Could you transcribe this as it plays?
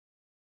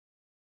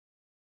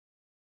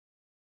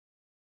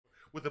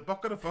with a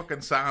bucket of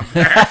fucking sand.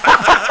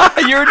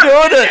 You're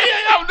doing it. Yeah,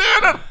 I'm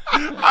doing it.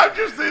 I'm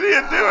just an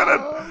idiot doing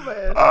it. Oh,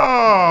 man.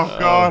 Oh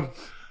God.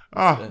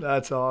 Oh,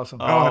 That's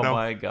awesome. Oh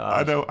my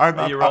God! I know.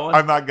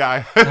 I'm that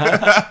guy.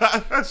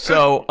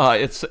 So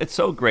it's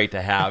so great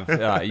to have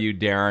you,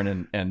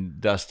 Darren, and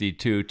Dusty,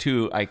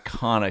 two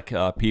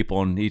iconic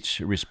people in each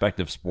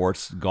respective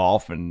sports,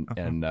 golf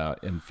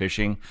and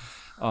fishing.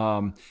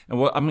 And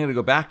what, I'm going to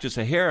go back just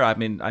a hair. I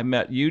mean, I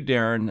met you,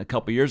 Darren, a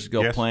couple years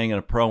ago playing in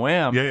a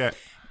pro-am. Yeah.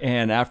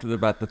 And after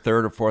about the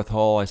third or fourth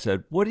hole, I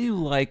said, "What do you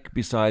like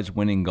besides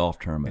winning golf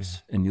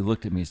tournaments?" And you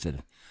looked at me and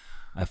said,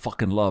 "I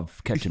fucking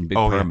love catching big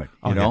permit,"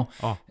 you know?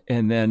 Oh.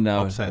 And then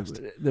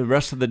the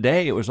rest of the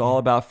day, it was all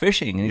about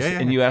fishing. And,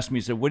 and you asked me,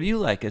 you said, "What do you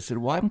like?" I said,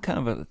 "Well, I'm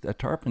kind of a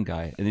tarpon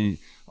guy." And then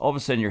all of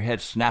a sudden, your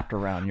head snapped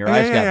around. Your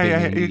eyes got big.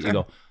 And you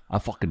go, "I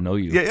fucking know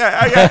you."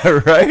 Yeah.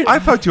 Right? I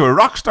thought you were a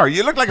rock star.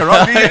 You look like a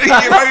rock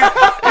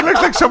star. He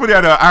looks like somebody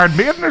out of Iron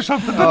Maiden or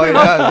something. Oh, he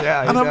does.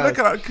 Yeah, and I'm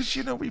looking at it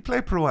because, we play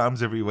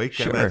pro-ams every week.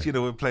 Sure. And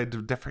we played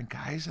with different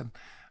guys. And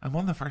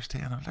on the first day,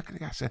 and I look at the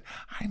guy, I said,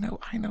 I know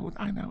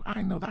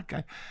that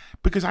guy.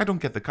 Because I don't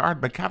get the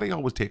card. My caddy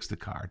always takes the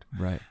card.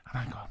 Right.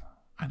 And I go,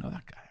 I know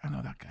that guy.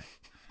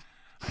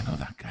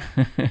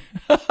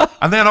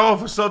 And then all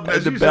of a sudden,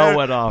 as the bell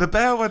went off. The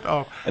bell went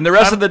off. And the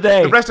rest of the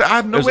day, I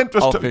had no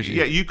interest. Fishing.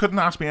 Yeah, you couldn't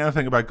ask me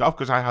anything about golf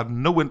because I had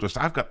no interest.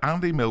 I've got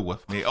Andy Mill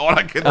with me. All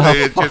I can do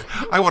is just,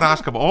 I would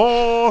ask him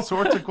all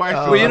sorts of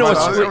questions. Well, you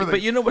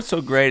know what's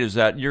so great is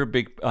that you're a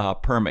big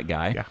permit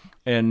guy. Yeah.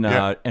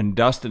 And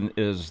Dustin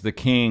is the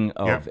king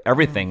of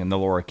everything in the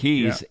Lower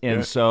Keys.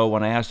 So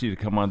when I asked you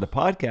to come on the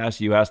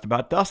podcast, you asked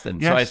about Dustin.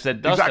 Yes, so I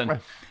said, "Dustin,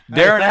 exactly.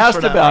 Darren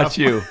asked about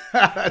you."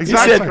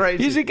 Exactly.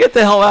 He said, "Get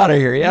the hell out of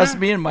here." He asked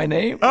me and my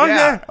name. Oh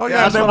yeah.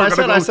 That's what I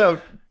said. I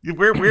said,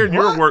 we're in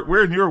your world.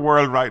 We're in your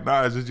world right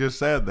now, as I just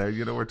said there.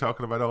 We're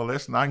talking about all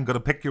this, and I'm going to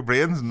pick your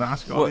brains and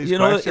ask all these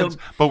questions.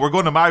 But we're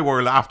going to my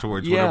world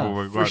afterwards. Yeah, whenever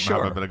we're going for sure.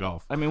 to have a bit of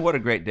golf. I mean, what a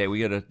great day.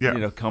 We got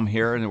to come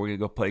here, and then we're going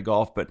to go play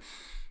golf. But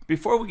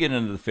before we get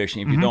into the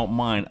fishing, if you don't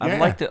mind, I'd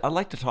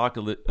like to talk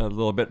a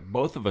little bit.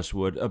 Both of us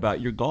would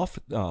about your golf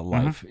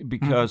life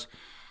because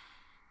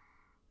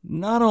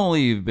not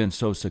only you've been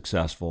so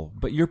successful,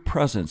 but your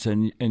presence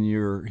and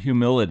your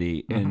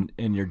humility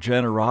and your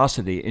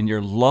generosity and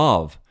your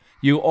love.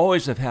 You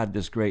always have had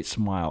this great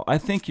smile. I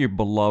think you're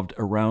beloved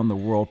around the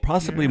world,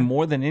 possibly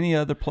more than any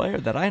other player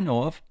that I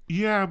know of.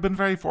 Yeah, I've been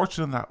very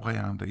fortunate in that way,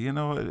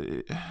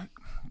 Andy.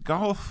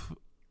 Golf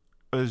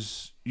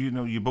is, you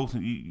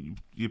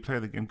play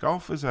the game.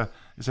 Golf is a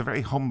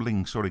very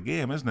humbling sort of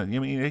game, isn't it? I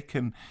mean, you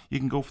can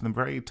go from the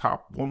very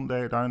top one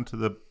day down to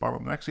the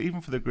bottom the next, even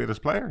for the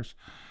greatest players.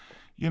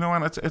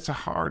 And it's a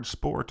hard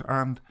sport,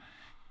 and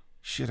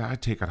shit, I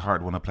take it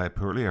hard when I play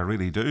poorly. I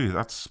really do.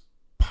 That's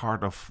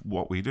part of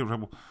what we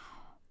do.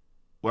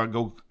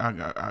 Well,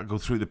 I go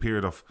through the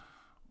period of,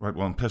 right,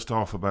 well, I'm pissed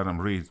off about it, I'm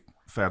really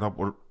fed up,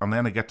 and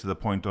then I get to the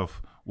point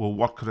of, well,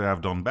 what could I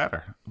have done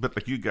better? A bit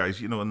like you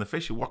guys, in the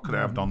fishing, what could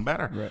I have done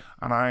better? Right.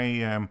 And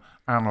I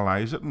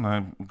analyse it, and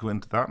I go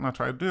into that, and I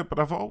try to do it. But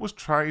I've always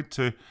tried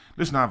to,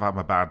 listen, I've had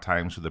my bad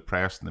times with the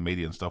press and the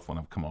media and stuff when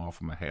I've come off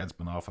and my head's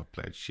been off, I've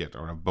played shit,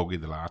 or I've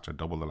bogeyed the last, or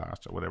double the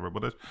last, or whatever.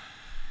 But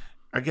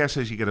I guess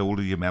as you get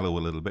older, you mellow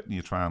a little bit and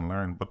you try and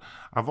learn. But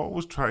I've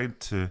always tried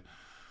to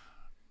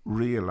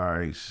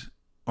realise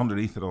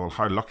underneath it all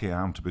how lucky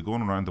I am to be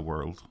going around the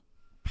world,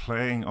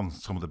 playing on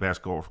some of the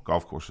best golf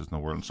courses in the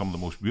world, and some of the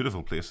most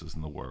beautiful places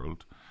in the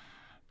world,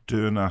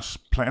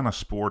 playing a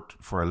sport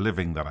for a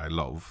living that I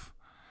love.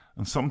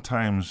 And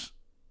sometimes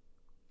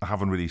I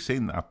haven't really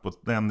seen that, but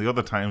then the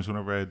other times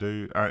whenever I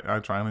do, I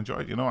try and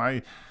enjoy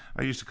it.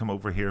 I used to come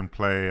over here and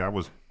play. I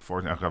was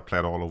fortunate, I've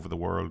played all over the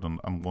world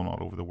and won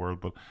all over the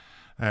world, but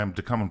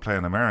to come and play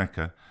in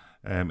America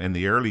in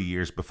the early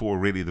years, before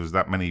really there was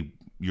that many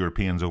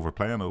Europeans over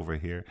playing over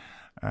here.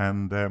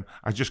 And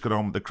I just got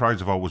on. The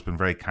crowds have always been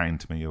very kind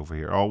to me over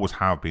here. Always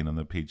have been on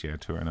the PGA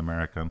Tour in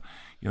America. And,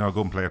 I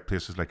go and play at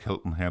places like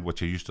Hilton Head,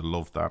 which I used to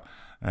love that.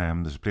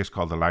 There's a place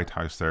called the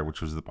Lighthouse there,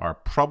 which was the bar.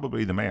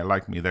 Probably the mayor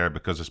liked me there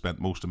because I spent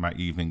most of my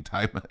evening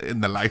time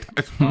in the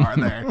Lighthouse bar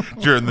there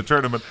during the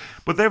tournament.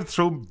 But they've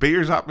thrown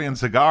beers at me and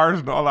cigars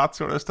and all that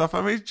sort of stuff.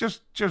 I mean, it's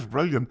just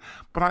brilliant.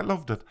 But I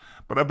loved it.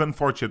 But I've been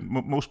fortunate.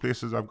 Most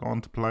places I've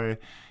gone to play,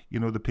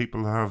 the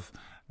people have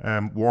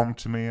warmed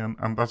to me,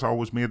 and that's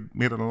always made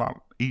it a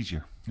lot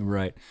easier.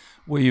 Right.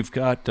 Well, you've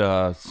got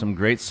some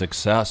great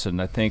success,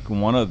 and I think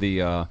one of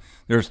the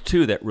there's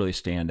two that really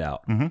stand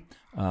out,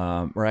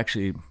 or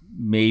actually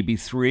maybe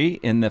three,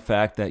 in the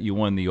fact that you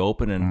won the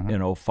Open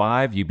in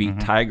 05, you beat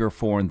Tiger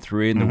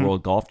 4-3 in the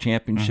World Golf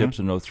Championships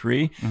in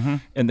 03,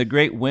 and the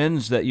great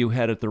wins that you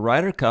had at the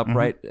Ryder Cup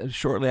right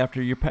shortly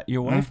after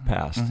your wife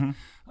passed.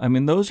 I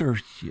mean, those are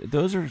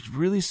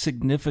really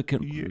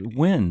significant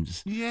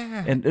wins.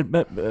 Yeah.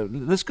 But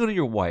let's go to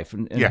your wife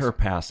and her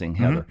passing,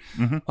 Heather.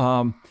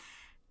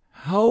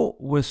 How,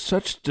 with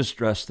such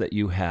distress that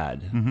you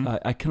had,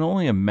 I can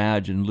only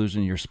imagine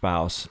losing your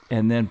spouse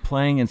and then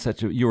playing in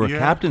such a, you were a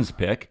captain's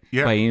pick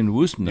by Ian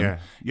Woosnam,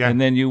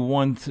 and then you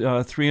won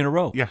 3 in a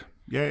row. Yeah,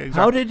 exactly.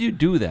 How did you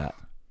do that?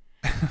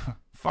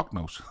 fuck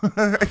knows.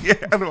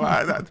 Yeah,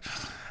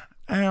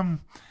 no,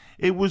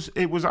 it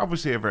was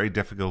obviously a very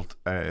difficult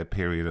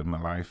period in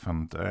my life,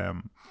 and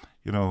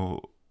you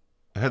know,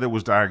 Heather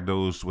was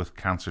diagnosed with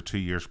cancer 2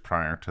 years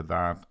prior to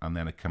that, and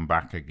then it came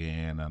back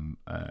again, and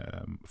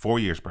 4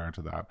 years prior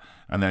to that,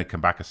 and then it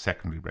came back as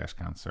secondary breast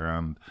cancer,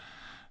 and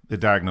the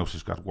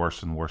diagnosis got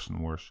worse and worse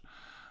and worse.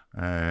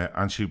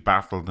 And she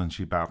battled and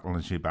she battled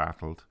and she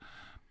battled.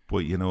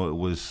 But, you know, it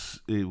was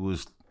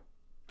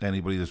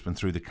anybody that's been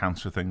through the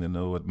cancer thing, they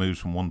know it moves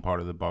from one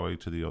part of the body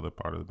to the other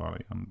part of the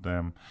body.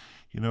 And,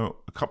 you know,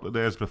 a couple of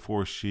days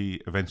before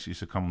she eventually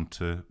succumbed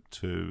to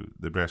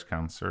the breast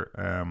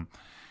cancer,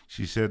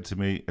 she said to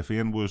me, if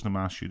Ian Woosnam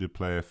asked you to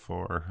play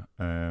for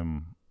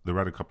the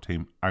Ryder Cup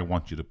team, I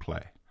want you to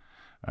play.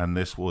 And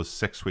this was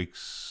 6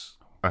 weeks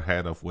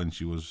ahead of when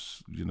she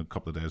was, you know, a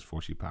couple of days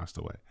before she passed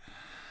away.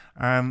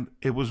 And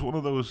it was one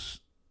of those,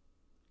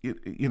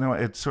 you know,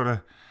 it sort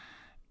of,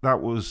 that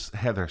was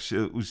Heather. She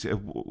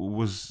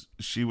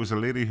was a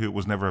lady who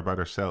was never about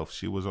herself.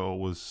 She was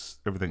always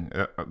everything.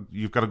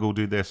 You've got to go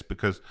do this,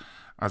 because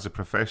as a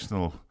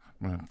professional,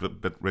 a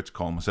bit rich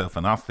calling myself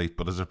an athlete,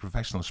 but as a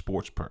professional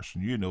sports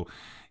person, you know,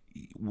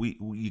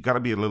 you got to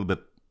be a little bit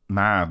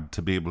mad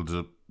to be able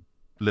to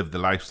live the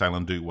lifestyle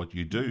and do what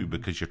you do,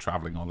 because you're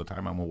traveling all the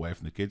time. I'm away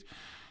from the kids.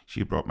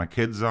 She brought my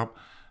kids up.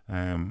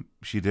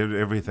 She did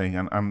everything,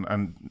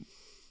 and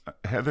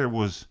Heather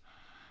was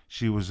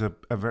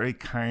a very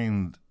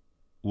kind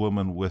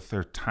woman with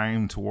her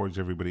time towards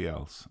everybody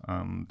else,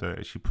 and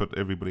she put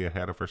everybody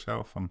ahead of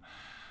herself.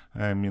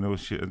 And you know,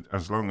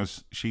 as long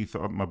as she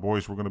thought my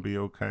boys were going to be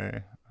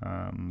okay,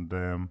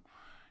 and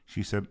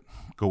she said,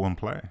 "Go and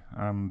play."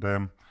 And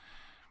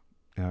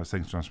as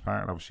things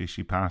transpired, obviously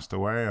she passed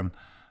away,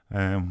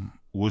 and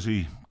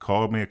Woozy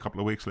called me a couple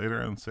of weeks later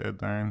and said,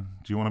 "Darren,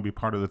 do you want to be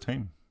part of the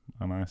team?"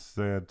 And I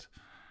said,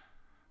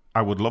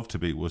 I would love to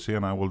be, Woozy,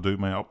 and I will do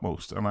my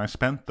utmost. And I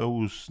spent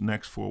those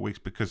next 4 weeks,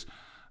 because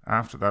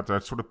after that, I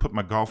sort of put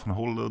my golf on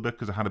hold a little bit,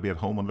 because I had to be at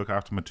home and look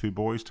after my two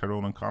boys,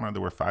 Tyrone and Connor. They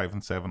were 5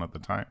 and 7 at the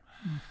time.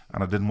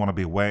 And I didn't want to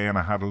be away, and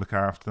I had to look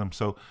after them.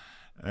 So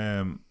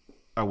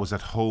I was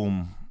at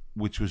home,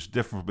 which was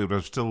different, but I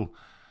was still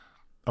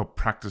up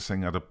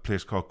practicing at a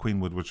place called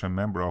Queenwood, which I'm a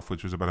member of,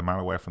 which was about a mile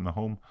away from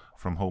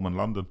home in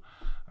London.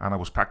 And I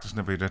was practicing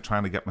every day,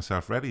 trying to get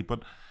myself ready.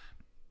 But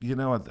you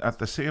know, at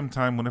the same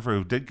time, whenever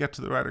I did get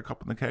to the Ryder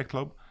Cup in the K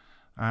Club,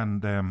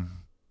 and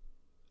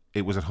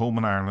it was at home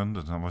in Ireland,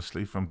 and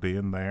obviously from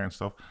being there and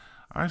stuff,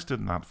 I stood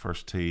in that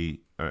first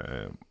tee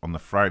on the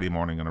Friday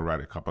morning in a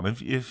Ryder Cup, and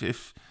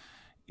if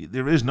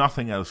there is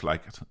nothing else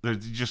like it,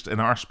 there's just, in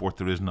our sport,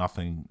 there is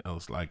nothing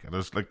else like it.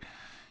 It's like,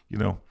 you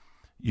know,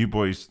 you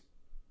boys,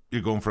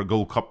 you're going for a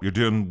Gold Cup, you're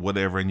doing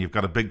whatever, and you've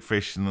got a big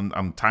fish,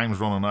 and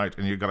time's running out,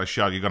 and you've got a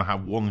shot, you're going to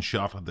have one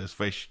shot at this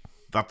fish.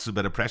 That's a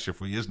bit of pressure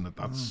for you, isn't it?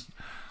 That's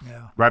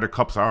Ryder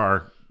Cups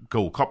are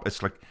Gold Cup.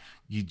 It's like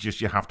you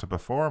have to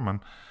perform. And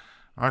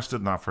I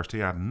stood in that first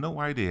tee. I had no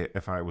idea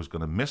if I was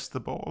going to miss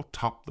the ball,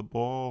 top the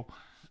ball,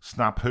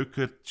 snap hook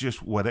it,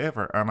 just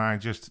whatever. And I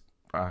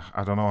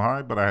don't know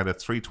how, but I had a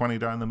 320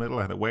 down the middle.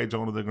 I had a wedge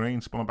onto the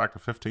green, spun it back to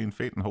 15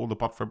 feet, and hold the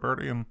putt for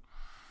birdie. And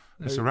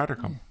it's a Ryder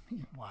Cup.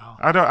 Wow!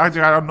 I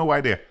have no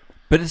idea.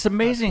 But it's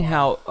amazing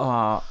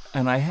how,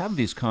 and I have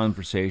these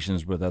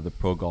conversations with other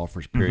pro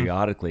golfers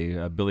periodically.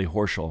 Billy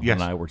Horschel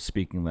and I were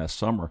speaking last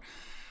summer.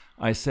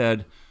 I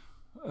said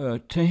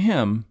to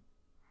him,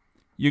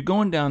 you're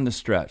going down the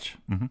stretch.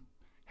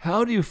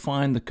 How do you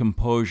find the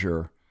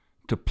composure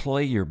to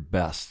play your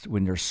best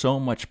when there's so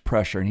much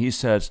pressure? And he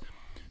says,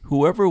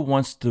 whoever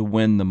wants to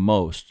win the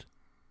most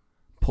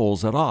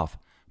pulls it off.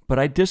 But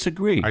I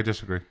disagree.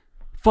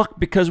 Fuck,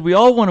 because we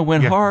all want to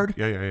win hard.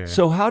 Yeah.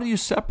 So how do you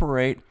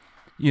separate,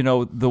 you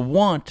know, the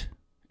want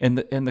and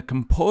the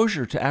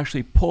composure to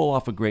actually pull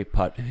off a great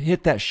putt,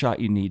 hit that shot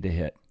you need to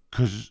hit?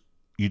 Because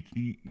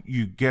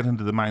you get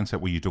into the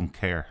mindset where you don't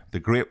care. The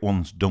great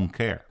ones don't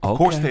care. Of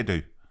course they do.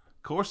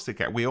 Of course they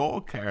care. We all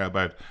care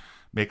about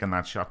making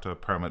that shot to a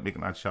permit,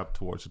 making that shot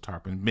towards the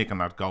tarpon, making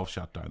that golf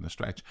shot down the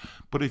stretch.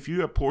 But if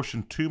you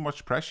apportion too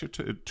much pressure,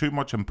 too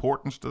much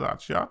importance to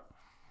that shot,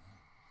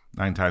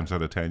 9 times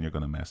out of 10 you're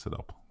going to mess it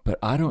up. But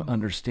I don't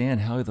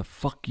understand how the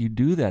fuck you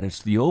do that.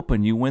 It's the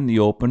Open. You win the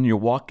Open. You're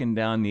walking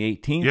down the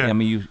 18th. Yeah. I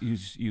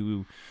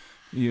mean,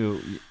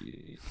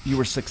 you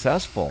were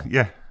successful.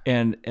 Yeah.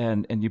 And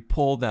you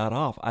pulled that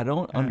off. I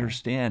don't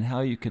understand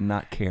how you can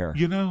not care.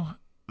 You know,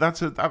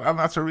 that's a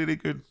really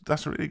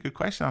good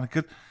question.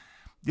 Because,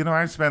 you know,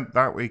 I spent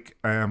that week.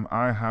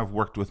 I have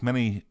worked with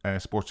many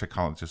sports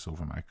psychologists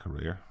over my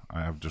career.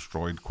 I have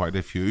destroyed quite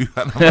a few,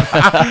 and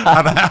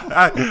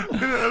a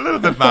little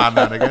bit mad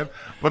now and again.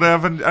 But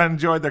I've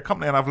enjoyed their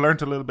company, and I've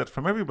learned a little bit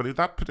from everybody.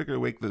 That particular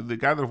week, the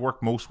guy that I've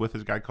worked most with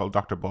is a guy called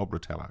Dr. Bob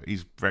Rotella.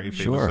 He's very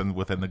famous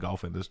within the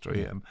golf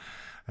industry, and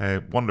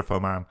a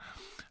wonderful man.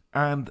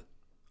 And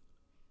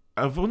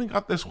I've only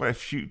got this way a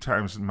few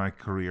times in my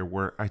career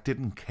where I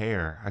didn't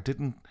care. I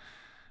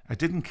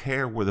didn't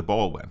care where the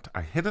ball went.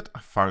 I hit it,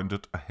 I found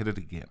it, I hit it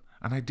again,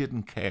 and I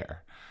didn't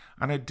care.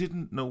 and I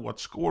didn't know what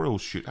score I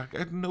was shooting. I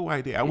had no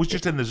idea. I was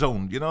just in the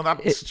zone. You know,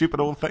 that stupid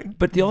old thing.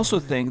 But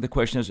the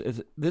question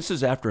is this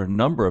is after a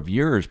number of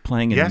years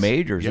playing in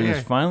majors, and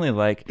it's finally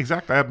like...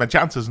 Exactly. I had my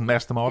chances and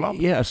messed them all up.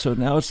 Yeah, so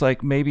now it's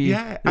like maybe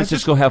let's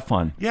just go have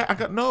fun. Yeah,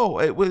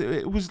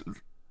 it was...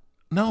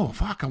 No,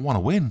 fuck, I want to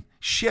win.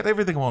 Shit,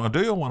 everything I want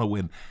to do, I want to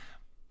win.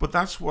 But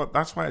that's why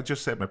I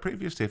just said in my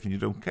previous statement, you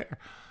don't care.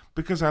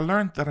 Because I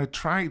learned that I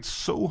tried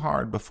so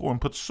hard before and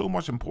put so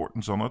much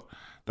importance on it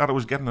that I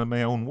was getting in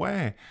my own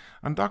way.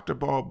 And Dr.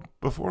 Bob,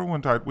 before I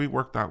went out, we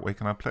worked that week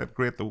and I played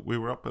great. We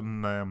were up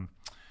in,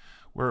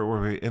 where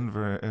were we? We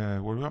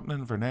were up in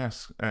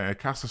Inverness,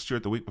 Castle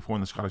Stewart the week before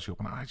in the Scottish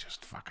Open. I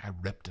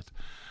ripped it.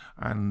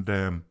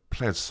 And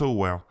played so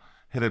well.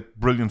 Hit it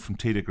brilliant from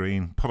tee to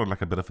green, put it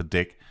like a bit of a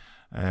dick.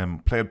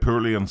 Played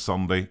poorly on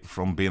Sunday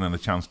from being in a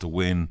chance to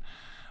win.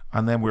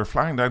 And then we were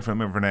flying down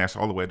from Inverness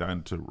all the way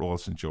down to Royal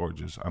St.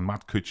 George's, and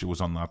Matt Kuchar was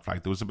on that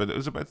flight. It was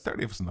about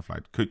 30 of us on the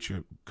flight.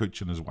 Kuchar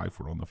and his wife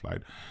were on the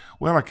flight.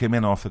 Well, I came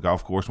in off the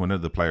golf course, went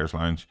into the players'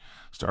 lounge,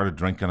 started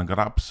drinking, and got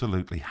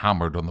absolutely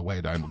hammered on the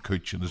way down with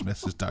Kuchar and his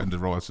missus down to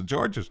Royal St.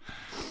 George's.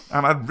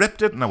 And I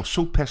ripped it, and I was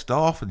so pissed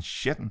off and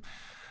shitting.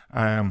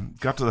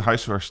 Got to the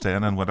house we were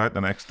staying in, went out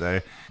the next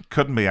day.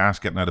 Couldn't be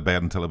asked getting out of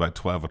bed until about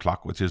 12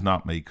 o'clock, which is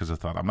not me, because I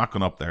thought I'm not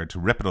going up there to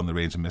rip it on the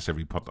range and miss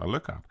every putt I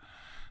look at.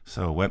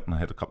 So I went and I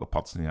hit a couple of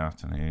putts in the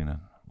afternoon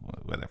and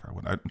whatever. I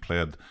went out and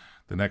played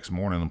the next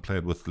morning and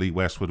played with Lee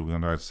Westwood. We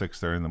went out at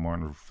 6:30 in the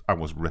morning. I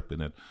was ripping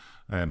it.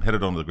 Hit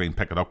it onto the green,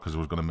 pick it up because I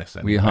was going to miss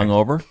it. Were you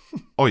hungover?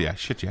 Oh, yeah,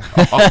 shit, yeah.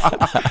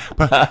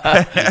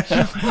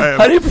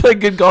 How do you play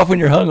good golf when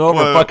you're hungover?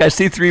 Well, fuck, I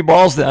see 3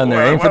 balls down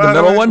there. Aim for the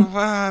middle one?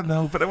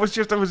 No, but it was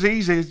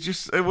easy.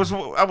 I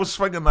was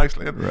swinging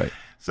nicely. Right.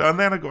 So, and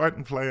then I go out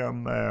and play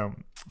on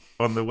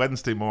the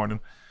Wednesday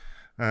morning.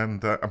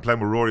 And I'm playing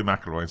with Rory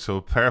McIlroy. So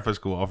a pair of us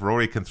go off.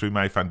 Rory came through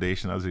my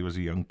foundation as he was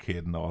a young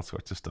kid and all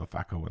sorts of stuff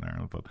back home in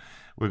Ireland. But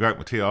we go out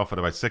and tee off at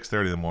about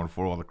 6:30 in the morning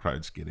before all the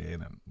crowds get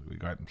in. And we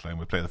go out and play. And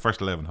we play the first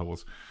 11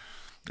 holes.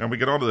 And we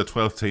get onto the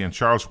 12th tee. And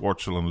Charles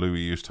Schwartzel and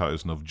Louis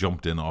Oosthuizen have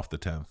jumped in off the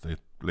 10th. The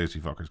lazy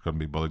fuckers couldn't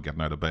be bothered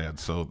getting out of bed.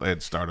 So they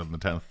had started on the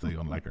 10th tee,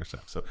 unlike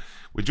ourselves. So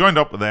we joined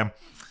up with them.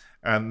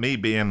 And me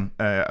being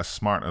as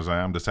smart as I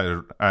am,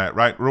 decided,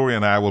 right, Rory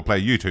and I will play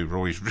you two.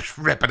 Rory's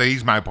ripping it.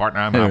 He's my partner.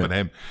 I'm having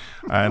him.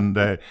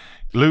 And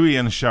Louis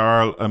and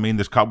Charles, I mean,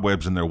 there's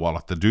cobwebs in their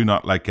wallet. They do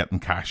not like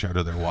getting cash out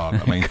of their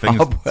wallet. I mean,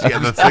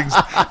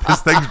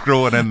 there's things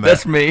growing in there.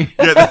 That's me.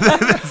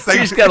 Yeah,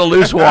 he's got a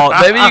loose wallet.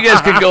 Maybe you guys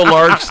could go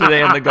large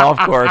today on the golf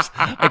course.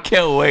 I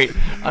can't wait.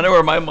 I know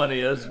where my money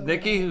is.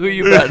 Nikki, who are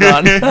you betting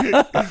on?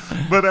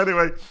 But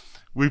anyway,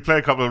 we play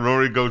a couple of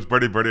Rory goes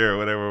birdie or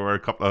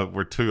whatever.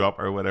 We're 2 up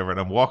or whatever, and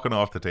I'm walking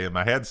off the tee, and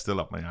my head's still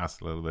up my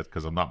ass a little bit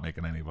because I'm not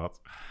making any putts,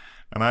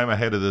 and I'm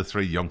ahead of the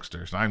 3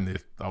 youngsters. I'm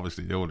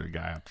obviously the older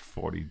guy at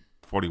 40,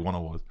 41 I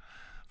was,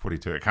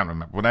 42. I can't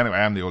remember, but anyway,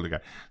 I'm the older guy.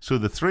 So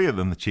the 3 of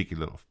them, the cheeky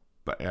little,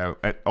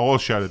 all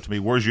shouted to me,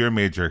 "Where's your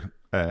major?"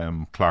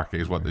 Clarke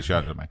is what they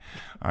shouted at me.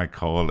 I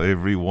called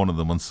every one of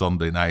them on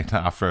Sunday night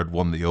after I'd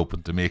won the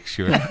Open to make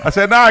sure. I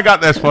said, "No, I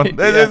got this one.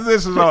 This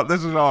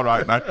is all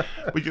right now."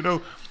 But you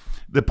know.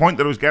 The point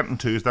that I was getting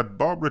to is that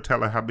Bob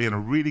Rotella had me in a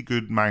really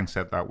good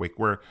mindset that week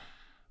where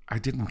I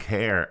didn't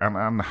care.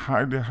 And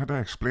how do I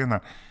explain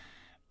that?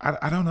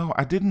 I don't know.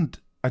 I didn't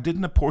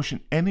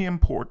apportion any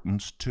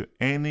importance to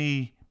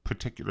any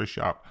particular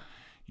shot.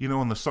 You know,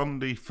 on the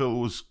Sunday, Phil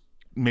was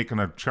making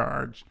a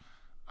charge.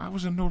 I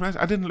was in no rest.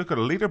 I didn't look at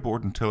a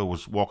leaderboard until I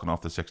was walking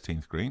off the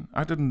 16th green.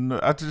 I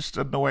just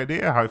had no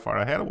idea how far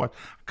ahead I was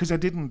because I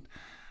didn't.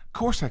 Of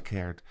course I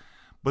cared.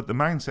 But the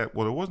mindset,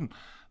 well, it wasn't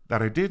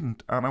that I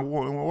didn't, and I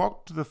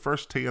walked to the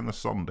first tee on the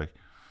Sunday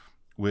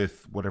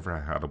with whatever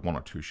I had, a 1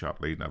 or 2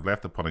 shot lead, and I've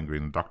left the putting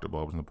green, and Dr.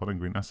 Bob was in the putting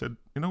green. I said,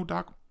 you know,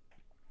 Doc,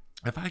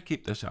 if I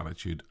keep this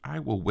attitude, I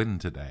will win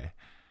today.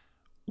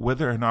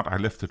 Whether or not I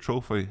lift the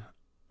trophy,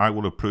 I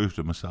will have proved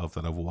to myself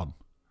that I've won.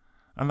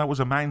 And that was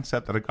a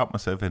mindset that I got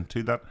myself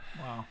into. That,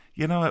 wow.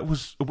 You know, it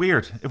was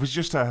weird. It was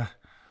just a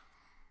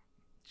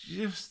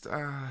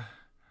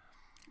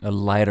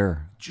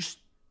lighter, just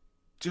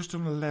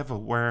on a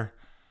level where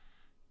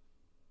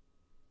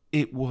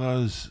it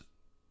was,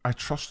 I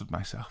trusted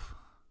myself.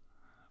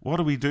 What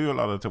do we do a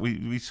lot of the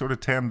time? We sort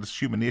of tend,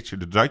 it's human nature,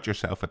 to doubt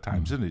yourself at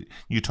times, isn't it?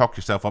 You talk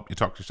yourself up,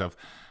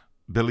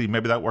 Billy,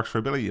 maybe that works for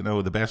Billy, you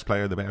know, the best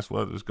player, the best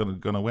one is going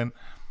to win.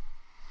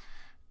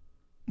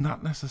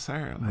 Not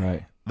necessarily.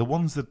 Right. The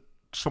ones that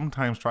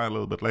sometimes try a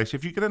little bit less.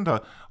 If you get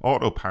into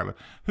autopilot,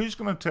 who's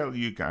going to tell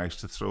you guys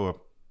to throw a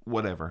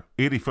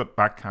 80-foot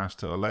back cast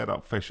to a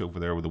laid-up fish over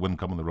there with the wind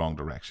coming the wrong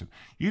direction?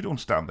 You don't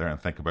stand there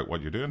and think about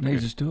what you're doing. No, you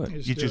just do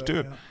it. You just do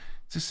it. Yeah.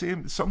 It's the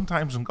same.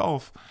 Sometimes in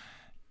golf,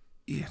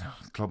 you know,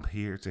 club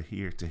here to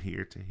here to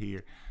here to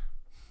here.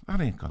 That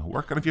ain't going to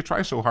work. And if you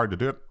try so hard to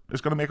do it, it's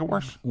going to make it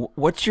worse.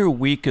 What's your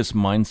weakest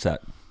mindset?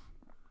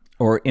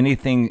 Or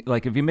anything,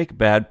 like if you make a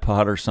bad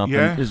putt or something,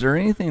 is there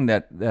anything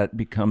that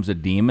becomes a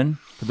demon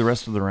for the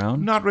rest of the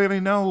round? Not really,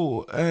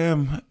 no.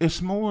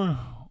 It's more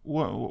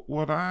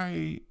what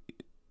I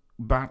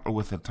battle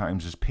with at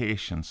times is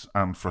patience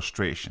and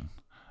frustration.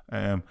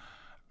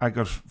 I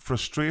got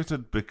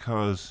frustrated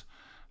because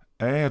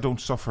I don't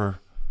suffer.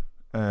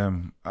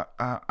 I'm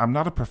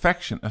not a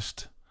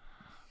perfectionist,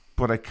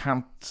 but I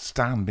can't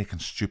stand making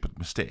stupid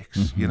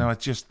mistakes. You know,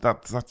 it's just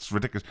that's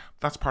ridiculous.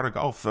 That's part of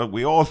golf.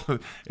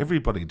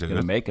 Everybody do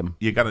it. Make them.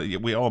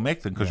 We all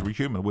make them because we're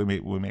human.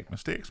 We make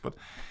mistakes, but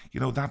you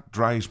know that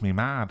drives me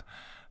mad.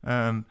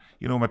 And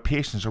you know, my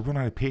patience. I run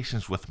out of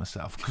patience with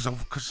myself because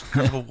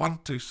I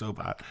want to so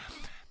bad.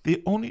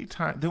 The only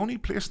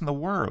place in the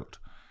world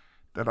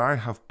that I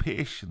have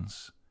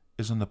patience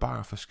is on the bar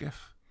of a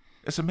skiff.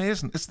 It's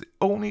amazing. It's the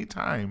only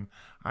time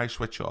I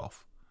switch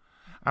off.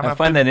 And I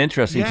find that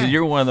interesting because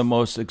you're one of the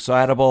most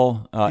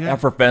excitable,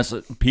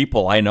 effervescent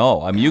people I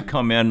know. I mean, you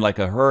come in like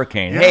a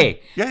hurricane.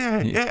 Hey,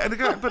 yeah.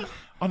 But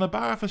on a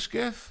bar of a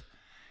skiff,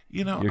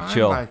 you know, you're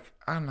chill.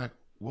 I'm like,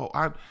 well,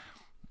 I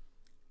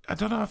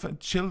don't know if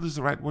chilled is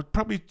the right word.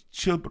 Probably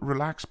chill but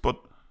relaxed. But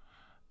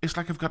it's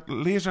like I've got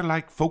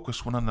laser-like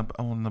focus when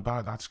on the bar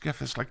of that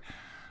skiff. It's like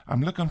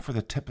I'm looking for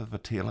the tip of a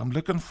tail. I'm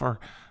looking for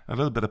a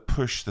little bit of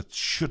push that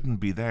shouldn't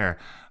be there.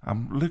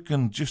 I'm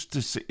looking just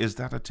to see, is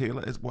that a tail?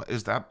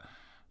 Is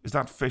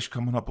that fish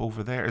coming up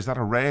over there? Is that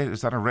a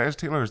res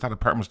tail or is that a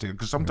permas tail?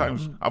 Because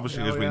sometimes,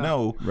 obviously, as we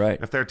know,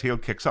 if their tail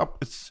kicks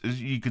up,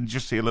 you can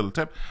just see a little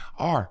tip.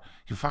 Or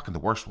you're fucking the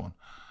worst one.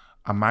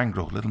 A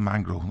little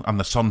mangrove, and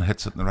the sun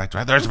hits it in the right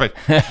direction. There's a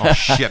fish. Oh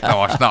shit!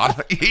 No, it's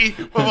not.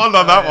 We've all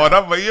done that one,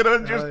 haven't we? You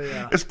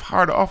know, it's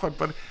part of it.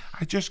 But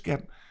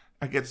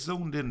I get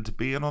zoned into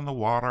being on the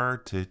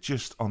water, to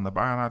just on the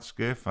bar of that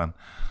skiff, and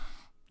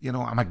you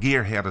know, I'm a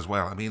gearhead as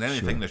well. I mean,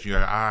 anything that's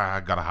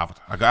I gotta have it.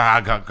 I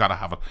gotta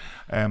have it.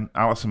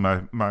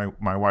 Alison,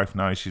 my wife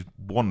now, she's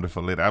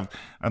wonderful lady.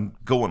 And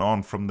going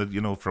on from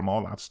from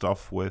all that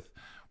stuff with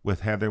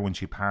Heather when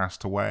she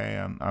passed away,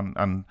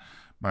 and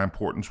my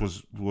importance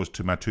was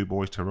to my two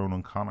boys, Tyrone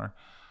and Connor,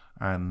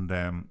 and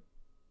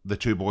the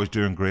two boys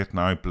doing great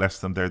now. Bless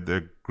them,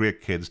 they're great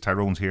kids.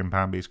 Tyrone's here in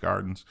Palm Beach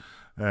Gardens.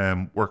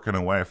 Working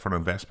away for an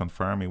investment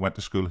firm. He went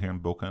to school here in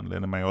Boca and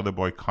Lynn. And my other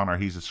boy Connor,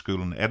 he's at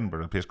school in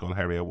Edinburgh, a place called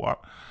Harriet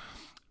Watt.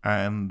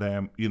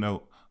 And you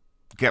know,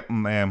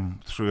 getting them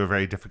through a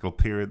very difficult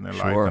period in their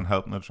life and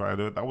helping them try to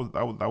do it, that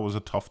was a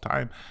tough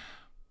time.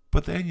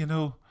 But then, you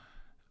know,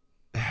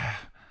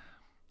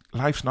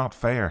 life's not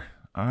fair.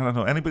 I don't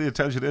know. Anybody that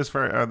tells you it is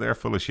fair, they're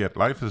full of shit.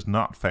 Life is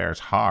not fair. It's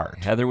hard.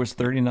 Heather was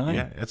 39.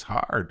 Yeah, it's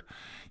hard.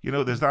 You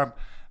know, there's that.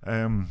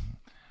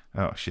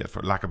 Oh shit!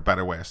 For lack of a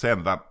better way of saying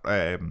it,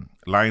 that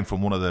line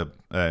from one of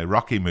the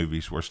Rocky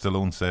movies where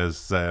Stallone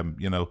says,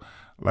 you know,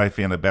 life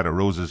ain't a bed of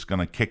roses. It's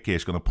gonna kick you.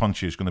 It's gonna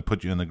punch you. It's gonna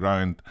put you in the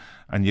ground,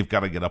 and you've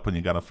got to get up and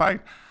you got to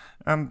fight.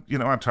 And you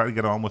know, I tried to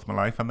get on with my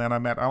life, and then I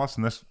met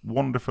Alison, this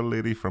wonderful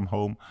lady from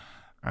home,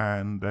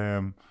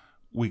 and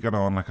we got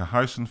on like a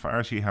house on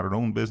fire. She had her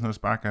own business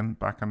back in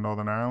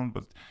Northern Ireland,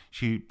 but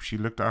she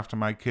looked after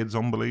my kids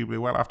unbelievably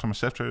well. After my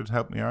sister had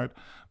helped me out,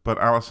 but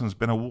Alison's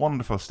been a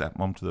wonderful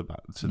stepmom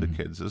to the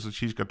kids.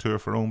 She's got two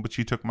of her own, but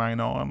she took mine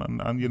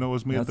on, and you know,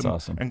 has made That's them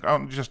awesome. And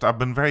I've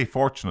been very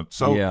fortunate.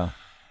 So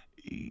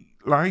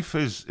life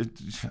is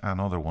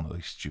another one of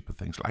these stupid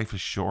things. Life is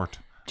short.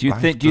 Do you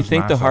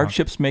think the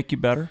hardships make you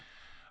better?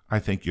 I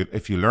think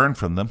if you learn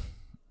from them,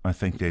 I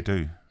think they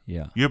do.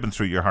 Yeah, you've been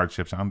through your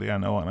hardships, Andy. I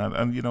know,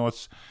 and you know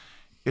it's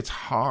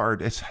hard.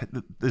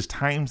 There's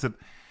times that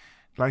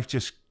life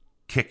just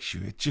kicks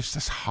you. It just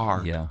is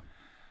hard. Yeah,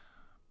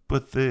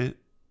 but the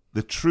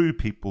true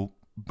people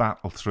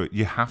battle through it.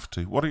 You have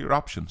to. What are your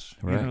options?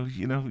 Right.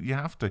 You know, you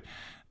have to.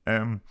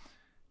 And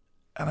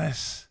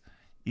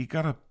you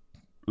gotta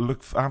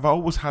look. I've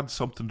always had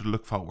something to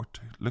look forward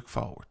to. Look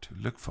forward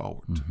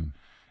to.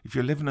 If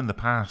you're living in the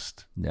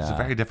past, it's a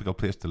very difficult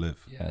place to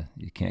live. Yeah,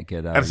 you can't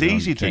get out.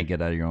 You can't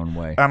get out of your own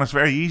way, and it's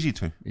very easy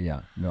to.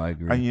 Yeah, no, I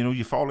agree. And you know,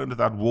 you fall into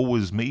that "woe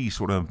is me"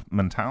 sort of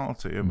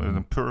mentality.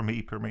 Poor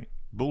me.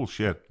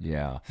 Bullshit.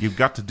 Yeah, you've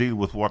got to deal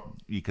with what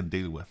you can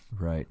deal with,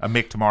 right, and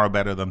make tomorrow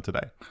better than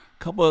today. A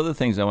couple other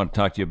things I want to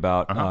talk to you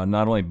about.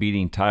 Not only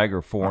beating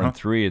Tiger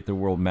 4-3 at the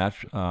World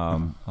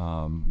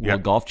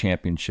World Golf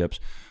Championships.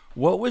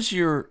 What was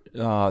your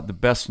the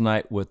best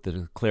night with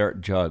the claret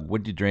jug?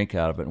 What did you drink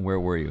out of it, and where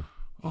were you?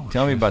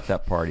 Tell me about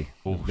that party.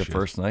 The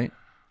first night?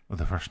 Well,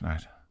 the first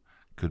night.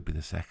 Could be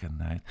the second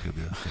night. Could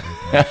be the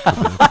third night. Could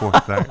be the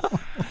fourth night.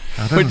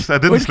 I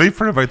didn't sleep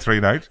for about 3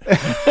 nights.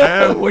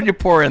 What did you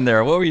pour in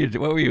there? What were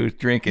you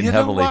drinking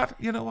heavily?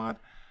 You know what?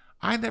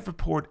 I never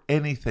poured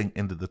anything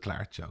into the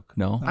claret jug.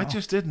 No? I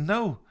just didn't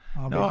know.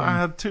 No, I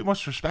had too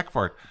much respect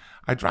for it.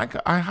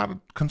 I had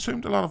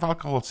consumed a lot of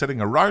alcohol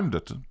sitting around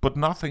it, but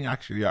nothing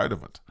actually out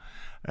of it.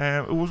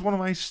 It was one of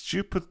my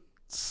stupid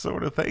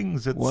sort of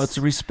things. It's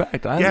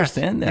respect. I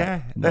understand that.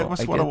 Yeah, that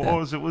was what it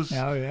was. It was.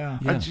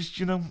 I just,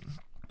 you know,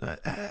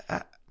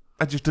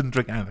 I just didn't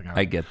drink anything.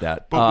 I get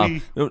that.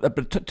 But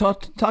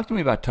talk to me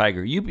about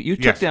Tiger. You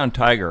took down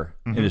Tiger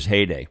in his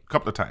heyday a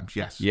couple of times.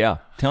 Yes. Yeah.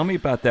 Tell me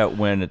about that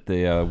win at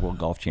the World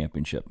Golf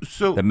Championship.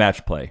 So the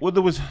match play. Well,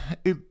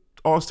 it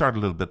all started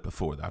a little bit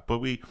before that, but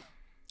we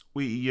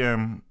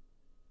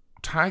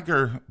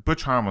Tiger,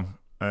 Butch Harmon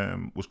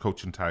was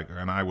coaching Tiger,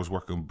 and I was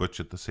working with Butch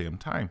at the same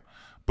time.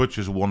 Butch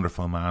is a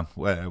wonderful man,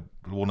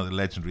 one of the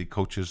legendary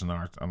coaches in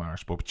our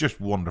sport,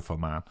 just wonderful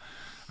man.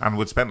 And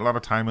we'd spent a lot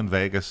of time in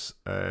Vegas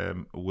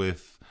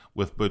with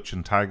Butch,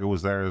 and Tiger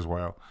was there as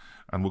well.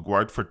 And we'd go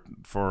out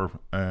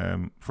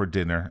for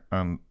dinner,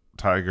 and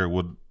Tiger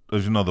would,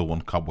 there's another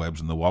one,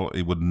 cobwebs in the wallet.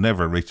 He would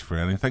never reach for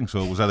anything.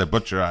 So it was either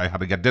Butch or I had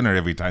to get dinner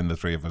every time the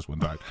three of us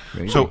went out.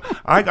 Really? So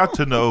I got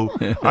to know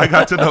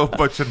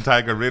Butch and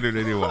Tiger really,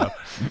 really well.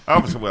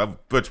 Obviously,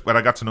 Butch, but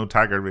I got to know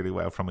Tiger really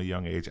well from a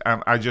young age,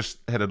 and I just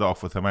hit it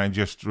off with him. I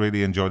just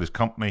really enjoyed his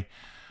company,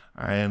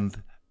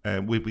 and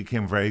we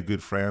became very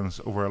good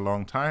friends over a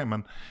long time.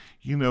 And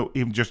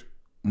even just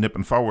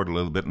nipping forward a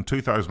little bit, in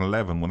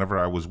 2011, whenever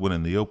I was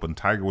winning the Open,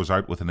 Tiger was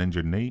out with an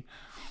injured knee.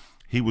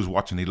 He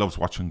loves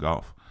watching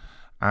golf.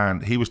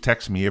 And he was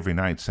texting me every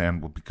night saying,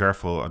 well, be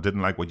careful. I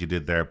didn't like what you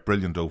did there.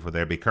 Brilliant over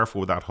there. Be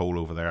careful with that hole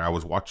over there. I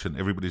was watching.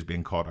 Everybody's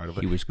being caught out of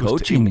it. He was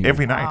coaching me.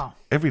 Every night. Wow.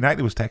 Every night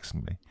he was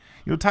texting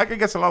me. Tiger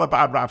gets a lot of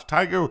bad raps.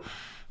 Tiger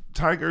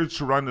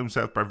surrounded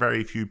himself by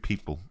very few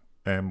people.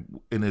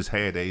 In his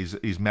head,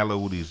 he's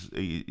mellowed.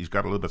 He's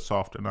got a little bit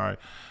softer now.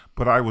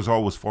 But I was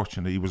always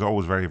fortunate. He was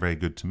always very, very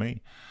good to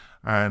me.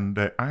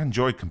 And I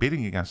enjoyed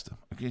competing against him.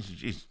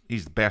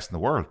 He's the best in the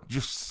world.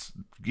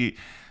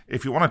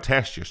 If you want to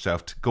test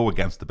yourself, to go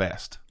against the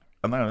best.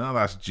 And now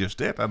that's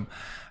just it. And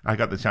I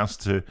got the chance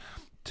to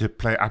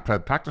play. I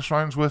played practice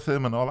rounds with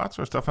him and all that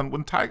sort of stuff. And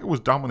when Tiger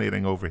was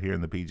dominating over here in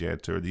the PGA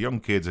Tour, the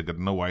young kids had got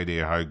no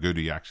idea how good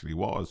he actually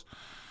was.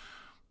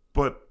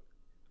 But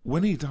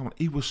when he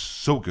was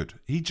so good.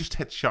 He just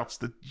hit shots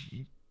that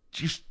you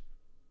just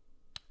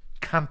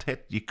can't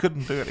hit. You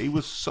couldn't do it. He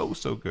was so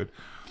good.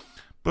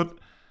 But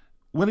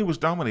when he was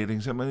dominating,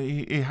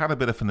 he had a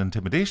bit of an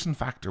intimidation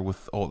factor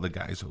with all the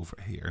guys over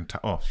here. And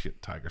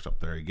Tiger's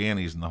up there again.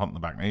 He's in the hunt in the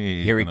back.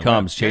 Here he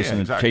comes,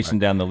 chasing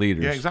down the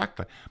leaders. Yeah,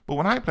 exactly. But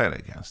when I played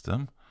against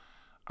him,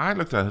 I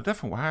looked at it a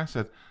different way. I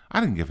said,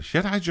 I didn't give a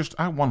shit.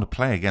 I want to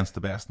play against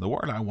the best in the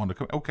world. I want to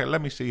come. Okay,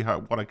 let me see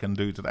what I can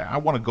do today. I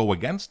want to go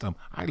against him.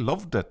 I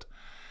loved it.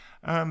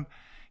 And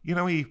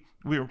we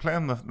were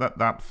playing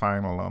that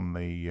final on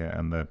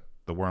the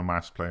World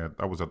Match Play.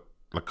 That was at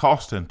La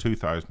Costa in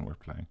 2000. We're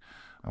playing.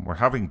 And we're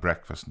having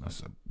breakfast, and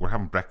we're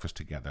having breakfast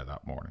together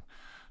that morning.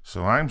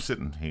 So I'm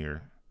sitting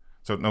here.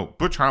 So no,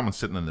 Butch Harmon's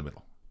sitting in the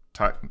middle.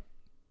 Hang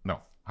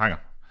on.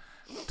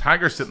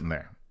 Tiger's sitting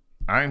there.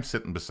 I'm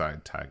sitting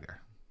beside Tiger.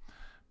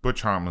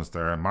 Butch Harmon's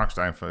there, and Mark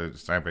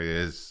Steinberg's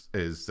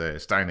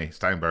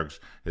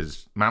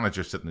his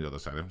manager sitting the other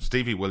side of him.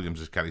 Stevie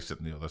Williams' caddy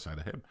sitting the other side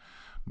of him.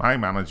 My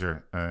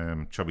manager,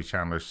 Chubby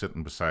Chandler,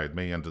 sitting beside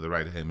me, and to the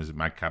right of him is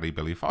my caddy,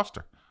 Billy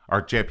Foster,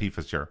 or JP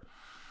Fitzgerald.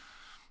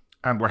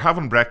 And we're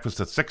having breakfast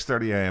at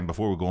 6:30 a.m.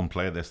 before we go and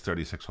play this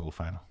 36-hole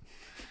final.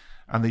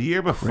 And the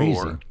year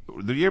before,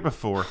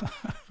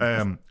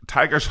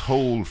 Tiger's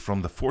hole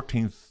from the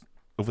 14th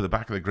over the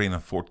back of the green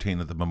on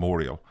 14 at the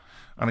Memorial,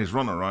 and he's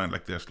running around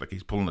like this, like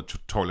he's pulling a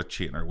toilet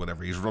chain or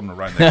whatever. He's running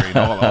around the green,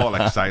 all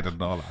excited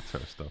and all that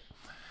sort of stuff.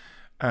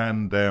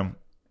 And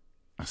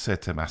I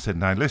said to him,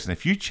 now listen,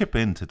 if you chip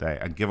in today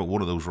and give it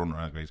one of those run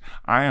around greens,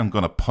 I am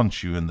going to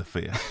punch you in the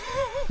face.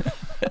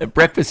 At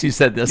breakfast, he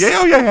said this.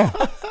 Yeah.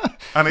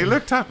 And he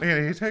looked at me,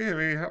 and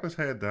he had his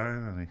head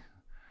down, and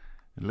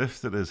he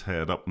lifted his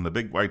head up, and the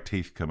big white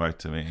teeth came out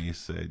to me, and he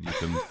said, "You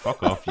can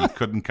fuck off. You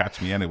couldn't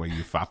catch me anyway,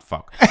 you fat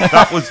fuck."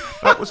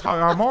 That was how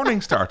our morning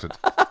started.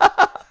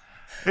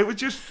 It was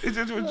just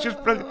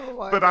brilliant.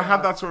 But I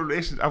had that sort of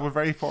relationship. I was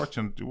very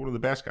fortunate. One of the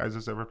best guys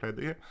that's ever played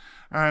the year.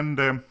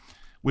 And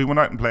we went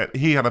out and played.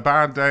 He had a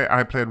bad day.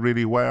 I played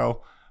really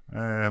well,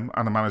 and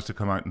I managed to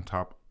come out on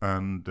top.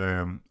 And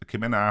I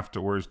came in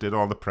afterwards, did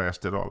all the press,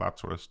 did all that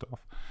sort of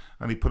stuff.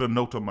 And he put a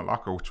note on my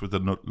locker, which was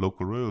the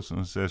local rules, and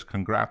it says,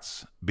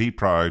 "Congrats, be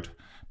proud.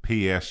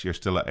 P.S. You're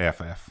still a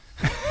FF."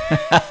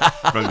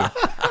 Brilliant.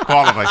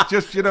 Quality.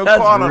 Just, That's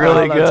quality.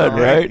 Really good,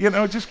 right?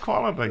 Just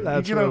quality.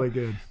 That's really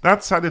good.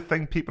 That side of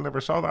thing, people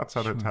never saw that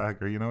side of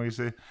Tiger. He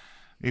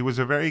was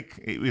a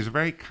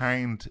very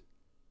kind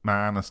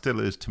man, and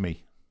still is to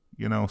me.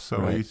 So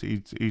right.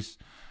 he's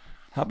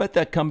How about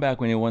that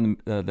comeback when he won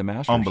the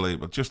Masters?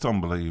 Unbelievable. Just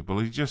unbelievable.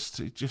 He just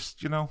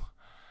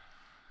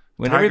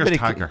when Tiger's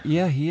Tiger.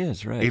 Yeah, he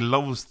is, right. He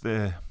loves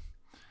the...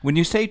 When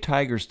you say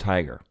Tiger's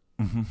Tiger,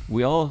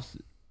 we all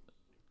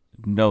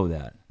know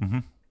that. Mm-hmm.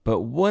 But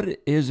what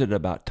is it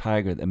about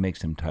Tiger that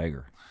makes him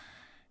Tiger?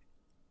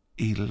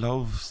 He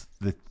loves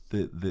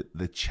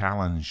the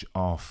challenge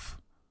of,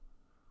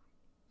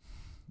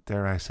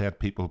 dare I say it,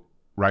 people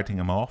writing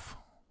him off.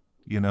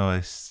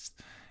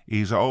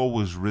 He's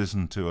always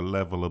risen to a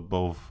level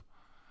above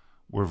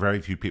where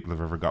very few people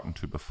have ever gotten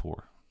to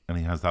before. And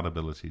he has that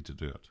ability to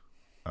do it.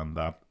 And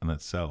that in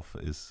itself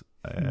is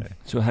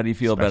so how do you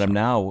feel special. About him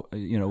now,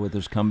 with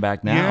his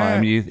comeback now? Yeah, I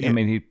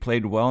mean, he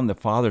played well in the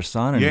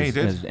father-son, and, he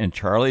did. And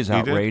Charlie's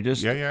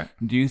outrageous. Yeah.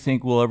 Do you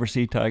think we'll ever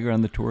see Tiger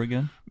on the tour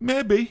again?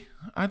 Maybe.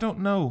 I don't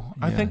know.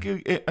 Yeah.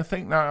 I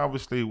think now,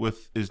 obviously,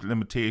 with his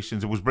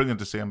limitations, it was brilliant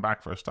to see him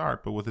back for a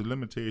start, but with his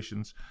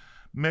limitations,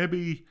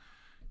 maybe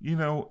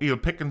he'll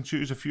pick and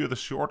choose a few of the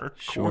shorter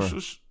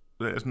courses.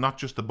 It's not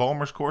just the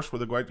Bombers course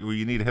where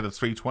you need to hit a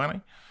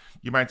 320.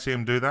 You might see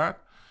him do that.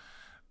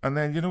 And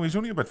then, he's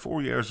only about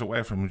 4 years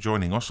away from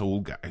joining us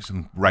old guys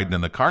and riding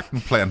in a cart and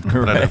playing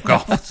competitive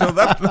golf. So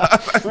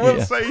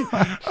we'll see.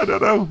 I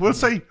don't know. We'll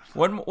see.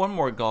 One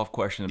more golf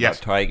question about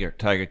Tiger,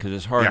 because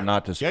it's hard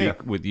not to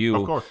speak with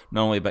you,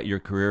 not only about your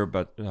career,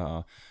 but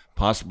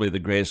possibly the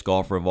greatest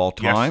golfer of all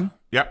time.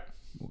 Yes. Yep.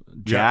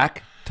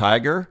 Jack,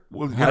 Tiger,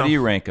 how do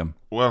you rank him?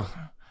 Well,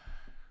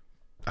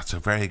 that's a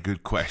very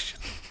good question.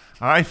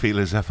 I feel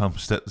as if I'm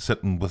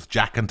sitting with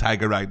Jack and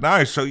Tiger right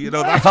now, so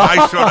that's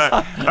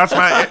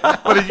my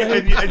But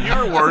in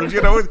your world,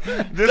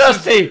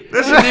 Dusty, did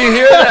you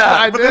hear that?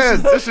 I did.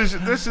 This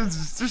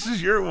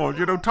is your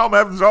world. Tom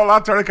Evans, all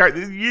that turn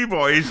of you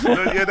boys.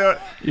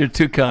 You're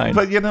too kind.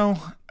 But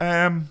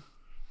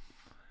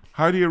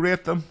how do you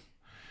rate them?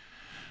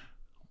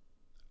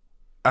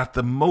 At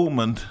the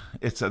moment,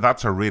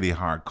 that's a really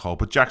hard call.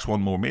 But Jack's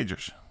won more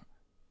majors.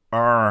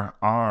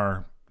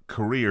 Our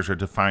careers are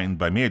defined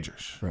by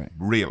majors, right?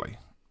 Really,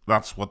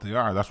 that's what they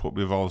are. That's what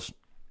we've always.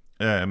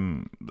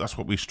 That's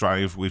what we've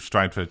strived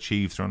to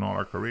achieve throughout all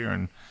our career.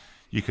 And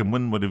you can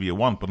win whatever you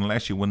want, but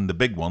unless you win the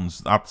big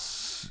ones,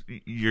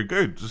 you're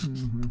good.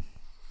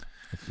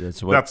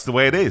 That's the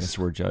way it is. That's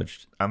we're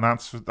judged, and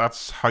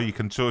that's how you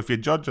can. So if you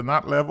judge on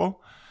that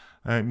level,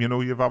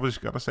 you've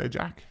obviously got to say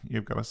Jack.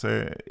 You've got to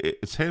say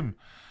it's him.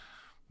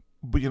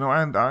 But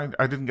and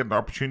I didn't get an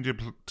opportunity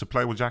to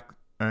play with Jack.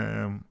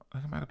 I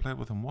think I might have played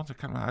with him once.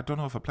 I don't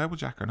know if I played with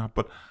Jack or not,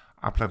 but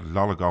I played a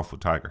lot of golf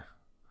with Tiger,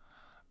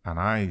 and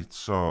I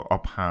saw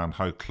up hand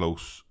how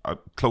close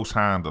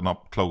hand and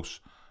up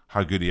close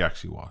how good he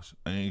actually was,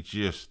 and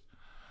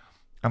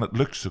it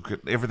looked so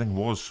good. Everything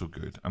was so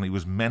good, and he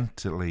was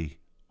mentally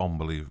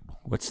unbelievable.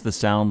 What's the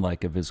sound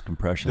like of his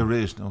compression? There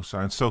is no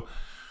sound. So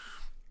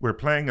we're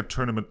playing a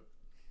tournament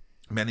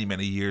many,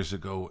 many years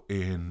ago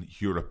in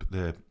Europe,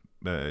 the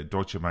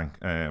Deutsche Bank,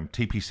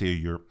 TPC of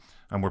Europe.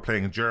 And we're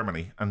playing in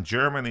Germany. And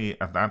Germany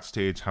at that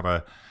stage had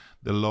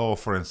the law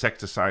for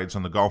insecticides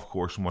on the golf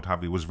course and what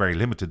have you was very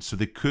limited. So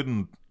they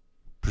couldn't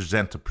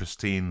present a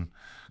pristine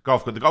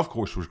golf course. The golf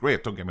course was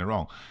great, don't get me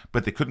wrong.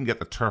 But they couldn't get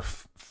the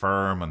turf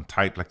firm and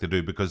tight like they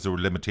do because there were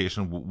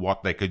limitations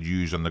what they could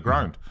use on the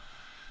ground.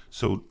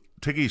 So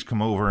Tiggy's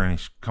come over and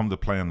he's come to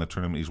play in the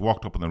tournament. He's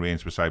walked up on the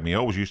range beside me. He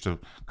always used to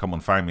come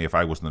and find me if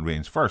I was in the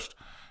range first,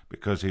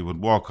 because he would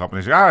walk up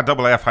and he'd say,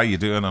 Double F, how you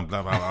doing? And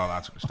blah, blah, blah,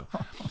 that sort of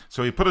stuff.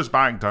 So he put his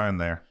bag down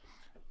there,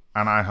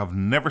 and I have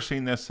never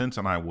seen this since,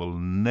 and I will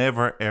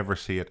never, ever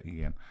see it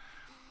again.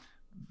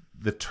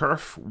 The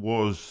turf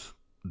was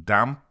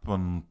damp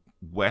and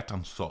wet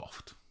and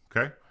soft,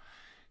 okay?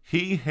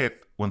 He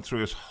went through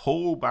his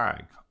whole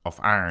bag of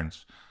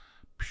irons,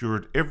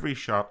 pured every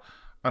shot,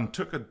 and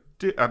took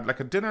like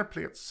a dinner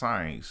plate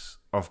size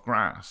of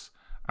grass,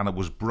 and it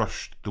was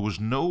brushed. There was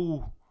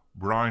no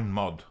brown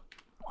mud.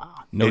 Wow.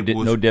 No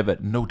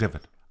divot. No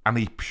divot. And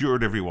he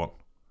pured every one.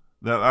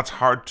 That's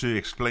hard to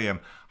explain,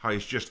 how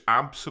he's just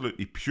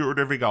absolutely pured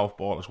every golf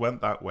ball. It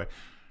went that way.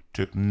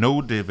 Took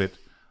no divot,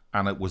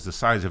 and it was the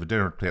size of a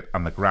dinner plate,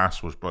 and the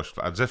grass was brushed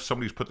as if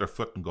somebody's put their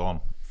foot and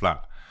gone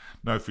flat.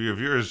 Now, for your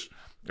viewers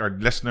or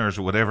listeners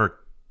or whatever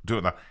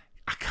doing that,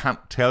 I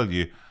can't tell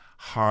you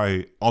how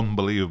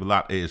unbelievable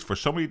that is. For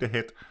somebody to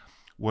hit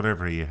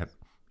whatever he hit,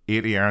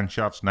 80 iron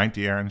shots,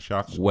 90 iron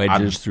shots.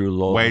 Wedges through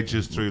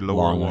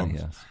lower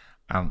ones. Yes.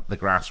 And the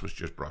grass was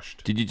just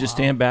brushed. Did you just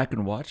stand back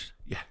and watch?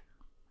 Yeah.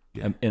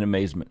 In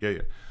amazement.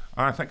 Yeah.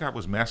 I think I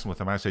was messing with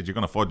him. I said, you're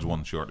going to fudge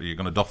one short, or you're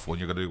going to duff one,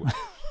 you're going to do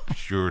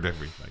pured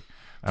everything.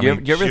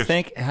 Do you ever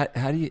think,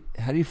 how do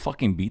you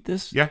fucking beat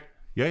this? Yeah.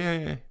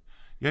 Of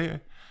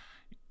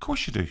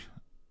course you do.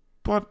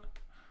 But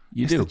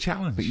it's the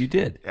challenge. But you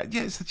did.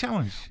 Yeah, it's the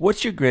challenge.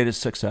 What's your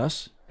greatest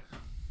success?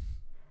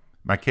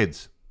 My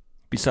kids.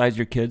 Besides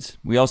your kids?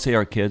 We all say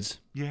our kids.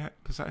 Yeah,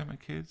 besides my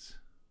kids.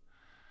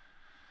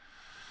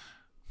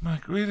 My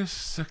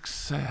greatest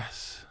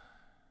success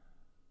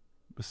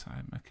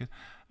beside my kid,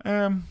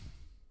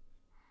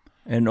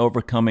 and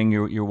overcoming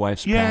your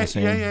wife's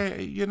passing.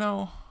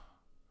 Yeah.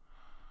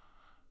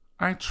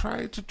 I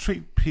try to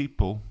treat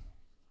people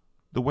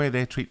the way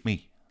they treat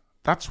me.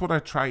 That's what I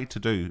try to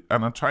do,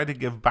 and I try to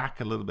give back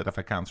a little bit if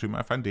I can through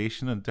my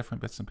foundation and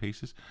different bits and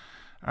pieces.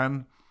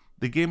 And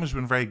the game has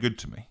been very good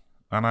to me,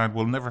 and I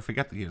will never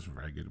forget the game has been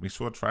very good to me.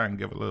 So I try and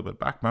give a little bit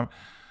back.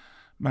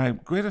 My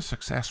greatest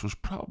success was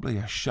probably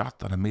a shot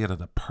that I made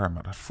at a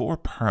 4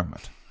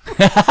 permit.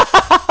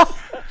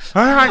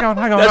 Hang on.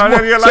 I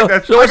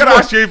gotta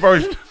ask you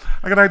first.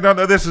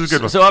 No, this is a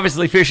good one. So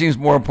obviously fishing is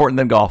more important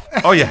than golf.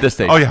 Oh yeah. At this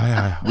stage. Oh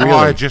yeah.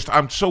 Really?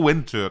 I'm so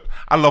into it.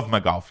 I love my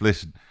golf.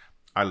 Listen,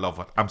 I love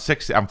it. I'm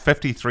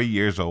 53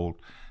 years old,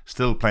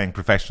 still playing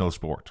professional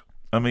sport.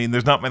 I mean,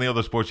 there's not many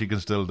other sports you can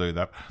still do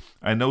that.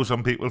 I know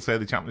some people say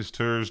the Champions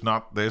Tour is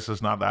not this,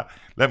 is not that.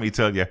 Let me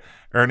tell you,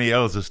 Ernie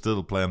Els is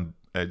still playing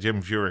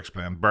Jim Furyk's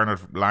playing, Bernard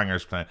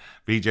Langer's playing,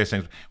 VJ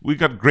Sings. We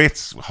got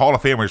great Hall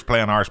of Famers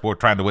playing our sport,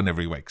 trying to win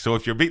every week. So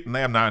if you're beating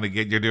them now and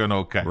again, you're doing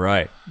okay.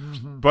 Right.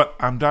 But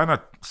I'm down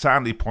at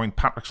Sandy Point.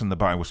 Patrick's in the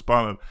back. We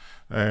spotted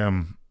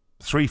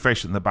 3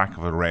 fish in the back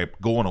of a rape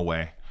going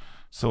away.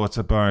 So it's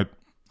about,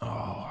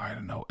 I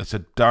don't know. It's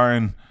an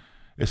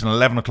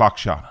 11 o'clock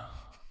shot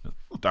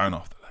down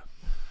off the left.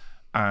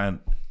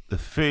 And the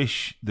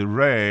fish, the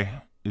ray,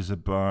 is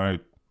about,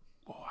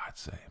 I'd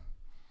say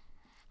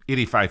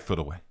 85 foot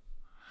away.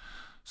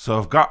 So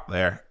I've got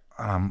there,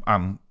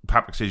 and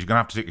Patrick says, you're going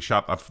to have to take a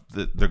shot.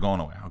 They're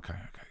going away. Okay.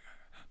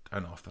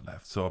 Down off the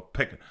left. So I'll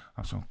pick it.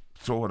 I'll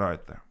throw it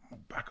out there.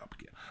 Back up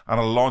again. And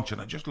I'll launch it.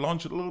 I just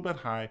launch it a little bit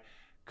high.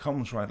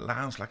 Comes right,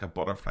 lands like a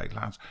butterfly.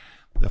 Lands.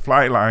 The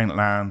fly line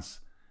lands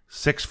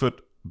 6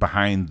 foot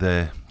behind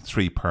the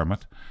 3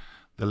 permit.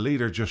 The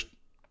leader just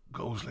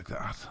goes like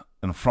that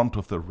in front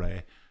of the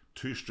ray.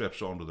 2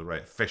 strips onto the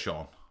ray. Fish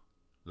on.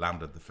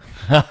 Landed the fish.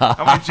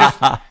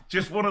 I mean,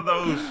 just one of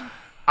those.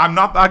 I'm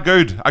not that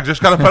good. I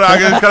just gotta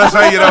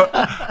say,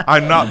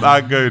 I'm not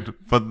that good.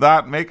 But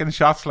that, making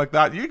shots like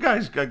that, you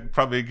guys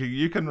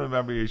you can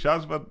remember your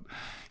shots, but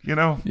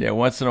Yeah,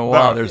 once in a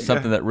while there's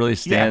something that really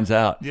stands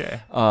out.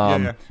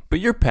 Yeah. But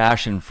your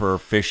passion for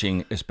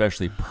fishing,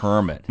 especially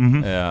permit,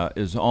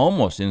 is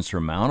almost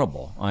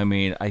insurmountable. I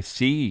mean, I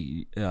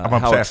see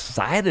how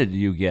excited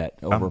you get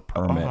over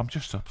permit. I'm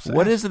just obsessed.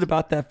 What is it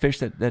about that fish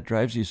that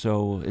drives you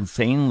so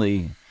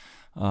insanely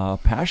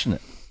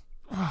passionate?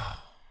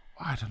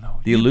 I don't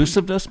know. The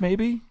elusiveness,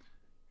 maybe?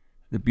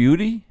 The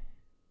beauty?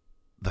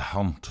 The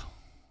hunt.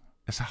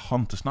 It's a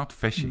hunt. It's not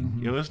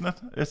fishing, isn't it?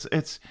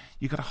 It's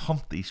you got to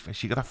hunt these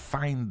fish. You got to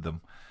find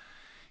them.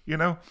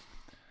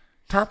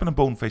 Tarpon and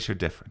bonefish are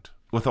different.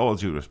 With all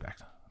due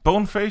respect,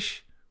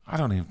 bonefish, I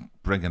don't even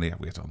bring any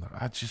weight on that.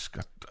 I've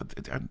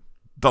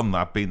done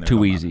that. Been there.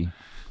 Too easy.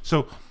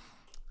 So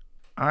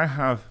I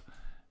have.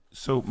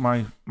 So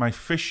my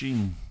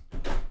fishing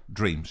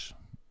dreams,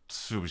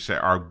 so we say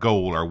our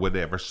goal or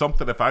whatever,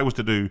 something. If I was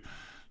to do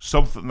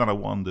something that I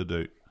wanted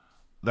to do,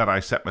 that I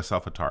set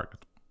myself a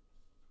target.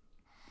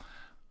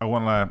 I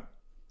want to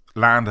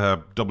land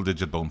a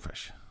double-digit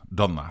bonefish.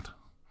 Done that.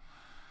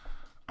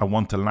 I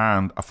want to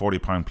land a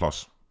 40-pound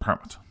plus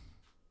permit.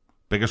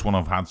 Biggest one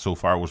I've had so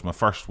far was my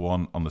first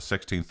one on the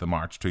 16th of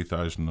March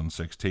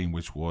 2016,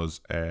 which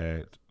was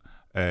a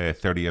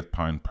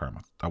 38-pound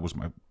permit. That was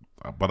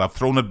but I've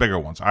thrown at bigger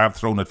ones. I have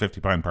thrown at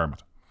 50-pound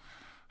permit.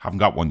 Haven't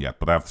got one yet,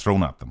 but I've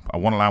thrown at them. I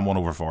want to land one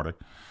over 40.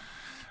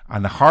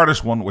 And the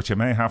hardest one, which I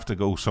may have to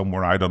go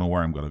somewhere, I don't know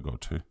where I'm going to go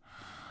to.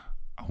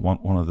 I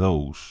want one of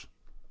those.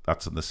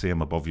 That's in the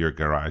same above your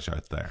garage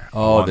out there.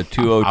 Oh, the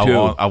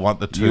 202. I want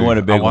the 2. You want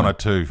a big one? I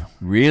want a 2.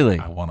 Really?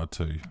 I want a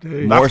 2.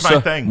 Dude. That's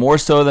my thing. More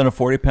so than a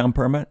 40-pound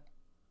permit?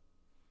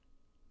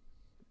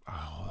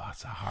 Oh,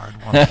 that's a hard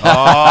one.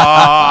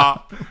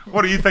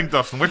 What do you think,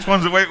 Dustin? Which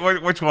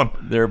which one?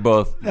 They're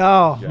both.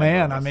 Oh,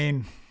 man. I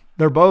mean,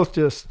 they're both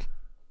just,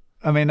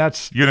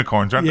 that's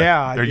unicorns, aren't they?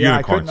 They're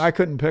unicorns. I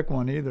couldn't pick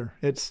one either.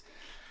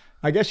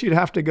 I guess you'd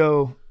have to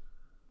go,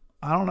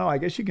 I don't know. I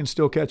guess you can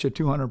still catch a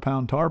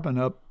 200-pound tarpon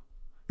up.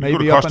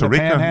 Maybe up in the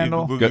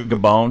Panhandle,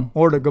 Gabon,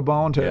 or to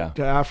Gabon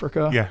to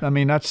Africa. Yeah. I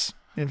mean, that's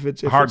if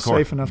it's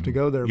safe enough to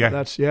go there.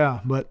 Yeah.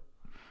 But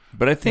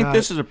I think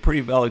this is a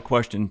pretty valid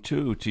question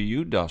too to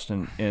you,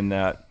 Dustin. In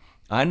that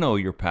I know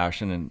your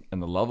passion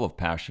and the level of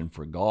passion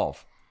for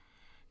golf.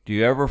 Do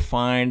you ever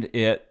find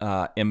it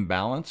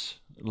imbalance?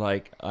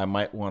 Like I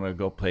might want to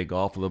go play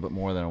golf a little bit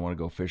more than I want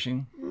to go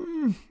fishing.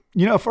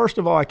 First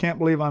of all, I can't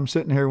believe I'm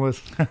sitting here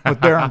with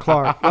Darren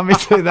Clarke. Let me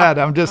say that.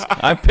 I'm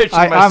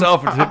pitching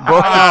myself.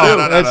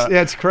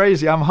 It's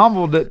crazy. I'm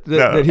humbled that he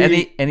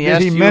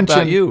asked you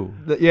mentioned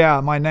about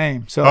you. My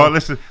name. So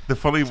listen,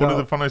 one of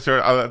the funniest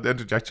stories. I'll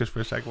interject just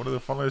for a second. One of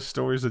the funniest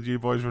stories that you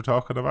boys were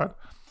talking about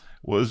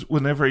was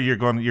whenever you're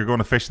going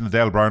to fish in the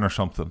Del Brown or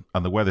something,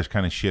 and the weather's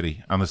kind of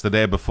shitty, and it's the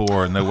day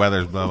before, and the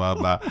weather's blah blah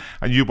blah,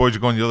 and you boys are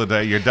going the other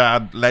day. Your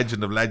dad,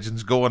 legend of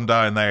legends, going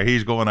down there.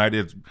 He's going out.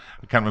 I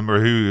can't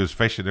remember who he was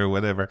fishing or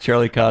whatever.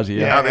 Charlie Causey.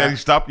 Yeah. And he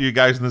stopped you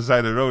guys on the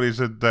side of the road. He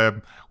said,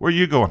 "Where are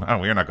you going?" "Oh,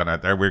 we're not going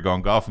out there. We're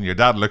going golfing." Your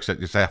dad looks at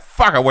you and says,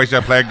 "Fuck! I wish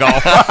I played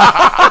golf."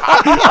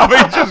 I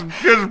mean, just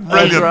brilliant.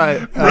 That's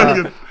right.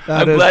 Brilliant.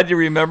 I'm glad you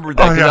remembered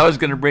that because I was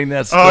going to bring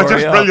that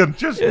story up.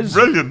 Just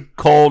brilliant.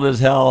 Cold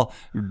as hell,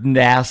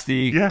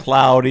 nasty,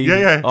 cloudy.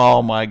 Yeah.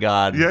 Oh my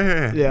God.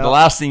 Yeah. The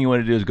last thing you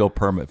want to do is go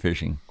permit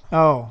fishing.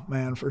 Oh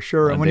man, for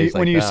sure. And when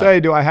you that. say,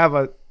 do I have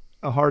a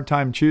hard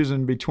time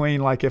choosing between,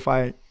 like, if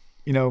I,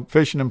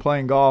 fishing and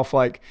playing golf,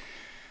 like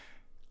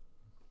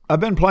I've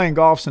been playing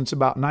golf since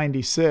about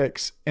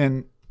 96,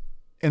 and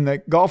in the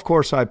golf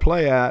course I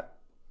play at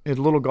a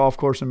little golf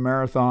course in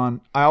Marathon,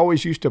 I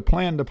always used to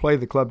plan to play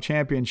the club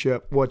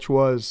championship, which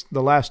was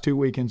the last 2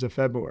 weekends of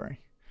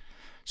February.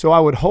 So I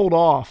would hold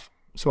off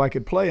so I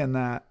could play in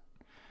that.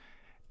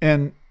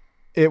 And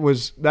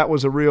that's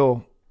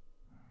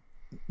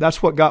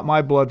what got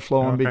my blood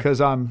flowing, because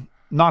I'm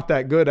not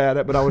that good at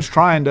it, but I was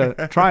trying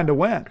to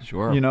win.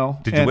 Sure. You know.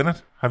 Did you win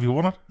it? Have you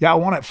won it? Yeah, I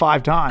won it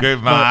 5 times.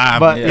 Good man.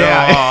 But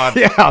yeah.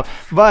 yeah.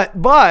 But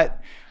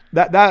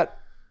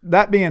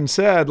that being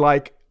said,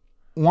 like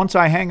once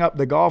I hang up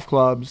the golf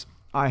clubs,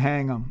 I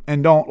hang them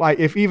and don't like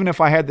even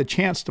if I had the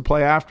chance to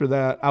play after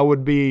that, I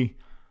would be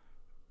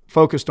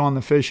focused on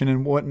the fishing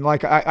and wouldn't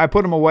like I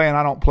put them away and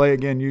I don't play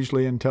again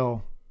usually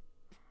until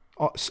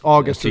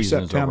August or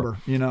September.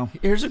 You know.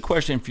 Here's a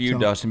question for you,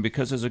 Dustin,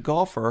 because as a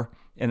golfer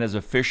and as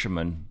a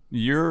fisherman,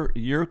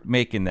 you're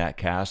making that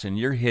cast and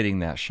you're hitting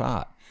that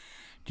shot.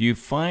 Do you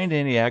find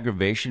any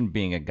aggravation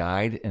being a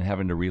guide and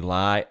having to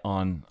rely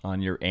on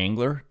your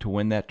angler to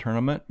win that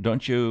tournament?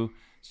 Don't you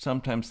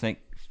sometimes think,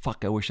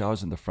 fuck, I wish I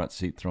was in the front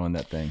seat throwing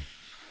that thing?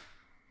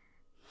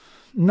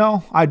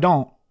 No, I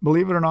don't.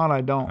 Believe it or not,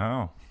 I don't.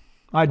 Oh.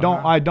 I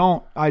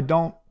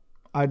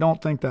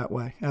don't think that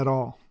way at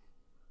all.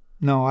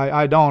 No,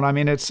 I don't. I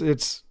mean,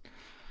 it's.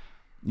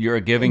 You're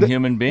a giving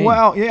human being.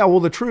 Well, yeah. Well,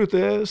 the truth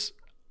is,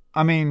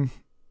 I mean,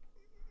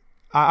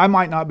 I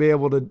might not be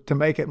able to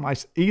make it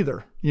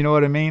either. You know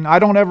what I mean? I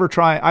don't ever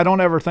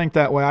think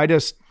that way.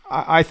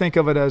 I think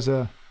of it as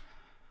a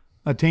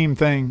team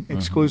thing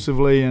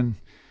exclusively, and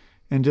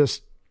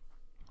just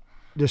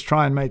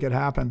try and make it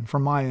happen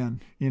from my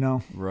end. You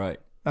know? Right.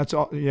 That's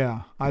all.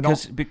 Yeah.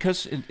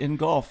 Because in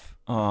golf,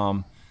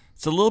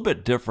 it's a little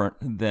bit different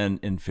than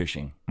in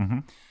fishing. Mm-hmm.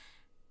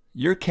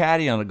 Your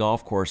caddy on a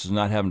golf course is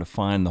not having to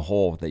find the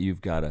hole that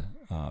you've got to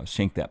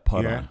sink that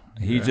putt on.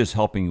 He's just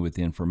helping you with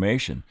the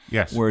information.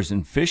 Yes. Whereas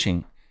in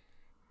fishing,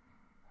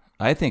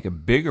 I think a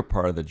bigger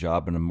part of the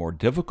job and a more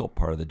difficult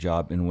part of the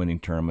job in winning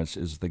tournaments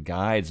is the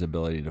guide's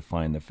ability to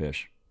find the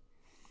fish.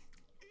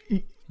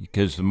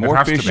 Because the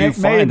more fish you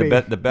find,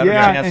 the better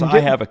chance I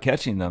have of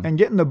catching them. And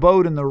getting the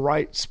boat in the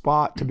right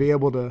spot to be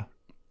able to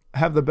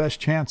have the best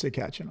chance of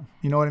catching them.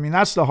 You know what I mean?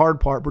 That's the hard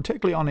part,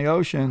 particularly on the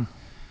ocean.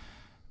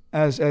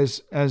 As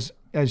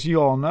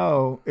you all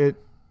know,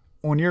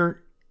 when you're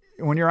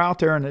out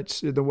there and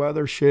the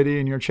weather's shitty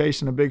and you're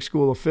chasing a big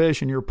school of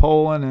fish and you're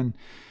poling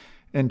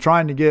and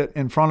trying to get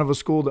in front of a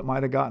school that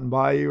might have gotten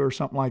by you or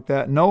something like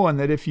that, knowing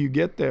that if you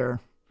get there,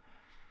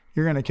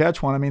 you're going to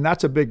catch one. I mean,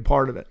 that's a big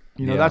part of it.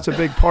 You know, that's a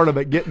big part of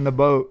it, getting the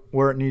boat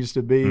where it needs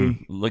to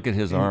be. Look at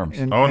his arms.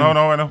 No,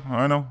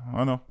 I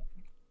know.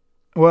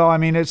 Well, I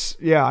mean, that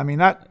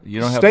you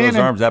don't have those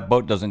arms, that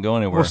boat doesn't go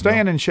anywhere. Well,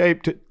 staying in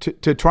shape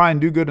to try and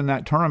do good in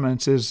that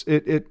tournament is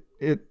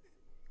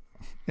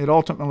it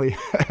ultimately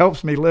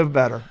helps me live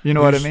better. You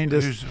know what I mean?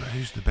 Who's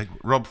the big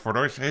rub for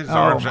those? His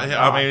arms.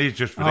 I mean, he's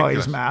just ridiculous. Oh,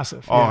 he's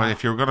massive. Oh, yeah.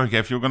 if you're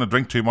gonna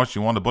drink too much,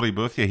 you want a buddy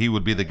with you, he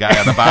would be the guy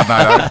on a bad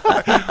night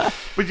out.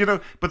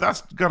 But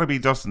that's got to be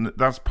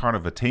that's part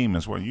of a team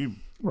as well. You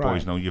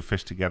boys know you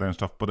fish together and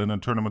stuff, but in a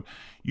tournament,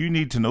 you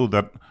need to know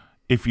that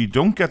if you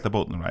don't get the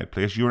boat in the right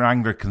place, your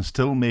angler can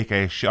still make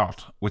a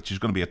shot, which is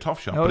going to be a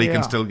tough shot, but he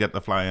can still get the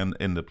fly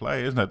into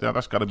play, isn't it?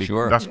 That's got to be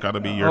That's got to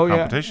be your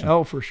competition. Yeah.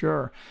 Oh, for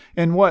sure.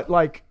 And what,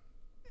 like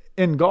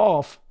in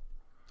golf,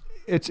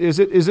 is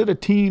it a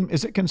team?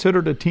 Is it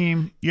considered a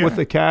team with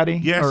the caddy?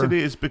 Yes, it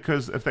is,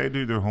 because if they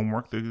do their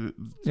homework, they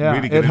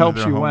really get it helps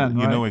into their you win.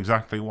 You know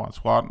exactly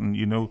what's what, and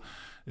you know.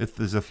 If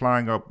there's a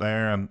flag up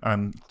there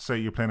and say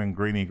you're playing in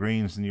greeny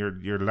greens and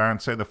your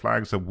land, say the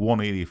flag's at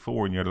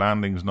 184 and your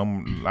landing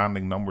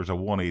numbers are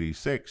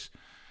 186,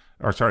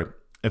 or sorry,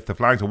 if the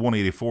flag's at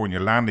 184 and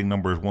your landing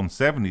number is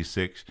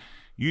 176,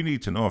 you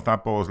need to know if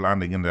that ball is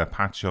landing into a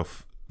patch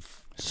of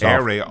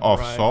area of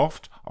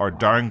soft or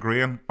down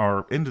grain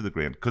or into the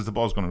grain, because the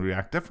ball's going to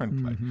react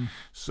differently. Mm-hmm.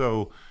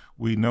 So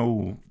we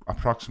know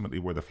approximately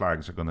where the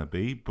flags are going to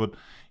be, but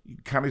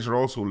caddies are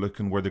also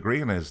looking where the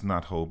green is in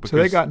that hole. So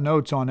they got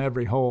notes on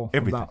every hole.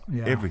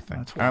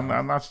 Everything.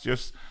 And that's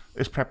just,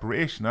 it's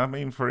preparation. I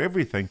mean, for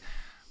everything,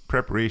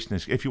 preparation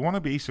is, if you want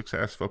to be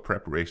successful,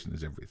 preparation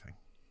is everything.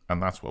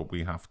 And that's what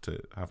we have to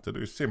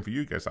do. Same for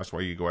you guys. That's why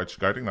you go out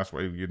scouting. That's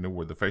why you know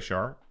where the fish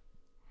are.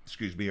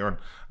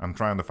 And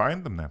trying to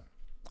find them then.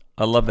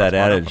 I love that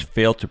adage,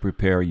 fail to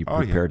prepare, you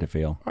prepare to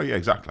fail. Oh, yeah,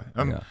 exactly.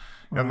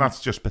 And that's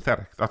just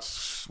pathetic.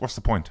 What's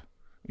the point?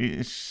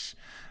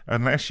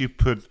 Unless you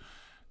put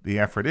the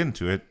effort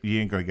into it,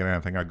 you ain't going to get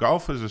anything.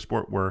 Golf is a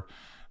sport where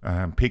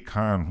Pete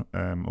Khan,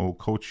 old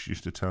coach,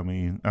 used to tell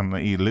me, and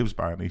he lives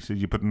by it. He said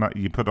you put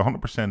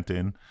 100%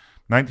 in,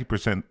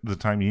 90% of the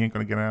time you ain't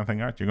going to get anything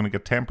out. You're going to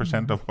get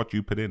 10% of what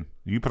you put in.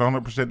 You put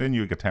 100% in,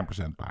 you get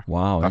 10% back.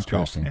 Wow, that's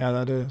interesting. Golf. Yeah,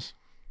 that is.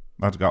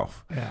 That's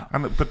golf. Yeah.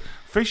 But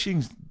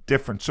fishing's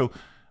different. So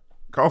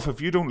golf, if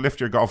you don't lift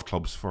your golf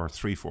clubs for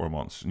 3-4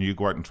 months and you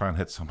go out and try and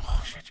hit some,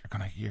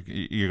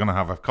 you're gonna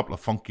have a couple of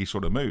funky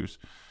sort of moves.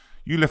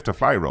 You lift a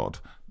fly rod,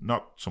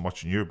 not so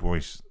much in your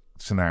boys'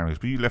 scenarios,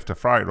 but you lift a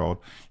fly rod.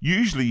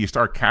 Usually you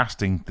start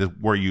casting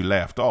where you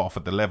left off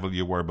at the level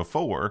you were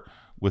before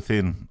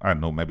within, I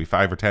don't know, maybe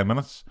 5 or 10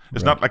 minutes.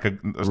 It's not like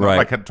not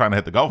like trying to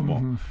hit the golf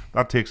ball.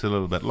 That takes a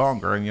little bit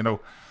longer. And, you know,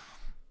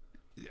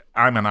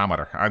 I'm an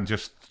amateur. I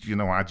just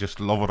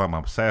love it. I'm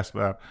obsessed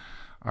with it.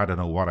 I don't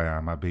know what I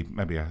am. I'd be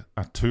maybe a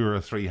 2 or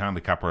a 3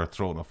 handicapper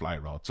throwing a fly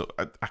rod. So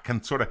I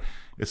can sort of,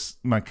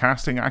 my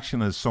casting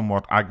action is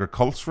somewhat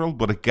agricultural,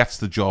 but it gets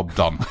the job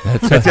done.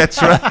 It's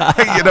sort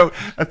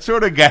of, it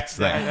sort of gets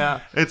there. Yeah.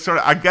 It's sort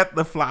of, I get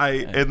the fly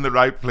in the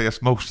right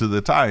place most of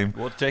the time.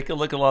 Well, take a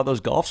look at a lot of those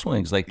golf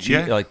swings, like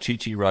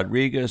Chichi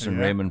Rodriguez and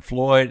Raymond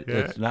Floyd. Yeah.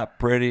 It's not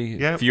pretty.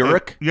 Yeah,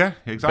 Furic.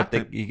 Exactly.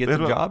 But you get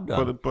the job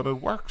done. But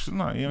it works, isn't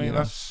it?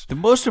 That's the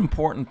most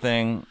important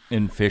thing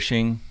in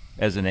fishing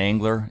as an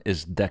angler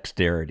is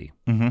dexterity.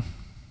 Mm-hmm.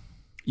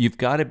 You've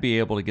got to be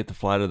able to get the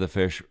fly to the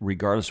fish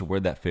regardless of where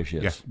that fish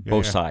is,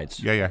 both sides.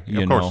 Of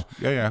course.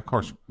 Yeah, of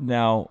course.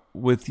 Now,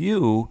 with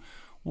you,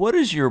 what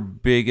is your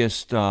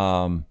biggest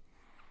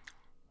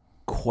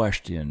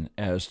question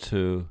as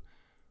to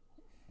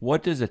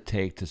what does it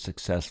take to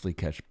successfully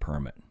catch a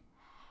permit?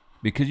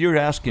 Because you're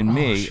asking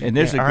me, and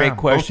there's a great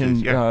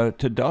question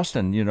to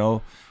Dustin,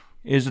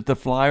 is it the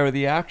fly or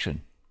the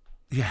action?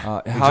 Yeah.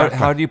 Exactly.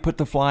 How do you put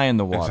the fly in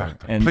the water?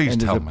 Exactly. Please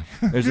tell me.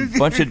 There's a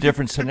bunch of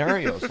different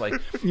scenarios. Like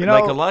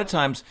like a lot of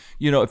times,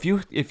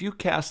 if you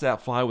cast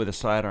that fly with a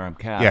sidearm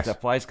cast,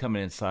 that fly's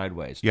coming in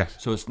sideways. Yes.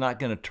 So it's not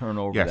going to turn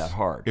over that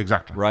hard.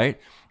 Exactly.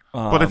 Right.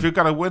 But if you've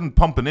got a wind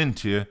pumping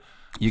into you,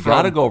 you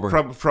got to go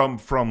over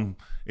from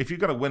if you've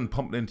got a wind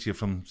pumping into you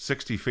from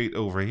 60 feet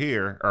over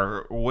here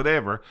or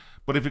whatever.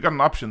 But if you've got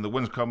an option, the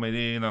wind's coming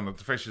in and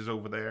the fish is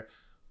over there,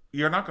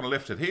 you're not going to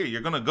lift it here.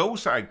 You're going to go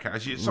side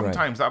cast.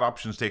 Sometimes that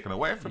option's taken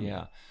away from you.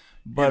 Yeah.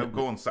 But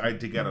go inside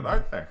to get it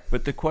out there.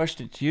 But the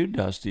question to you,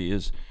 Dusty,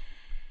 is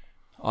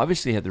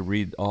obviously you had to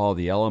read all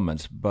the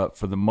elements, but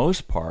for the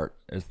most part,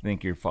 I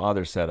think your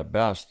father said it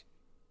best,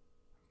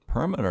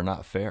 permit are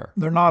not fair.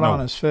 They're not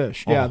honest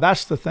fish. Yeah,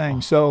 that's the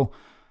thing. So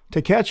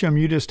to catch them,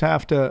 you just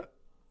have to,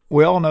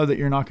 we all know that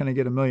you're not going to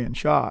get a million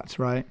shots,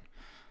 right?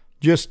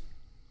 Just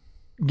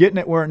getting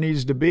it where it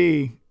needs to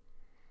be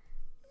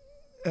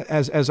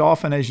as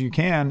often as you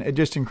can, it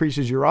just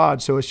increases your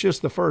odds. So it's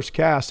just the first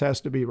cast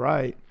has to be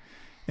right.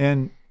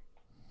 And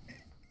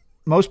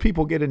most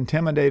people get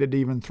intimidated to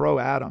even throw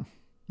at them,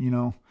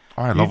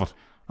 I love it.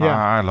 Yeah.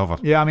 I love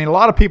it. Yeah, I mean, a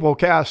lot of people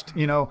cast,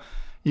 you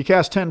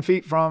cast 10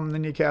 feet from,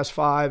 then you cast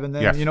 5, and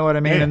then, you know what I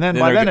mean? Yeah. And then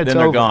by then it's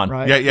over, gone.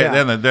 Right? Yeah.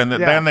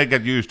 Then they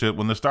get used to it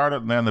when they start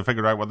it, and then they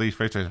figure out what these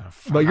fish are.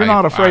 But you're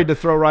not afraid to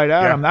throw right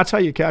at them. That's how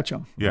you catch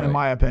them, in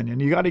my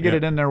opinion. You got to get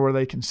it in there where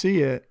they can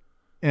see it,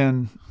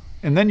 and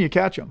then you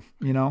catch them,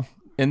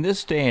 In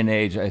this day and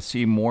age, I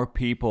see more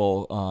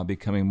people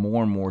becoming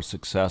more and more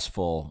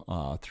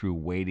successful through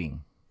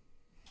waiting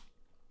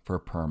for a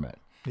permit.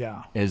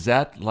 Yeah. Is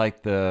that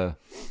like the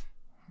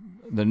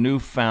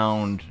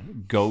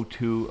newfound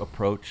go-to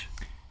approach?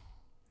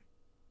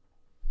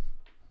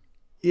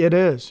 It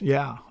is,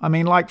 yeah. I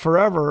mean, like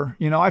forever,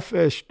 I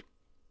fished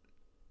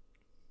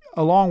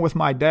along with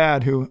my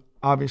dad, who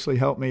obviously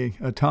helped me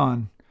a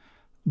ton.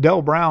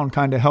 Del Brown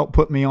kind of helped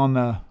put me on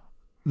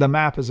the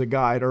map as a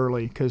guide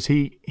early because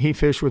he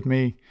fished with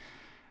me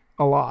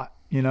a lot,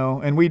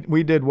 and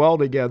we did well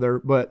together.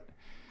 But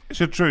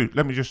is it true?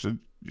 Let me just,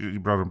 you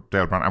brought up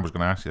Dale Brown. I was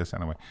going to ask you this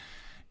anyway.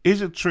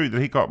 Is it true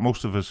that he got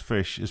most of his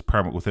fish, his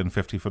permit, within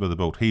 50 foot of the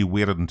boat? He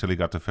waited until he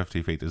got to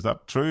 50 feet. Is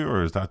that true,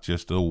 or is that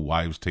just a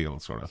wives' tale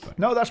sort of thing?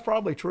 No, that's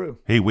probably true.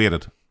 He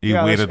waited. He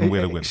waited and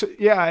waited. So,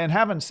 yeah, and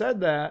having said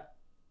that,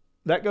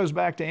 that goes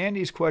back to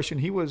Andy's question.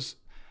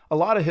 A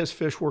lot of his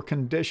fish were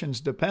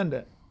conditions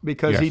dependent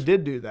because he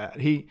did do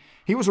that. He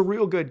was a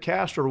real good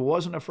caster,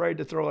 wasn't afraid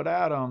to throw it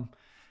at him,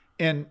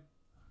 and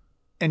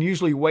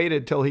usually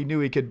waited till he knew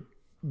he could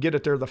get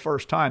it there the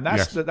first time.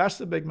 That's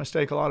the big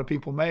mistake a lot of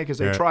people make is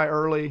they try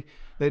early,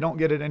 they don't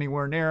get it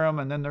anywhere near them,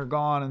 and then they're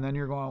gone, and then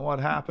you're going, what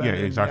happened? Yeah,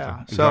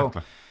 exactly. So,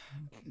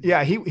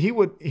 yeah, he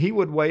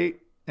would wait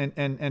and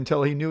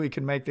until he knew he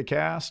could make the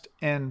cast,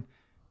 and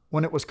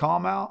when it was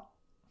calm out,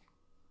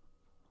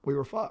 we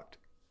were fucked.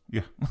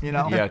 Yeah.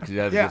 Yeah, because you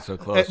had to get so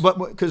close. But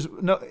because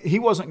he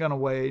wasn't going to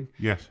wade.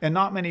 Yes. And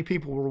not many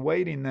people were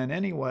wading then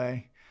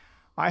anyway.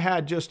 I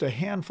had just a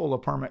handful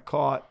of permit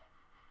caught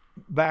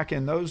back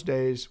in those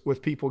days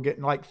with people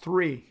getting like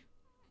 3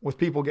 with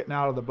people getting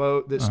out of the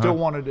boat that still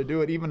wanted to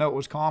do it even though it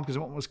was calm, because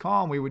when it was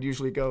calm we would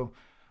usually go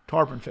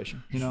tarpon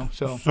fishing,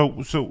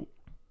 So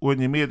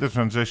when you made the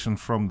transition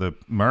from the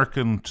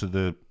American to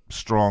the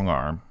strong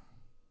arm,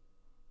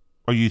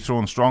 are you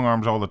throwing strong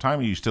arms all the time?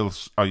 Are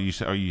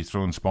you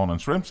throwing spawn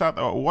and shrimps out?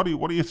 Or what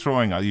are you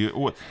throwing? I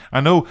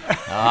know everybody's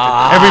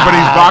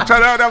boxed.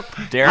 No.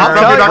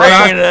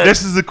 Darren,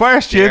 this is the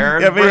question.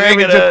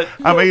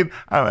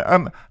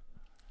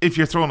 If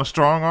you're throwing a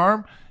strong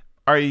arm,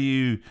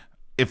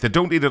 if they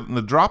don't eat it in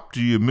the drop,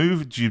 do you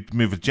move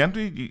it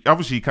gently?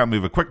 Obviously, you can't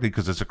move it quickly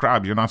because it's a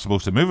crab. You're not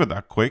supposed to move it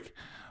that quick.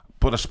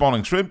 But a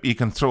spawning shrimp, you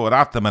can throw it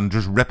at them and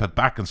just rip it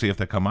back and see if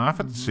they come off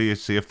it. See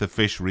if the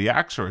fish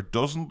reacts or it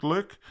doesn't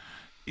look.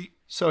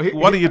 So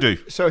what do you do?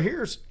 So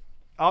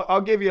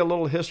I'll give you a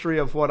little history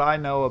of what I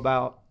know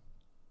about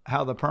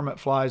how the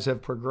permit flies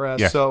have progressed.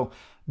 Yes. So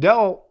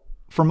Del,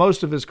 for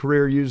most of his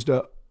career, used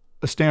a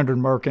standard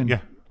merkin,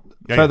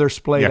 feather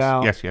splayed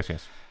out.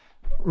 Yes.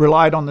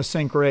 Relied on the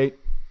sink rate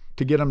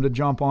to get them to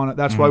jump on it.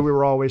 That's why we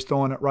were always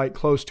throwing it right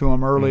close to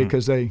them early,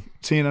 because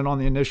seeing it on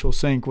the initial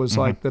sink was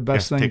like the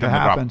best thing to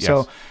happen.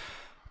 So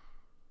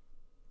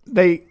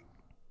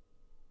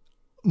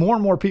more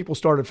and more people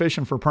started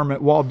fishing for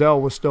permit while Dell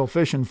was still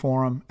fishing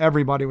for them.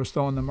 Everybody was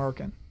throwing the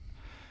Merkin.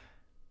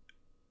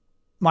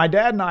 My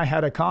dad and I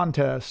had a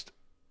contest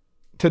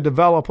to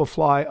develop a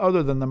fly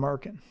other than the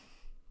Merkin.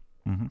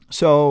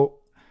 So,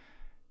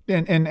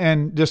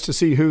 and just to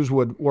see whose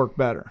would work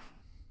better.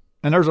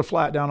 And there's a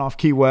flat down off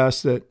Key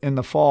West that in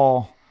the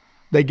fall,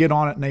 they get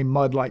on it and they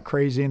mud like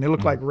crazy, and they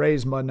look like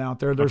rays mudding out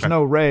there. There's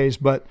no rays,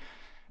 but,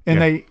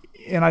 and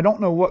I don't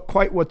know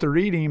quite what they're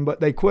eating, but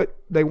they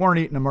weren't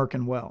eating the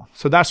Merkin well.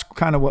 So that's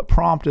kind of what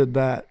prompted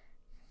that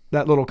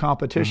little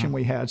competition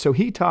we had. So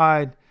he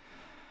tied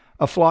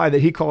a fly that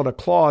he called a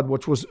Claude,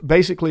 which was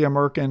basically a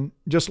Merkin,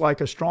 just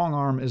like a strong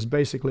arm is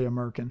basically a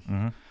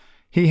Merkin.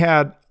 He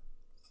had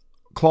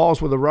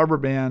claws with a rubber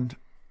band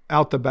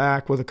out the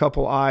back with a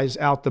couple eyes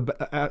out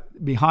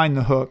behind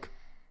the hook,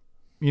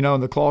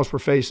 and the claws were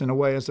facing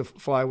away as the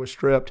fly was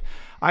stripped.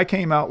 I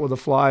came out with a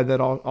fly that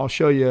I'll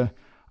show you.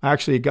 I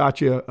actually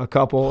got you a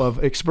couple of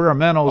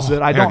experimentals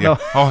that I don't know.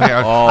 I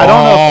don't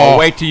know.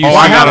 Wait till you see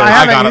I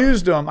haven't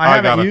used them. I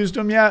haven't used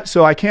them yet,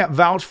 so I can't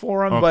vouch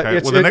for them. But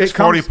it's the next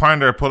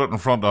 40-pounder, I put it in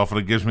front of,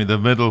 and it gives me the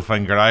middle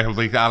finger.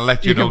 I'll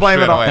let you know blame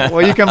straight it on, away.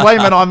 Well, you can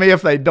blame it on me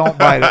if they don't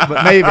bite it,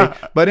 but maybe.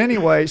 But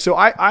anyway, so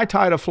I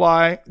tied a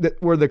fly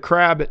where the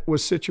crab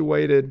was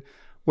situated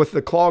with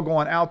the claw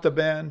going out the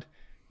bend,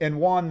 and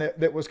one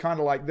that was kind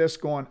of like this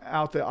going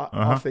out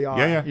off the eye,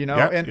 And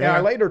I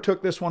later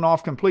took this one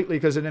off completely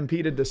because it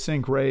impeded the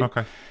sink rate.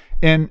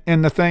 And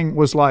the thing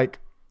was like,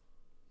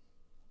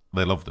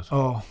 they loved it.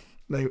 Oh,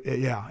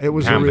 it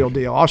was a real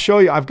deal. I'll show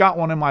you. I've got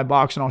one in my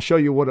box, and I'll show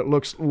you what it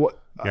looks.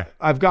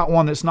 I've got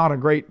one that's not a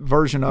great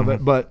version of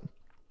it, but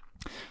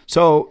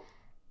so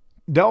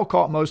Dell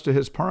caught most of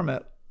his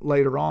permit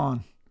later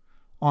on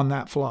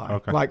that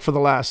fly, like for the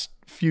last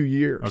few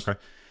years.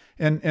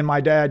 And my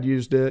dad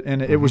used it,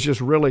 and it was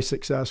just really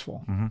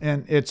successful.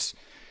 And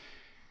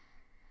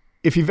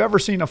if you've ever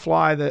seen a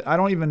fly that, I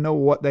don't even know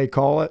what they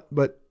call it,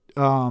 but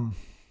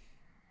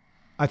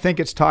I think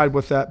it's tied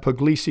with that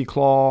Puglisi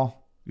claw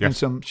and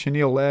some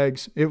chenille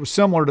legs. It was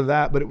similar to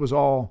that, but it was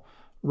all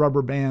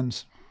rubber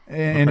bands,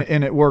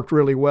 and it worked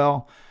really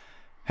well.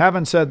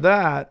 Having said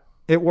that,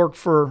 it worked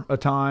for a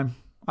time.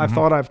 I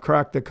thought I've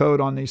cracked the code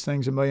on these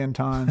things a million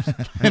times,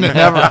 and it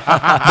never.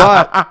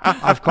 But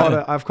I've caught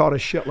a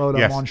shitload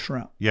of them on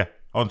shrimp. Yeah,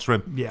 on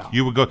shrimp. Yeah,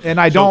 you would go.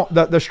 And I don't.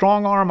 The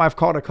strong arm, I've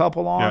caught a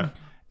couple on. Yeah.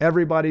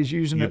 Everybody's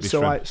using it,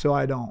 so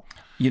I don't.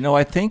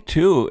 I think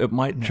too, it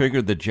might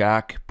trigger the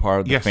jack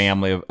part of the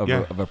family of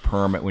a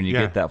permit when you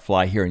get that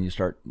fly here and you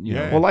start.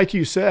 Well, like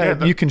you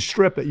said, you can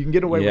strip it. You can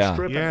get away with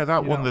stripping. Yeah,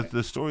 that one.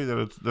 The story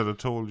that I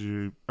told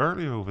you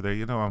earlier over there.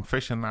 I'm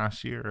fishing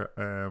last year.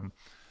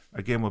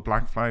 Again with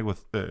black fly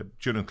with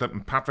Julian Clinton.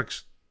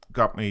 Patrick's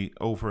got me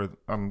over,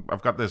 and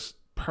I've got this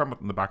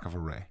permit in the back of a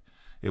ray.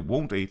 It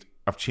won't eat.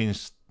 I've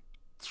changed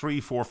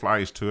 3-4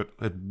 flies to it.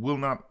 It will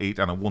not eat,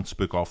 and it won't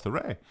spook off the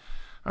ray.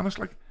 And it's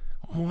like,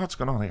 what's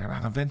going on here?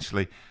 And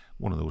eventually,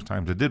 one of those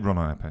times, I did run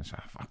on it. I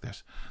said, fuck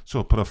this. So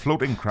I put a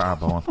floating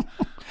crab on,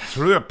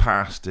 threw it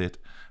past it,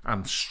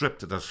 and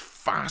stripped it as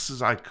fast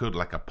as I could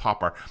like a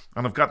popper.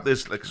 And I've got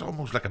this, it's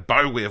almost like a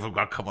bow wave I've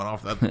got coming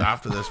off that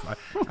after this fly.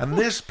 And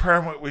this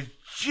permit was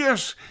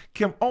just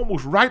came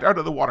almost right out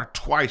of the water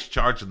twice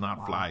charging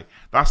that fly.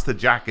 That's the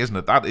jack, isn't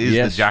it? That is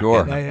the jack.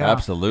 Sure.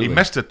 Absolutely. He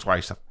missed it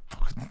twice.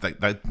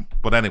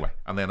 But anyway,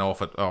 and then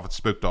off it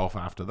spooked off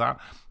after that.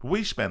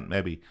 We spent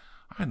maybe,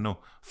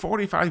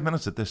 45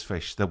 minutes at this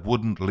fish that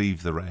wouldn't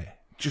leave the ray.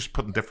 Just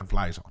putting different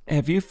flies on.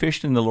 Have you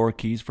fished in the Lower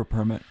Keys for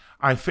permit?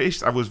 I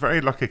was very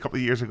lucky a couple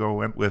of years ago. I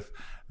went with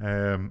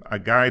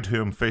a guide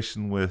who I'm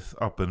fishing with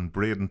up in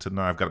Bradenton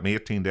now. I've got me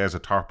 18 days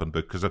of Tarpon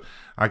book because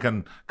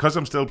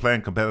I'm still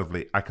playing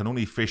competitively. I can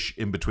only fish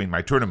in between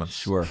my tournaments.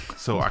 Sure.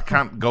 So I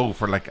can't go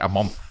for like a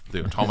month.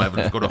 Tom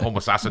Evans go to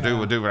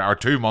Homosassa do or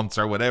 2 months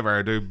or whatever.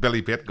 I do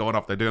Billy Pitt going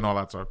up there doing all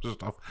that sort of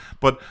stuff.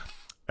 But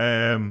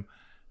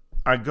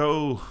I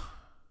go.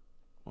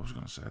 What was I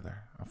going to say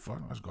there? I thought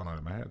it was going out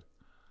of my head.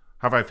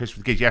 Have I fished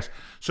with the geese? Yes.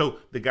 So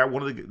the guy,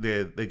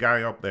 the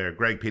guy up there,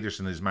 Greg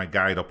Peterson, is my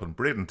guide up in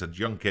Bradenton.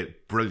 Young kid,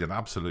 brilliant,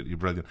 absolutely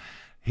brilliant.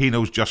 He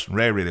knows Justin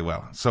Ray really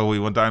well. So we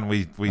went down.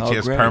 We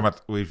chased permit.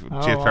 We've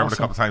chased permit a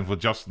couple of times with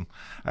Justin.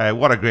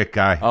 What a great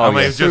guy!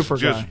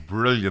 Just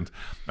brilliant.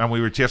 And we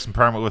were chasing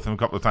permit with him a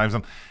couple of times,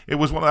 and it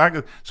was one of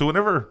the. So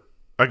whenever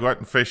I go out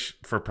and fish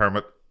for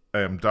permit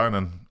down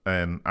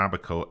in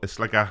Abaco, it's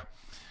like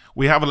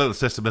we have a little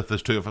system if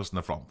there's two of us in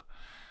the front.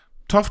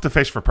 Tough to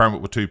fish for permit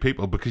with two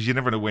people because you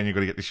never know when you're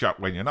going to get the shot,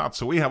 when you're not.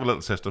 So we have a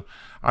little system.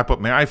 I put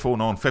my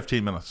iPhone on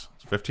 15 minutes.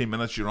 15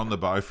 minutes you're on the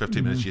bow,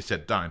 15 minutes you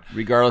sit down.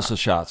 Regardless of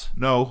shots?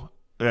 No.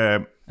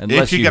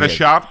 If you get a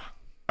shot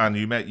and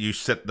you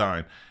sit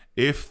down,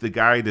 If the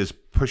guide is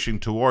pushing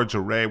towards a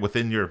ray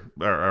within your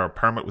or a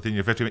permit within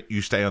your 15 minutes,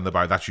 you stay on the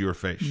bar. That's your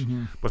fish.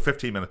 But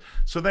 15 minutes.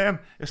 So then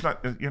it's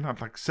not, you're not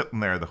like sitting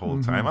there the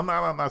whole time,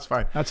 and that's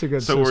fine. That's a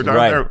good So system. we're down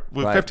Right, there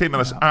with right. 15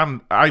 minutes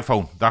and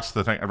iPhone. That's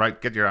the thing. Right,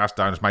 get your ass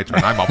down. It's my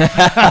turn. I'm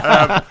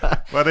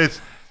up.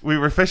 But we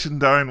were fishing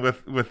down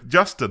with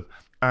Justin.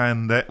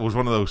 And it was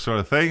one of those sort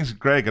of things.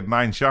 Greg had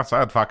 9 shots. I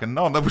had fucking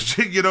none. That was,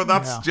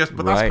 that's just,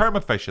 but that's Right.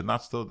 permit fishing.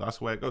 That's the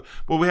way it goes.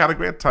 But we had a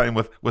great time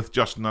with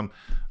Justin, and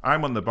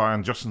I'm on the bar,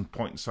 and Justin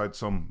pointing inside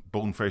some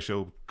bonefish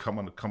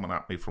coming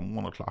at me from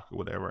 1 o'clock or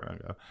whatever.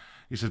 And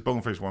he says,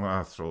 "Bonefish one."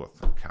 I throw it,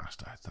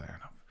 cast out there.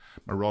 And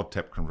my rod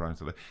tip comes round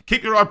to the.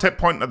 Keep your rod tip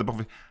pointing at the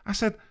bonefish. I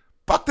said,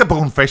 "Fuck the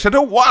bonefish. I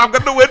don't want. I've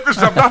got no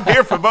interest. I'm not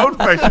here for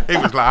bonefish." He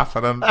was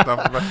laughing and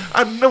stuff.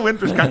 I had no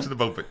interest catching the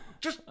bonefish.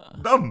 Just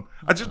none.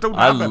 I just don't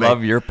have any. I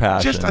love your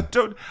passion. I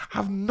don't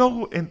have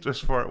no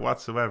interest for it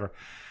whatsoever.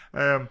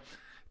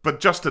 But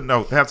Justin,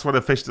 no, that's what I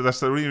fished. That's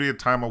the really, really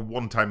time of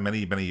one time,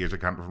 many, many years. I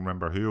can't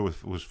remember who I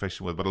was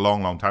fishing with, but a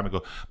long, long time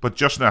ago. But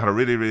Justin, I had a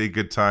really, really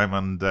good time,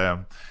 and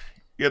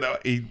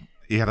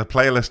he had a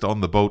playlist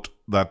on the boat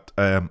that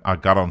I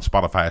got on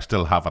Spotify. I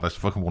still have it. It's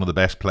fucking one of the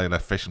best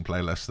fishing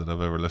playlists that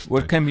I've ever listened to.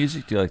 What kind of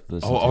music do you like to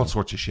listen to? All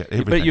sorts of shit.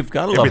 But you've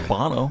got to love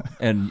Bono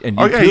and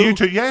you you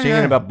too. Yeah,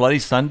 singing about Bloody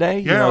Sunday.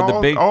 Yeah, the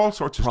big all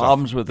sorts of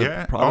problems stuff. with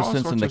the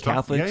Protestants and the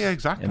Catholics.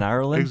 Exactly. In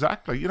Ireland.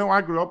 Exactly.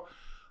 I grew up,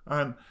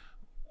 and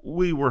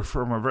we were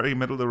from a very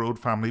middle of the road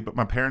family, but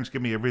my parents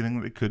gave me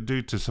everything they could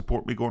do to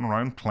support me going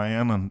around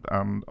playing and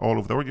all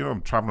over the world.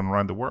 I'm traveling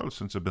around the world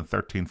since I've been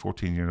 13,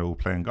 14 years old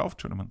playing golf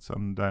tournaments,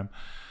 and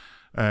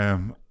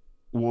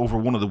over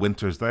one of the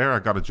winters there, I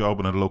got a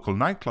job in a local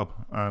nightclub,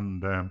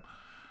 and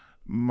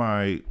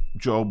my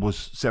job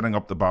was setting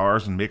up the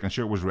bars and making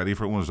sure it was ready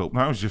for it when it was open.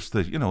 I was just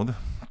the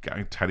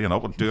guy tidying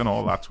up and doing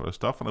all that sort of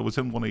stuff. And I was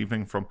in one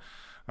evening from,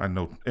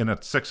 in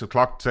at 6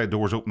 o'clock, say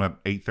doors open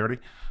at 8:30,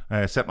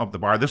 setting up the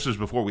bar. This was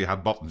before we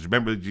had buttons.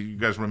 Do you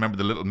guys remember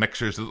the little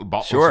mixers, the little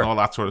bottles, Sure. and all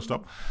that sort of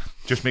stuff?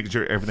 Just making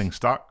sure everything's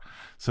stocked.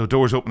 So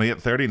doors open at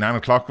 8:30, 9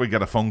 o'clock, we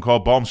get a phone call,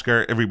 bomb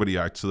scare, everybody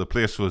out. So the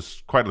place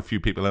was quite a few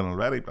people in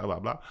already, blah, blah,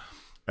 blah.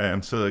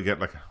 So they get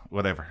like,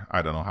 whatever,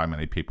 I don't know how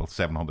many people,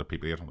 700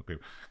 people, 800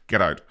 people,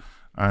 get out.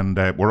 And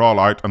we're all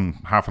out, and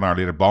half an hour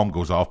later, bomb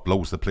goes off,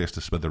 blows the place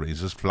to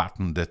smithereens. It's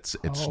flattened, it's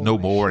no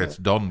more, it's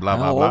done, blah,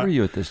 blah, blah. How old were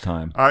you at this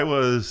time? I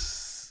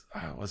was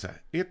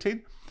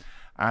 18?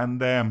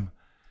 And as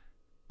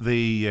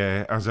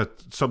I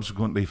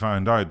subsequently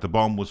found out, the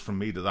bomb was from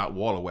me to that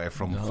wall away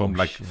from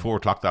 4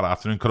 o'clock that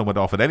afternoon. Could have went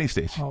off at any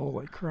stage.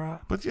 Holy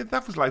crap. But yeah,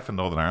 that was life in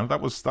Northern Ireland.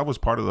 That was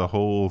part of the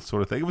whole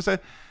sort of thing. It was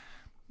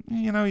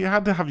you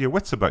had to have your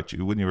wits about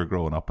you when you were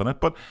growing up in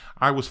it. But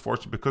I was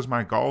fortunate because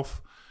my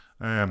golf,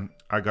 I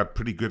got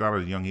pretty good at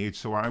it at a young age.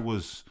 So I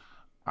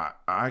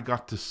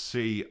got to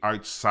see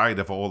outside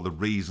of all the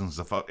reasons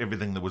of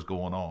everything that was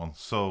going on.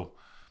 So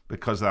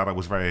because of that, I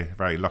was very,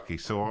 very lucky.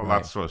 So all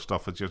that sort of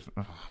stuff is just...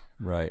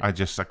 Right. I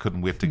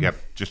couldn't wait to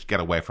get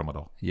away from it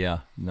all. Yeah.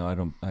 No, I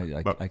don't.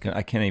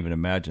 I can't even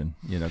imagine.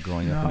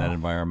 Growing up in that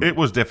environment. It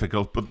was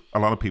difficult, but a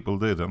lot of people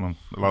did, and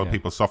a lot of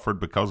people suffered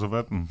because of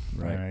it. And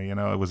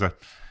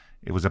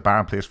it was a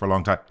bad place for a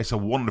long time. It's a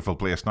wonderful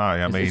place now.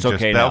 I mean, it's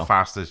okay now.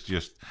 Belfast is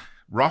just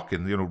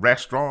rocking.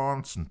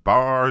 Restaurants and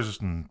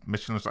bars and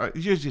Michelin.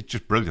 It's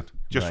just brilliant.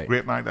 Just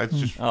great night. It's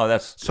just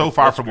that's so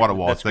far that's from great. what it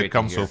was. That's They've great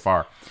come to so hear.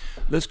 far.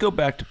 Let's go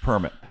back to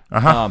permit.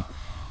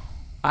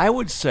 I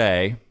would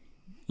say,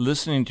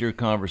 listening to your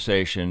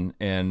conversation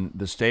and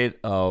the state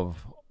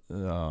of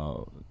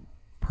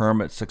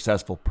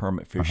successful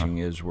permit fishing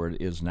is where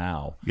it is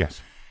now. Yes.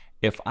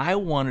 If I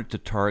wanted to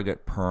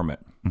target permit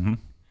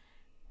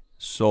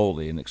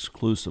solely and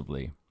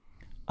exclusively,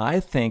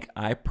 I think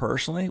I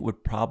personally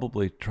would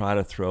probably try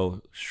to throw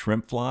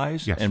shrimp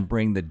flies and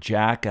bring the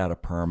jack out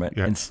of permit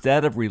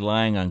instead of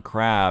relying on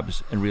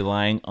crabs and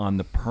relying on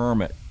the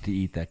permit to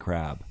eat that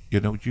crab.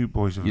 You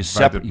boys have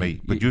invited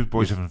me, but you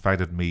boys have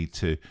invited me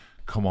to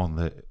come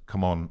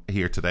on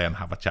here today and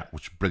have a chat,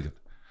 which is brilliant.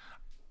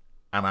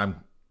 And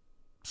I'm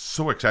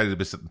so excited to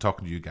be sitting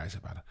talking to you guys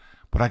about it.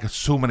 But I got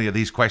so many of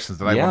these questions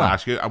that I want to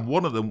ask you. And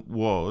one of them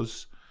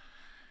was,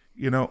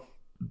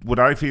 would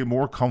I feel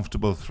more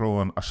comfortable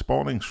throwing a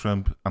spawning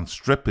shrimp and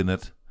stripping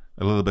it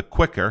a little bit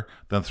quicker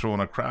than throwing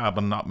a crab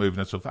and not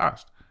moving it so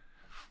fast?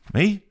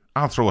 Me?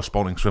 I'll throw a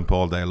spawning shrimp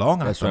all day long.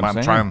 That's what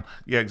I'm saying.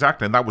 Yeah,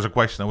 exactly. And that was a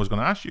question I was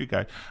going to ask you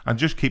guys. And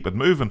just keep it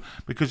moving.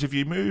 Because if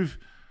you move...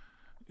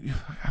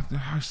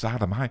 How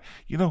sad am I?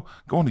 Go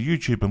on to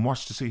YouTube and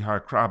watch to see how a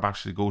crab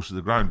actually goes to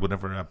the ground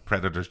whenever a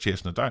predator's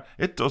chasing it down.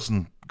 It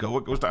doesn't go.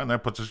 It goes down there,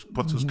 puts his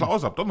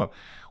claws up, doesn't it?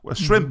 Well,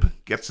 shrimp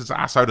gets his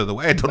ass out of the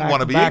way. It doesn't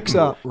want to be backs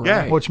eaten. up,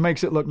 Yeah, which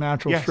makes it look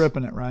natural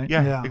stripping it, right?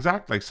 Yeah,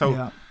 exactly.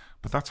 So,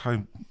 but that's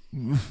how.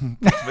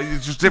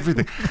 It's just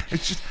everything.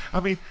 It's just. I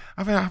mean,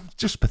 I'm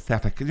just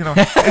pathetic.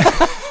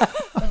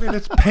 mean,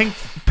 it's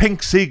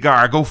pink cigar.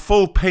 I go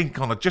full pink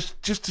on it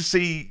just to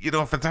see,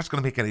 if that's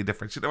going to make any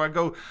difference. I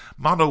go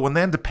mono and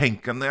then the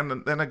pink, and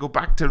then I go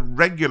back to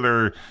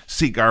regular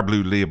cigar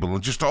blue label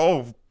and just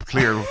all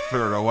clear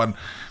fluoro, and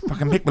I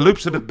can make my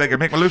loops a bit bigger,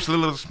 make my loops a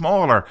little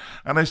smaller,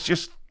 and it's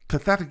just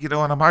pathetic, and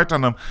I'm out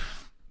on them.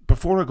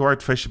 Before I go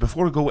out fishing,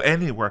 before I go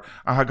anywhere,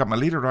 I have got my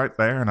leader out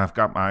there, and I've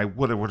got my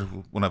whatever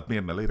when I've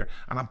made my leader,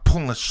 and I'm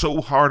pulling it so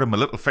hard on my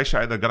little fish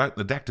eye that I got out on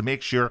the deck to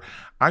make sure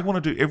I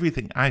want to do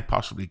everything I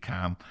possibly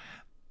can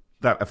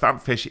that if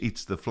that fish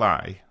eats the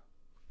fly,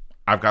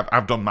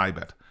 I've done my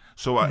bit.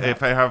 So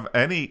if I have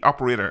any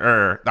operator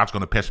error, that's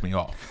going to piss me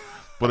off.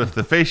 But if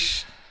the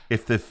fish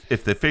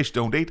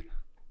don't eat,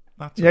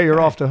 that's okay.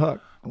 You're off the hook.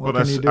 What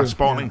can you do? A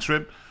spawning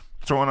shrimp,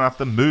 throwing at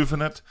them,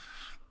 moving it.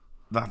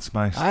 That's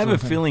my. I have a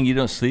feeling you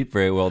don't sleep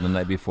very well the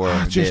night before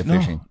a day of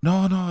fishing.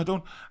 No, I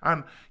don't.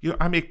 And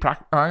I make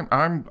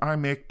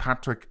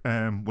Patrick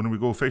when we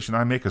go fishing.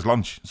 I make his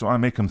lunch, so I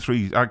make him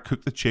 3. I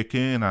cook the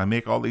chicken. I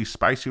make all these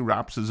spicy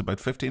wraps. There's about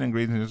 15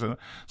 ingredients.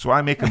 So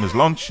I make him his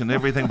lunch and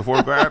everything before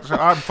we go out. So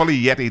I'm fully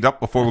yetied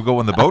up before we go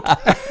on the boat.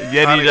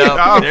 Yetied up.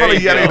 I'm fully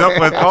yetied up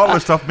with all the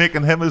stuff,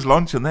 making him his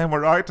lunch, and then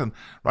we're out. And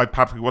right,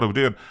 Patrick, what are we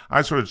doing?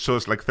 So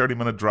it's like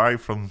 30-minute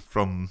drive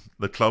from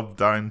the club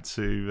down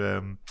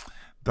to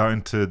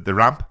the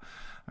ramp,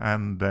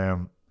 and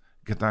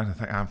get down.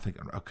 I'm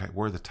thinking, okay,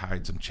 where are the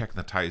tides? I'm checking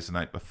the tides the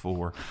night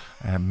before.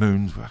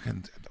 Moons.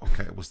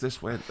 Okay, it was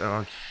this way.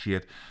 Oh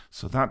shit!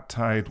 So that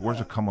tide, where's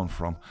it coming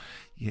from?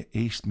 Yeah,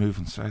 east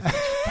moving south.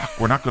 Fuck,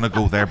 we're not going to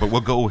go there, but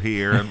we'll go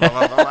here, and blah,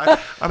 blah, blah, blah.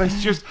 And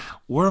it's just,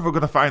 where are we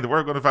going to find it? Where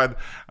are we going to find it?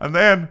 And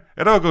then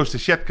it all goes to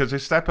shit because I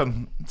step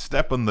on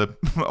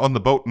the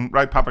boat, and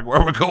right, Patrick, where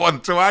are we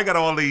going? So I got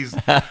all these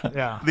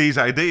these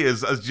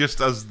ideas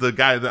as the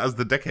guy, as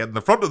the dickhead in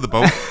the front of the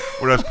boat,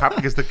 whereas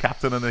Patrick is the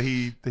captain, and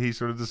he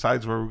sort of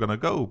decides where we're going to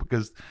go,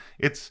 because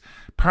it's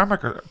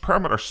permit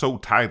are so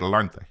tidal,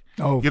 aren't they?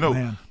 Oh,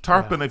 man.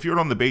 Tarpon, if you're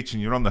on the beach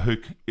and you're on the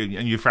hook and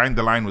you find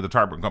the line with the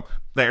tarpon come,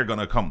 they're going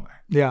to come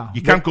there. Yeah.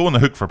 You can't go on the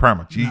hook for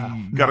permits. You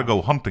got to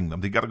go hunting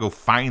them. You got to go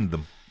find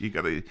them.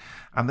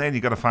 And then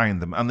you got to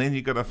find them. And then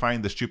you got to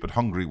find the stupid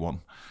hungry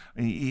one.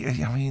 I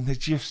mean, they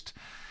just...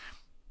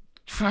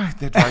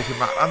 They drive you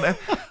mad.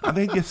 And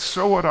then you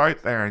throw it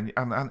out there and you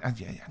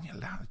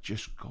land, it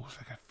just goes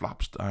like it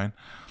flops down.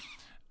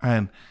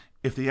 And...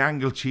 if the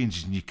angle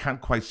changes and you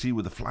can't quite see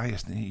where the fly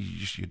is, then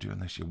you're doing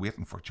this. You're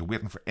waiting for it. You're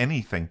waiting for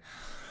anything,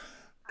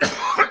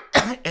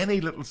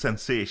 any little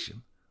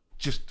sensation.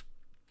 Just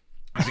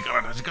has it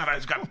got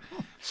it.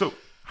 So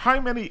how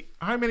many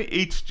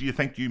eats do you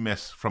think you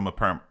miss from a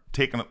perm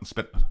taking it and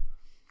spitting it?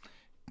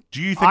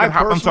 Do you think it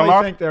happens a lot?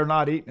 I think they're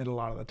not eating it a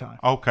lot of the time.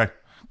 Okay.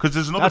 Because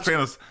there's another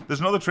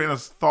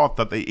trainer's thought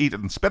that they eat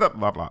it and spit it a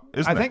lot,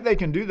 isn't it? I think they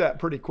can do that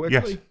pretty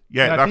quickly. Yes.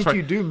 Yeah, and I think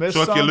you do miss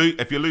some. So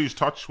if you lose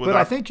touch with but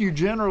that. I think you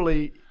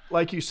generally,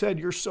 like you said,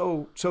 you're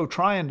so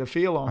trying to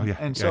feel them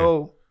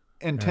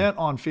intent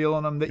on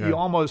feeling them that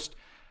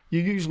you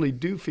usually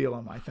do feel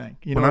them, I think.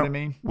 You know what I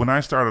mean? When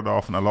I started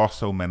off, and I lost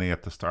so many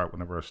at the start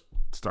whenever I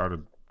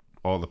started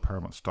all the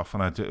permit stuff,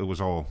 and it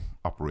was all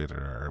operator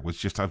error. It was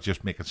just, I was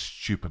just making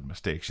stupid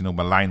mistakes.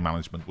 My line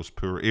management was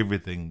poor.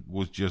 Everything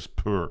was just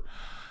poor.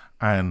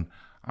 And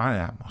I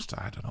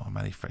don't know how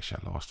many fish I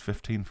lost.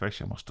 15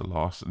 fish I must have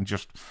lost. And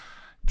just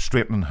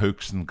straightening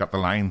hooks and got the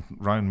line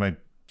round my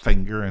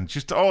finger and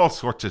just all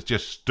sorts of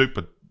just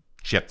stupid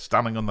shit,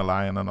 standing on the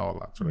line and all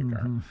that sort of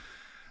crap.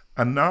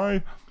 And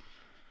now,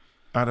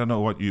 I don't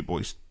know what you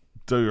boys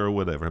do or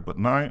whatever, but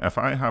now if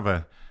I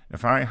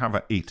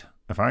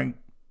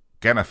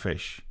get a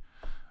fish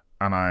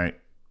and I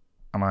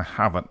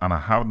have it and I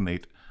haven't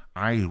eat,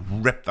 I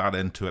rip that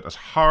into it as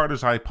hard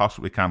as I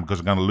possibly can, because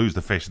I'm going to lose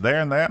the fish there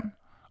and then,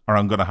 or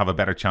I'm going to have a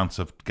better chance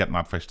of getting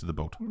that fish to the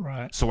boat.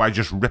 Right. So I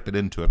just rip it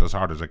into it as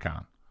hard as I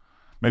can.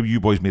 Maybe you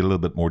boys be a little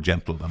bit more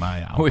gentle than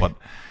I am. But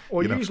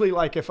usually,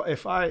 like if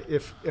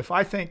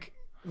I think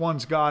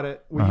one's got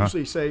it, we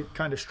usually say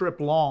kind of strip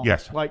long.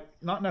 Yes. Like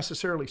not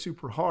necessarily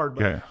super hard,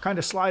 but kind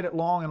of slide it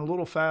long and a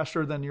little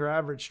faster than your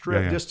average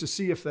strip, just to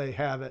see if they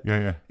have it.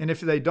 Yeah. And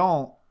if they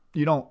don't,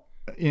 you don't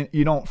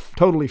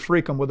totally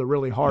freak them with a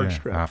really hard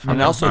strip.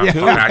 And also too,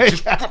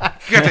 just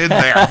get in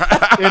there.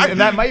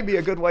 and that might be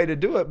a good way to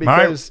do it,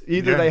 because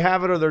either they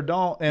have it or they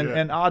don't,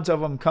 and odds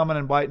of them coming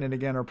and biting it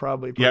again are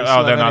probably pretty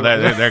slim.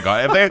 They're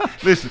gone.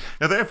 If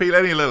they feel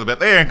any little bit,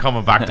 they ain't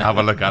coming back to have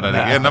a look at it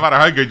again. No matter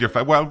how good your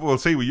fly. Well, we'll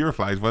see with your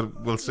flies.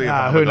 We'll see.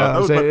 Who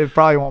knows? It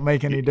probably won't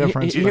make any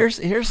difference.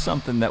 Here's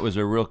something that was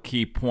a real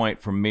key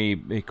point for me,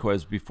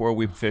 because before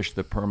we fished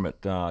the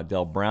Permit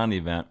Del Brown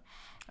event,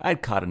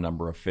 I'd caught a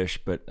number of fish,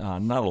 but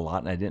not a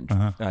lot, and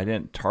I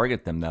didn't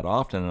target them that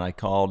often. And I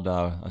called.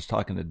 I was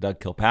talking to Doug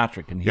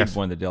Kilpatrick, and he'd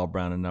won the Del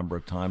Brown a number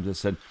of times. I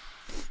said,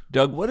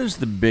 "Doug, what is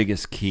the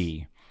biggest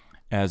key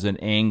as an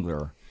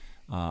angler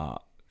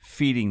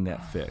feeding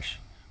that fish?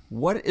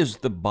 What is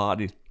the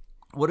body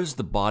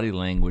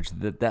language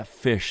that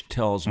fish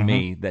tells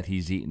me that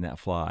he's eating that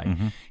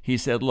fly?" He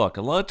said, "Look,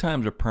 a lot of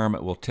times a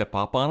permit will tip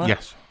up on it.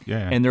 Yes,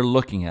 and they're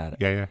looking at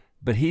it. Yeah.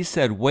 But he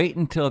said, wait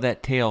until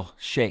that tail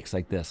shakes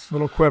like this.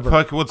 Little quiver.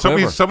 Fuck, well,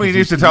 somebody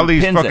needs to tell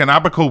these fucking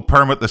Abaco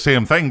permit the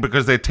same thing,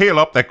 because they tail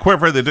up, they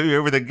quiver, they do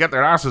everything, get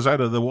their asses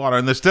out of the water,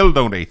 and they still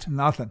don't eat.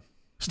 Nothing.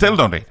 Still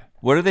don't eat.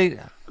 What are they?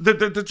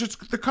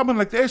 They're coming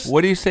like this.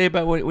 What do you say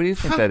about what do you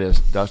think that is,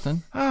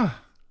 Dustin?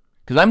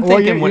 Because I'm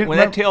thinking when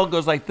that tail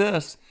goes like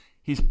this,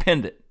 he's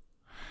pinned it.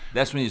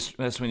 That's when he's.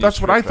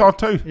 That's what I thought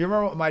too. You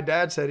remember what my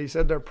dad said? He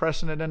said they're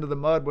pressing it into the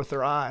mud with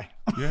their eye.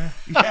 Yeah.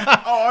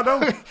 Yeah. Oh, I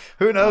know.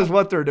 Who knows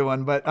what they're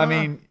doing? But I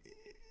mean,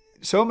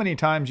 so many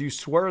times you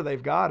swear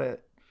they've got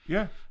it.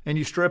 Yeah. And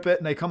you strip it,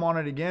 and they come on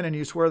it again, and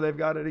you swear they've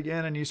got it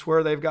again, and you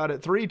swear they've got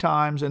it 3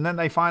 times, and then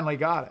they finally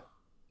got it.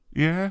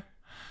 Yeah.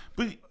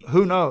 But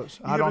who knows?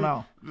 I don't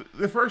know.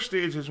 The first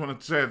stage is when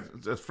it said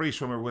a free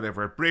swimmer,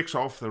 whatever, it breaks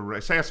off the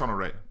rail. Say it's on a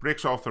rail,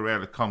 breaks off the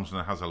rail, it comes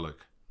and it has a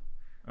look.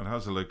 It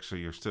has a look, so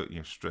you're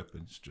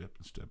stripping,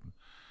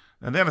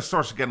 and then it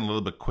starts getting a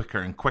little bit quicker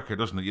and quicker,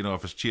 doesn't it? You know,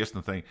 if it's chasing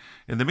the thing.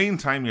 In the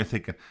meantime, you're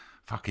thinking,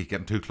 "Fuck, he's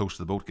getting too close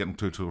to the boat. Getting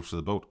too close to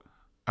the boat.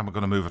 Am I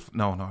going to move it?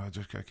 No, I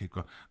just gotta keep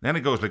going." Then it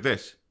goes like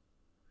this: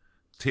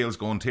 tail's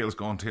going.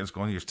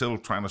 You're still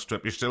trying to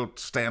strip. You're still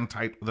staying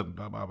tight with it.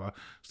 Blah blah blah.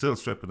 Still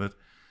stripping it.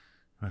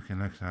 Okay,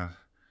 like that.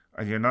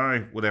 And you're now,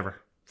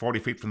 whatever, 40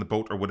 feet from the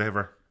boat or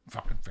whatever,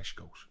 fucking fish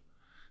goes.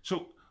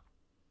 So,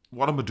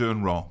 what am I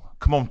doing wrong?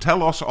 Come on,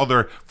 tell us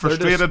other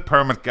frustrated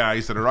permit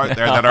guys that are out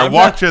there that are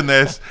watching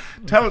this.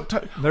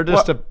 They're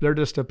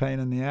just a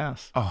pain in the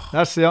ass. Oh.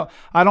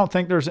 I don't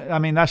think there's, I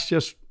mean, that's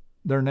just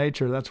their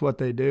nature. That's what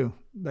they do.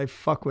 They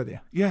fuck with you.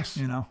 Yes.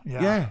 You know?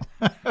 Yeah.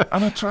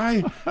 And I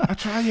try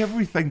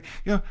everything.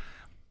 You know,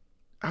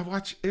 I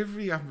watch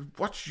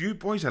you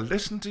boys, I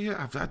listen to you,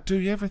 I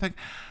do everything.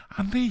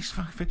 And these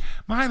fucking fish,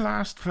 my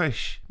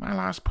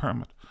last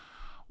permit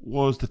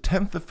was the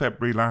 10th of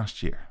February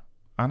last year.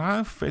 And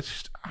I've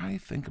fished, I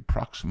think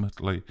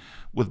approximately,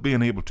 with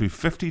being able to,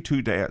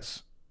 52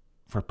 days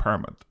for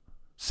permit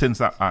since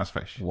that last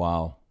fish.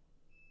 Wow.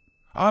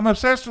 I'm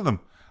obsessed with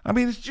them. I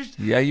mean, it's just,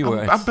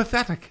 I'm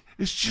pathetic.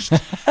 It's just,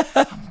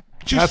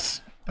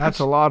 That's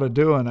a lot of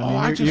doing.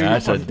 I mean,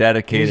 that's a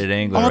dedicated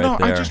angler right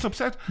there. I'm just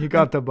upset. You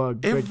got the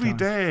bug. Every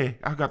day,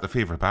 I've got the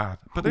fever bad.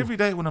 But every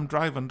day when I'm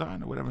driving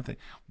down or whatever, I think,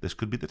 this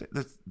could be the day.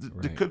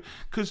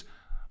 Because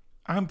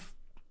I'm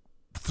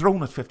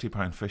thrown at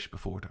 50-pound fish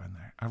before down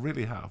there. I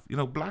really have. You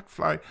know,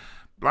 blackfly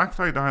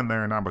down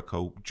there in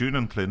Abaco, June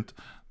and Clint,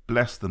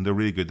 bless them, they're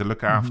really good. They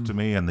look after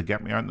me and they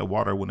get me out in the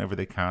water whenever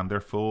they can.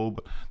 They're full,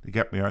 but they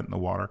get me out in the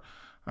water.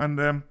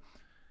 And,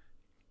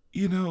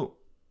 you know,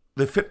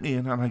 they fit me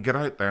in and I get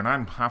out there and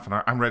I'm half an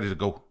hour, I'm ready to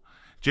go.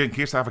 In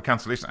case I have a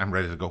cancellation, I'm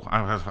ready to go.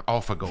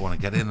 Off I go and I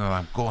get in and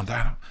I'm going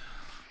down. I'm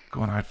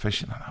going out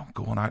fishing and I'm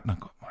going out and I'm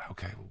going,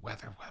 okay,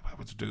 weather,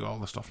 to do all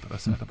the stuff that I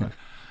said about.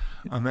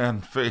 And then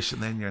fish,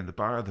 and then you're in the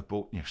bar of the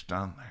boat and you're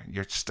standing there and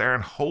you're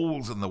staring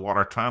holes in the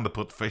water trying to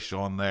put fish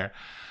on there.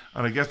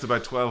 And it gets to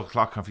about 12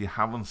 o'clock, if you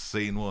haven't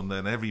seen one,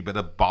 then every bit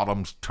of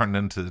bottom's turned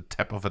into the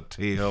tip of a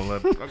tail.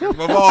 And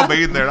we've all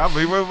been there. I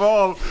mean, we've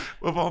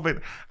all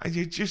been. And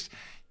you just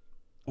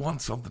want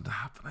something to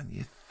happen, and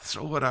you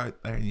throw it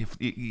out there, and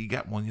you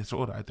get one, you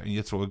throw it out there, and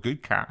you throw a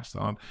good cast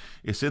on.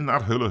 It's in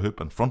that hula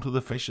hoop in front of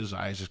the fish's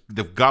eyes.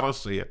 They've got to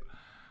see it.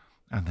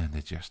 And then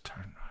they just turn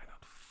around.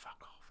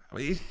 I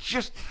mean, it's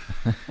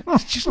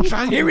just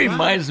trying. He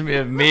reminds me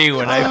of me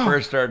when I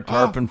first started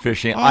tarpon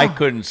fishing. I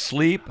couldn't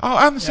sleep. Oh,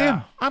 I'm the same.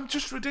 Yeah. I'm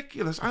just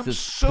ridiculous. I'm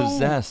just so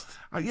possessed.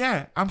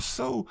 Yeah, I'm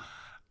so.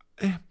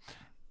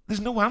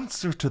 There's no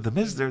answer to them,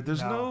 is there?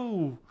 There's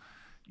no.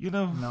 You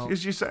know,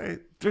 as you say,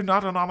 they're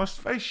not an honest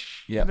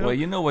fish. Yeah. You know? Well,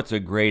 you know what's a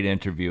great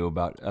interview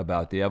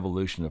about the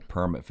evolution of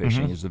permit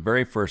fishing is the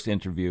very first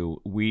interview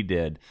we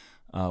did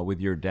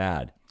with your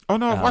dad. Oh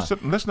no, I've watched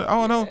it and listened.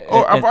 Oh no,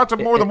 I've watched it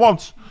more than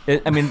once.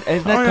 I mean,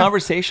 isn't that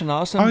conversation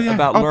awesome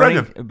about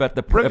learning about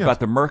the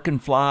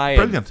merkin fly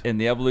and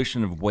the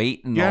evolution of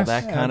weight and all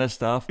that kind of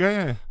stuff?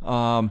 Yeah.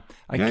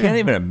 I can't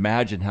even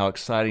imagine how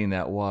exciting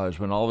that was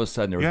when all of a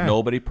sudden there was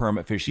nobody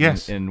permit fishing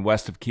in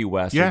west of Key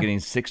West. They're getting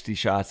 60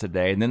 shots a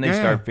day, and then they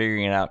start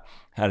figuring out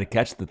how to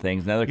catch the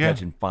things. Now they're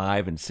catching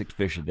 5 and 6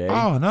 fish a day.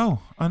 Oh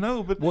no, I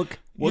know. But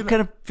what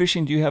kind of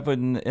fishing do you have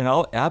in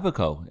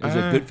Abaco? Is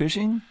it good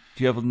fishing?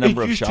 Do you have a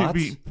number of shots?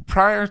 It used to be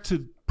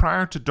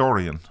prior to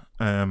Dorian,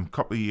 a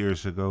couple of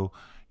years ago.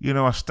 You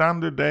know, a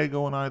standard day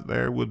going out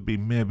there would be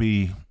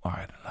maybe,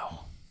 I don't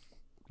know,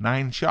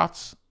 9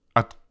 shots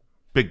at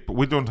big.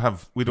 We don't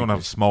have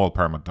small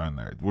permit down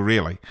there. We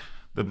really,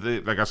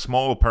 like a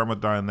small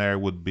permit down there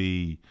would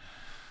be.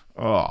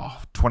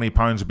 20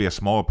 pounds would be a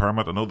small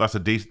permit. I know that's a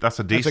decent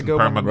permit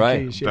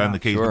down the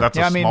Keys, but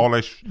that's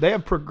smallish. They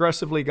have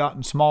progressively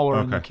gotten smaller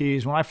in the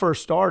Keys. When I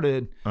first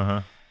started,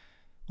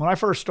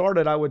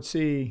 I would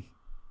see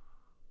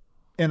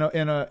in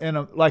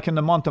a like in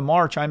the month of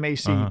March, I may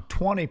see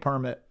 20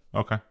 permit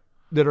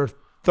that are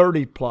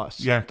 30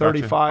 plus,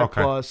 35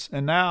 plus,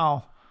 and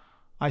now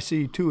I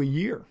see 2 a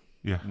year.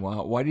 Yeah.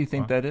 Wow. Why do you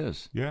think that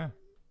is? Yeah.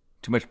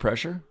 Too much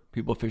pressure?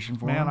 People fishing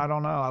for them? I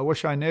don't know. I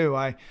wish I knew.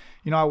 I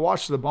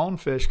watched the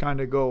bonefish kind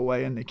of go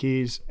away in the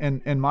Keys,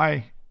 and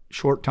my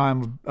short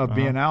time of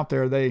being out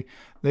there.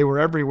 They were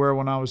everywhere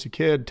when I was a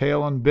kid,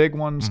 tailing big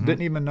ones.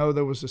 Didn't even know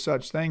there was a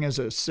such thing as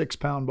a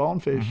 6-pound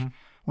bonefish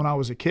when I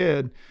was a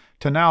kid,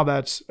 to now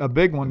that's a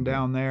big one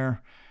down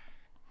there.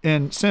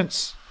 And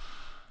since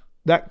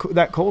that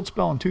cold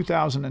spell in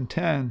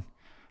 2010,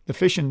 the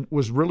fishing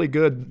was really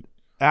good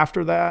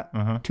after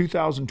that.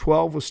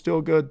 2012 was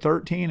still good,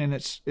 13, and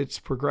it's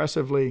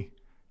progressively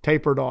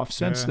tapered off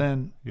since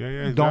then.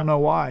 Don't know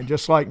why.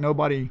 Just like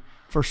nobody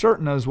for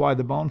certain knows why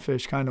the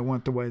bonefish kind of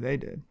went the way they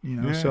did.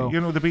 So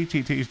the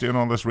BTT's doing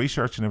all this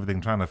research and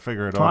everything, trying to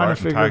figure it all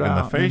out and tagging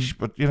the fish.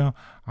 But I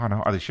don't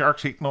know, are the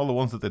sharks eating all the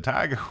ones that they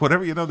tag or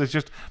whatever? There's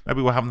just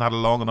maybe we haven't had a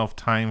long enough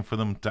time for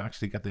them to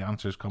actually get the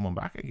answers coming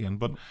back again.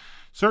 But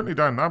certainly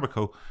down in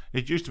Abaco,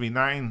 it used to be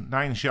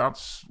nine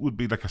shots would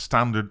be like a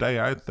standard day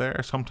out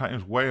there.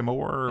 Sometimes way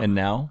more. And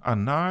now?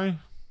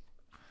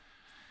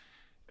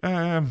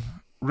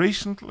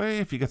 Recently,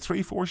 if you get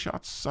 3-4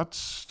 shots,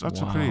 that's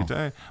a pretty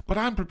day. But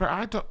I'm prepared.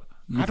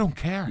 I don't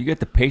care. You get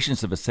the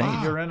patience of a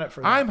saint. You're in it for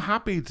that. I'm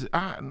happy to.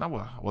 No,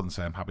 I wouldn't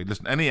say I'm happy.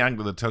 Listen, any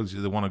angler that tells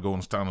you they want to go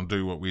and stand and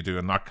do what we do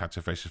and not catch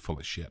a fish is full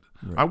of shit.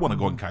 Right. I want to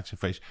go and catch a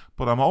fish,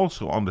 but I'm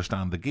also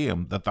understand the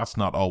game that's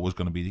not always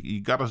going to be.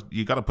 You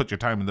gotta put your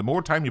time in. The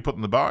more time you put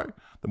in the bow,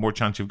 the more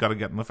chance you've got to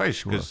get in the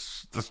fish,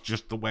 because that's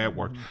just the way it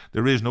works.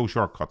 There is no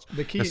shortcuts.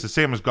 It's the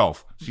same as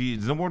golf. So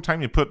the more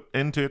time you put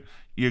into it,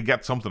 you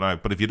get something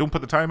out. But if you don't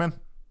put the time in,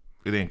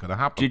 it ain't gonna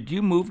happen. Did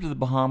you move to the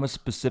Bahamas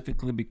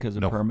specifically because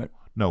of permit?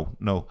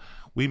 No.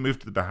 We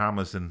moved to the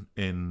Bahamas didn't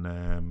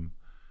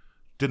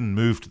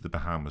move to the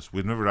Bahamas.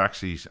 We've never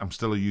actually. I'm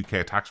still a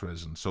UK tax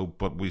resident,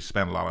 but we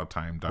spent a lot of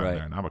time down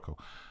there in Abaco.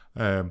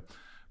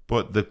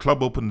 But the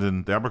club opened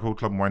the Abaco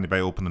Club in Windy Bay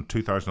opened in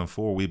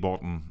 2004. We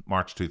bought in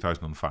March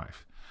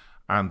 2005,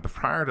 and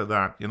prior to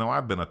that,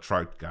 I'd been a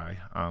trout guy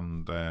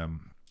and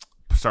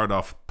started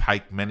off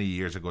pike many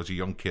years ago as a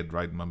young kid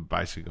riding my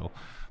bicycle,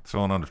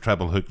 throwing on a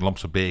treble hook,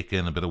 lumps of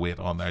bacon, a bit of weight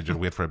on there, just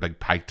wait for a big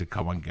pike to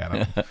come and get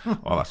it,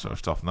 all that sort of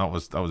stuff. And that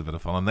was a bit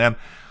of fun. And then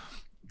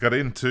got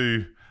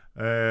into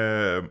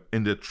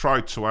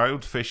trout. So I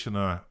would fish on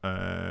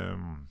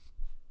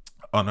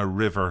a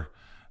river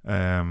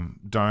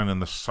down in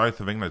the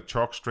south of England,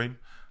 Chalk Stream,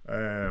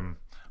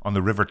 on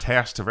the River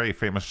Test, a very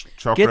famous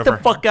chalk river. Get the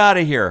fuck out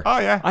of here! Oh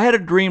yeah, I had a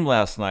dream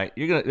last night.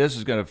 This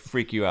is gonna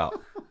freak you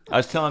out. I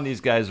was telling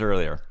these guys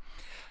earlier.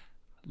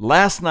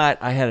 Last night,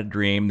 I had a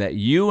dream that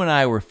you and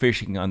I were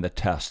fishing on the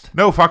Test.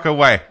 No fucking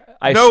way.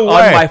 No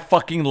way. On my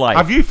fucking life.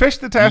 Have you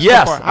fished the Test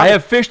yes, before? I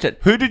have fished it.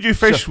 Who did you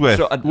fish with?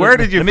 Where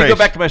did you fish? Let me go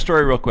back to my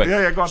story real quick.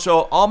 Yeah, go on.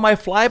 So all my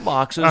fly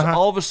boxes,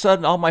 all of a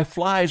sudden, all my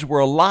flies were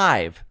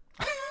alive.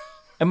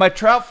 And my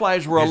trout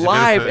flies were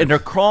alive, and they're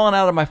crawling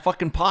out of my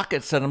fucking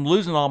pockets, and I'm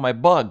losing all my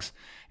bugs.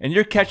 And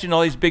you're catching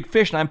all these big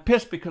fish, and I'm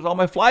pissed because all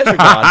my flies are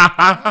gone.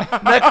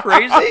 Isn't that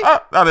crazy?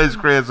 That is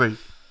crazy.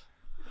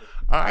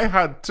 I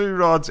had 2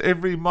 rods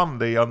every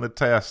Monday on the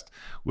Test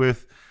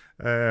with,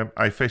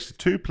 I fished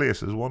 2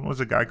 places. One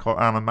was a guy called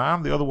Alan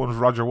Mann. The other one was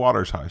Roger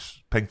Waters'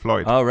 house, Pink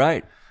Floyd. Oh,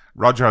 right.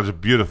 Roger has a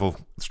beautiful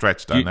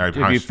stretch down there.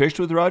 Have you fished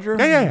with Roger?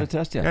 Yeah. On the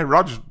Test, yeah,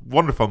 Roger's a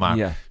wonderful man.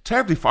 Yeah.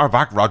 Terribly far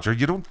back, Roger.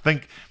 You don't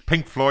think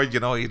Pink Floyd,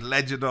 he's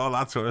legend, all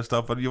that sort of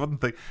stuff, but you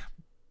wouldn't think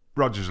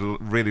Roger's a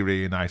really,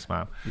 really nice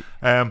man.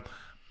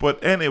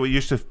 But anyway, we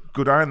used to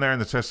go down there in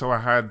the Test, so I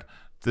had...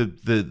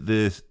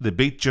 The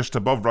beach just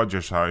above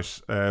Roger's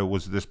house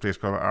was this place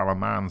called Alan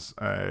Mann's.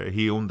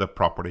 He owned the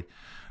property,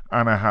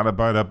 and I had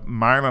about 1.5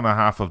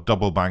 miles of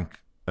double bank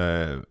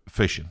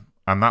fishing,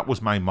 and that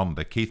was my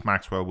Monday. Keith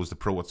Maxwell was the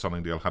pro at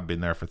Sunningdale, had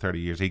been there for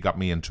 30 years. He got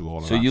me into all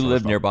of that. So you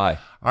lived nearby?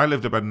 I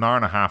lived about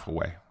 1.5 hours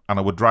away, and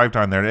I would drive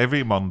down there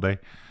every Monday,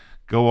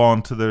 go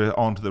onto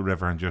the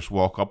river and just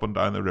walk up and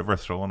down the river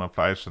throwing up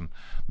flies, and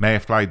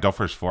Mayfly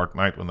Duffer's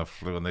fortnight when they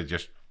flew, and they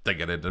just dig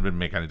it in. It didn't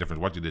make any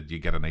difference what you did, you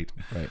get an 8.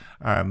 Right.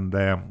 And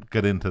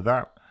get into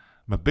that.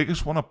 My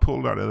biggest one I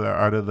pulled out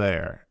of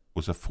there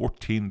was a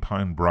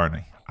 14-pound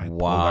brownie.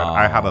 Wow.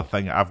 I had a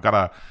thing. I've got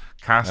a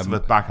cast of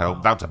it back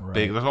home. That's a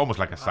big. That's almost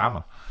like a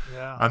salmon.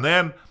 Yeah. And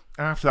then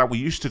after that, we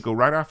used to go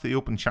right after the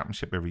Open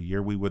Championship every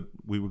year. We would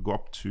go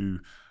up to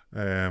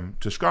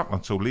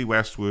Scotland. So Lee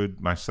Westwood,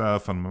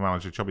 myself, and my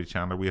manager Chubby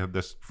Chandler. We had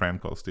this friend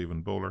called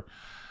Stephen Bowler,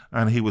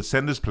 and he would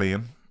send his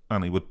plane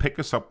and he would pick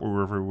us up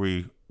wherever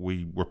we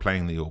were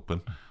playing the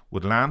Open.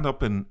 Would land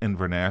up in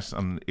Inverness,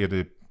 and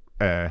it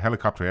a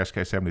helicopter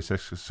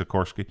SK-76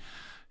 Sikorsky.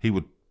 He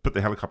would put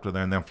the helicopter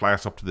there and then fly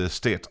us up to the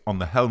estate on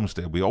the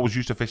Helmsdale. We always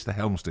used to fish the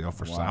Helmsdale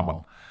for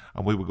salmon,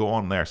 and we would go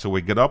on there. So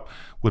we'd get up,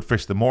 we'd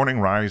fish the morning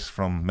rise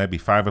from maybe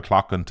 5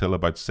 o'clock until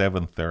about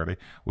 7:30.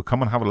 We'd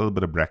come and have a little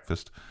bit of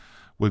breakfast.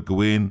 We'd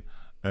go in,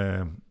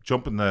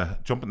 jump in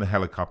the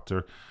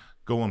helicopter,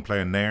 go and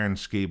play in Nairn,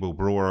 Skibo,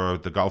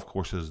 Brora, the golf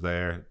courses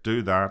there,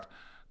 do that,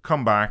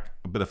 come back,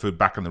 a bit of food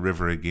back in the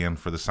river again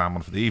for the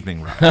salmon for the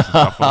evening rise and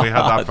stuff. And we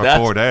had that for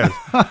 4 days.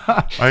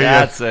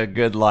 That's a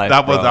good life.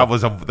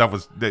 That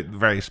was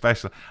very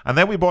special. And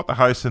then we bought the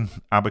house in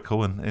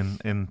Abaco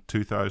in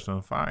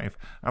 2005,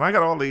 and I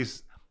got all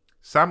these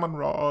salmon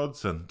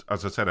rods, and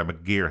as I said, I'm a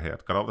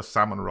gearhead. Got all the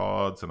salmon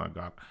rods, and I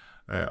got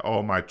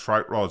all my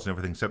trout rods and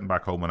everything sitting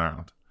back home in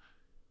Ireland.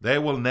 They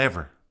will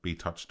never be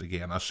touched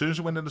again. As soon as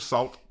I went into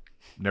salt,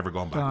 never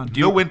going back.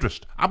 No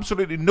interest.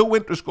 Absolutely no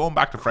interest going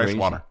back to fresh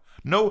water.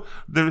 No,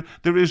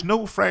 there is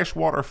no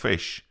freshwater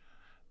fish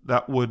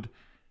that would...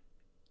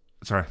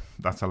 Sorry,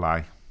 that's a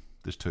lie.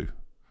 There's two,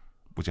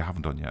 which I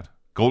haven't done yet.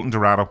 Golden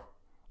Dorado,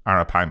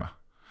 Arapaima.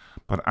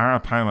 But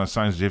Arapaima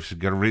sounds as if you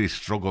got to really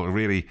struggle,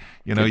 really,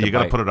 you know, you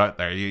got to put it out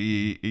there.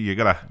 You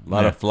got to... A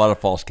lot of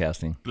false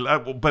casting.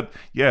 But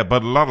a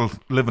lot of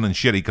living in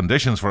shitty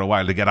conditions for a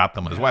while to get at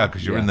them as well,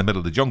 because you're in the middle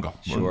of the jungle.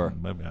 Sure.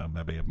 Well,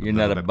 maybe you're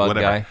not a bug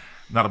guy?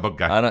 Not a bug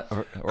guy.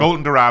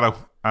 Golden Dorado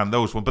and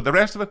those ones. But the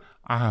rest of it,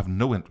 I have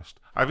no interest.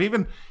 I've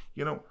even,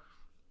 you know...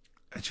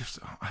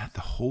 I had the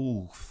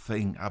whole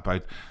thing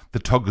about the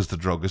tug is the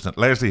drug, isn't it?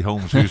 Leslie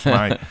Holmes, who's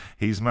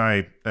he's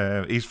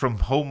from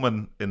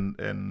home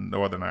in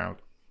Northern Ireland,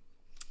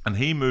 and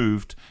he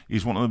moved.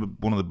 He's one of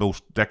the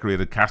most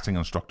decorated casting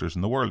instructors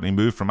in the world. And he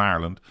moved from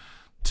Ireland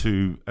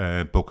to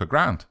Boca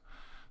Grande.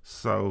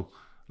 So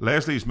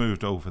Leslie's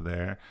moved over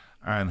there,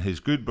 and his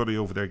good buddy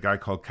over there, a guy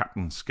called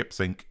Captain Skip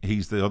Sink,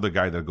 he's the other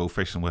guy that I go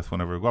fishing with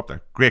whenever I go up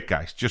there. Great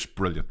guys, just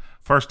brilliant.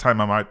 First time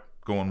I'm out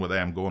going with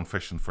them, going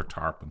fishing for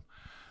tarpon.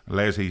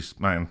 Leslie's,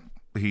 man,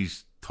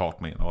 he's taught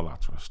me and all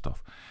that sort of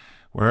stuff.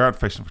 We're out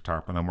fishing for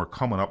tarpon, and we're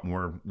coming up, and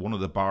we're one of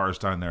the bars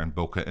down there in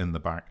Boca in the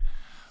back,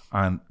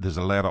 and there's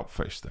a let up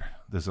fish there.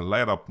 There's a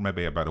let up,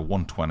 maybe about a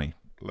 120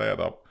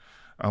 let up,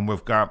 and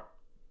we've got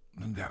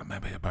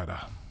maybe about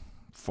a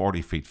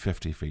 40 feet,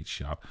 50 feet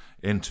shot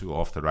into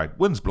off the right.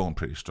 Wind's blowing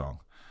pretty strong,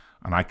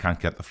 and I can't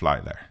get the fly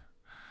there.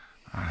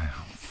 I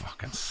am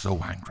fucking so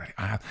angry.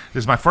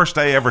 This is my first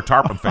day ever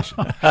tarpon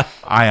fishing.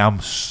 I am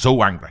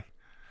so angry.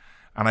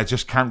 And I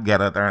just can't get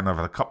it there. And I've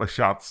had a couple of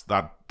shots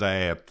that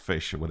day at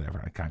fish or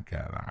whatever. I can't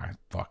get it.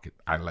 Fuck it.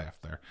 I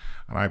left there.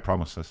 And I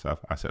promised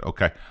myself, I said,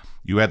 okay,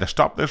 you either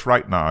stop this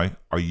right now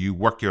or you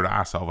work your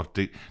ass off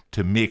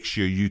to make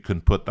sure you can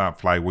put that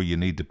fly where you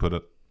need to put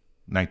it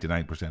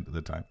 99% of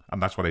the time.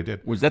 And that's what I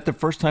did. Was that the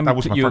first time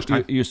first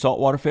time. You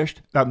saltwater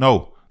fished?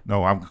 No,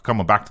 I'm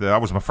coming back to that.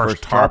 That was my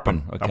first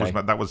tarpon. Okay.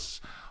 That was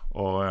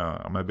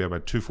maybe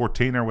about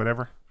 214 or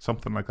whatever.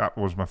 Something like that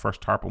was my first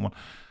tarpon one.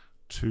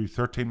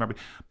 213 maybe,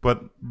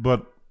 but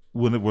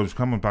when it was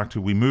coming back to,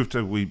 we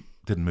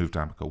didn't move to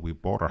Amico. We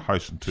bought our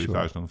house in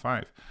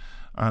 2005,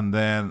 and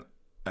then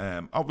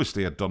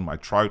obviously I'd done my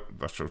trout,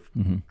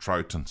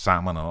 trout and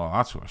salmon and all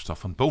that sort of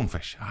stuff, and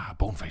bonefish,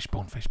 bonefish.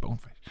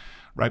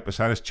 Right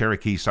beside us,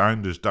 Cherokee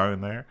Sound is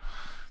down there.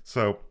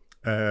 So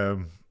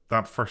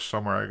that first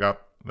summer, I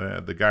got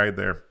the guy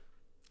there,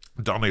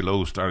 Donnie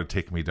Lowe, started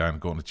taking me down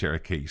and going to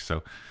Cherokee.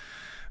 So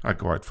I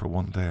go out for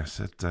one day. I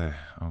said,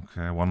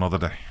 okay, one other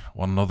day.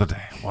 I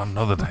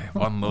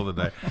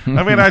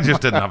mean, I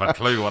just didn't have a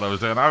clue what I was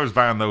doing. I was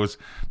buying those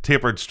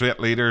tapered straight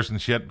leaders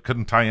and shit.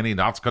 Couldn't tie any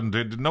knots.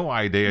 No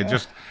idea. Yeah.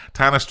 Just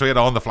tying it straight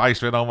on, the fly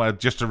straight on with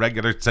just a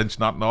regular cinch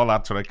knot and all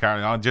that sort of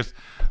carry on. Just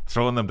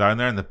throwing them down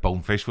there, and the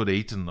bonefish would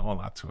eat and all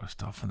that sort of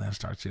stuff. And then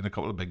start seeing a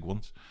couple of big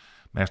ones.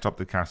 Messed up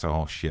the cast.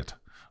 Oh, shit.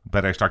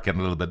 Better start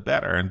getting a little bit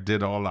better, and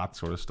did all that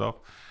sort of stuff.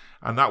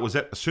 And that was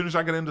it. As soon as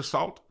I got into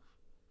salt,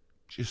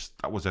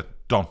 that was it.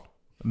 Done.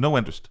 No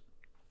interest.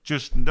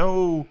 Just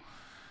no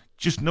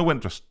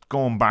interest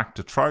going back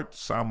to trout,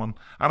 salmon.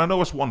 And I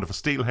know it's wonderful.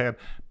 Steelhead,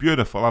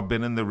 beautiful. I've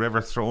been in the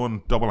river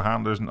throwing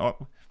double-handers and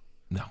all.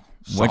 No.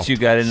 Salt. Once you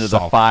got into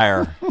the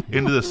fire.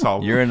 Into the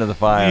salt. You're into the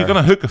fire. You're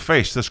going to hook a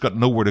fish that's got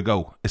nowhere to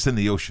go. It's in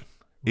the ocean.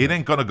 It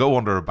ain't going to go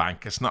under a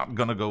bank. It's not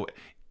going to go.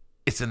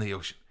 It's in the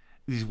ocean.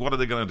 What are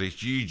they going to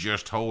do? You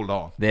just hold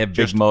on. They have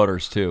big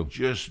motors too.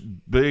 Just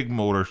big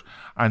motors.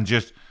 And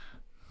just...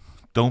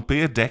 don't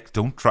be a dick.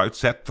 Don't trout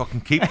set.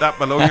 Fucking keep that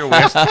below your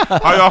waist.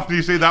 How often do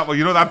you see that? Well,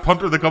 you know that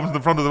punter that comes in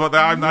the front of the boat.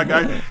 I'm that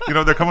guy. You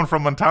know, they're coming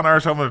from Montana or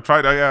something to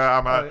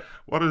trout.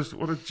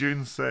 What did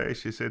June say?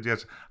 She said,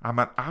 yes, I'm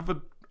an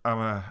avid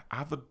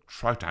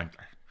trout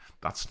angler.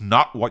 That's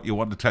not what you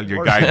want to tell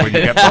your guide when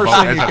you get the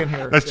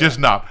boat. That's just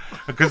not.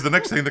 Because the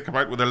next thing they come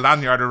out with a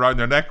lanyard around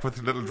their neck with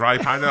a little dry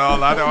pan and all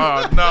that.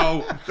 Oh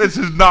no, this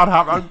is not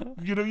happening.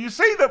 You know, you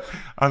see them,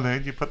 and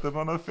then you put them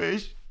on a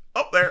fish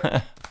up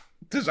there.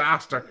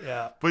 Disaster.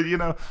 Yeah. But you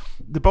know,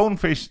 the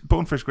bonefish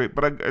great.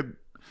 But I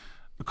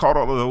caught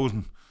all of those,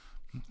 and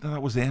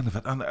that was the end of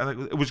it. And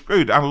it was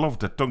good. I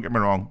loved it. Don't get me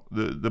wrong.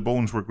 The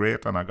bones were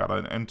great, and I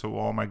got into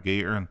all my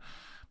gear.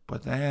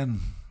 But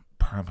then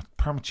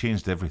permit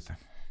changed everything.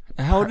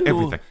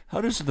 Everything.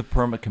 How does the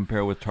permit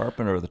compare with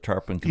tarpon, or the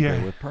tarpon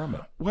compare with permit?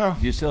 Well,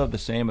 do you still have the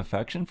same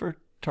affection for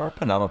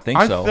tarpon? I don't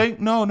think so.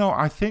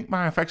 I think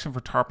my affection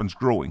for tarpon's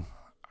growing.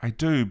 I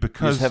do,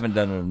 because you just haven't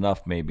done it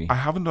enough. Maybe I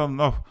haven't done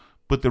enough.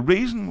 But the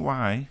reason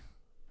why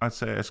I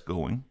say it's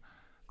growing,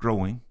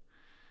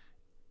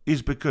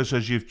 is because,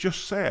 as you've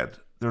just said,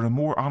 there are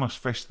more honest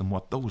fish than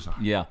what those are.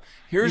 Yeah.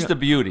 Here's the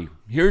beauty.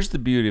 Here's the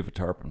beauty of a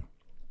tarpon.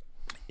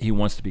 He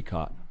wants to be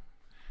caught.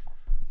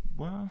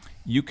 Well,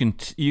 you can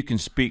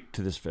speak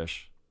to this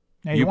fish.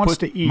 Yeah, he wants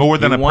to eat more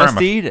than a permit. Wants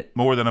to eat it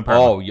more than a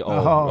permit.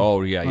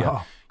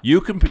 Yeah.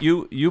 You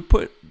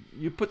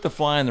put the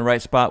fly in the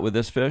right spot with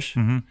this fish,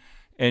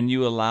 and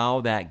you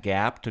allow that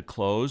gap to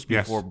close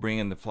before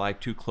bringing the fly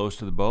too close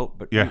to the boat.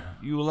 But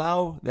you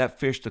allow that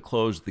fish to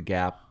close the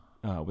gap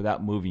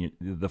without moving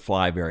the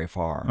fly very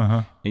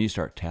far. And you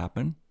start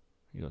tapping.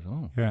 He goes,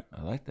 oh,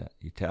 I like that.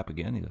 You tap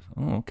again. He goes,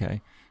 oh,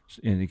 okay.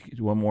 And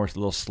one more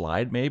little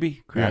slide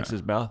maybe, cracks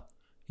his mouth.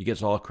 He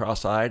gets all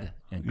cross-eyed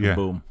and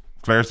kaboom.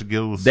 Flares the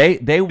gills.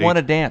 They want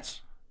to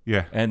dance.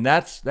 Yeah. And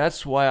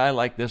that's why I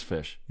like this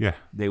fish. Yeah.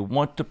 They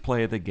want to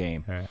play the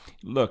game. Yeah.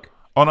 Look.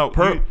 Oh, no,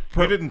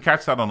 you didn't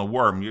catch that on a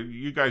worm.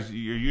 You guys,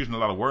 you're using a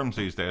lot of worms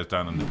these days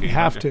down in the game. You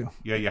have to.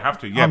 Yeah, you have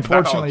to. Yeah,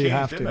 unfortunately, you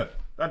have to.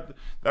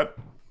 That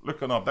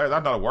looking up there,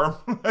 that's not a worm.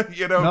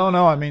 You know?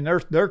 No. I mean, they're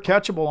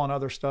catchable on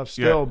other stuff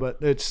still, but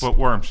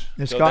worms.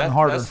 It's gotten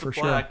harder that's for the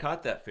fly sure. I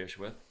caught that fish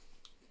with.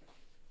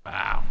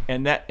 Wow.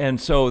 And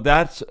so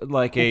that's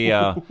like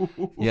a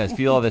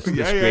feel all this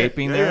the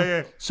scraping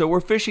there. Yeah. So we're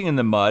fishing in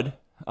the mud.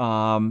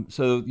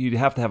 So you'd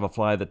have to have a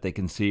fly that they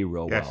can see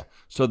real well.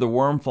 So the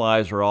worm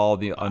flies are all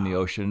on the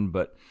ocean,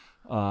 but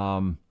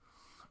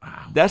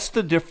that's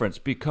the difference,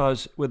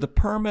 because with a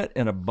permit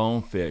and a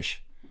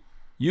bonefish,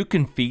 you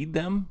can feed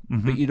them,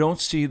 but you don't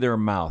see their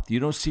mouth. You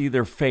don't see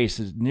their face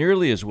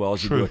nearly as well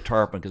as you do a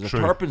tarpon, because a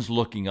tarpon's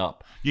looking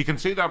up. You can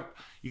see that.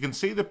 You can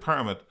see the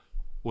permit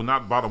on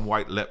that bottom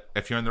white lip.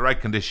 If you're in the right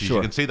conditions,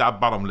 you can see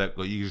that bottom lip.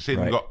 You can see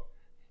them go.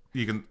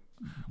 You can.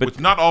 But it's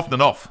not often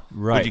enough,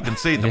 but you can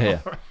see them. Yeah.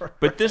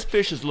 But this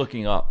fish is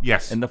looking up,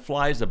 and the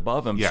fly's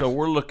above him, so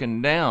we're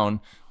looking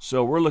down.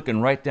 So we're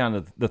looking right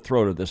down the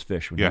throat of this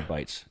fish when he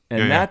bites.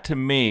 And that, to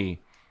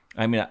me,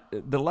 I mean,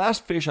 the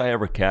last fish I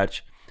ever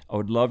catch, I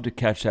would love to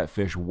catch that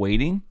fish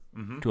wading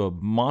to a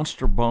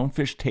monster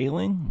bonefish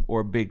tailing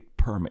or a big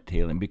permit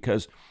tailing,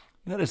 because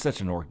that is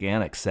such an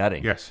organic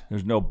setting. Yes.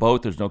 There's no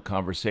boat, there's no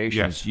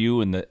conversation. It's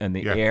you and the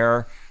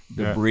air,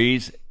 the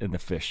breeze, and the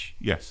fish.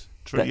 Yes.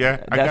 True. I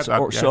get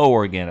that. So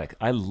organic.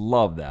 I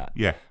love that.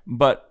 Yeah.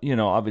 But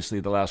obviously,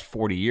 the last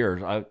 40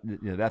 years,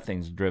 that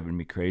thing's driven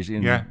me crazy.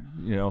 And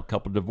a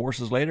couple of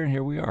divorces later, and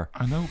here we are.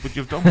 I know, but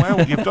you've done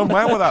well. You've done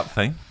well with that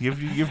thing.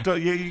 You've done.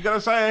 You got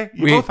to say,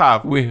 both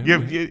have.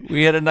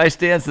 We had a nice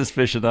dance, this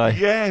fish and I.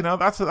 Yeah,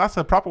 that's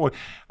a proper one.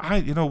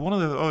 One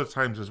of the other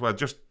times as well,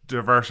 just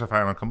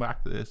diversifying. I'll come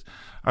back to this.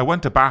 I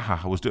went to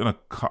Baja. I was doing a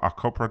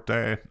corporate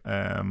day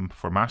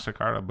for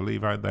MasterCard, I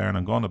believe, out there, and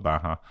I'm going to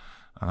Baja,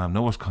 and I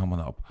know it's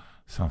coming up.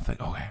 So I'm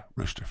thinking, okay,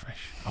 rooster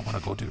fish. I want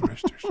to go do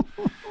roosters.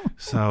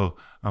 So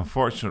I'm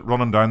fortunate,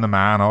 running down the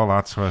man, all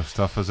that sort of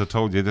stuff. As I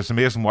told you, it's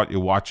amazing what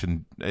you watch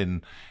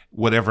in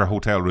whatever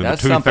hotel room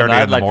That's at 2:30 in the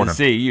morning. I'd like to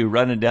see, you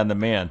running down the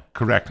man.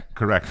 Correct.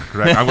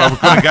 I was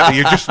going to get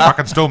you. Just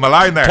fucking stole my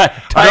line there.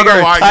 Tiger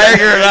and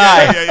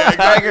I. Yeah,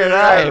 Tiger and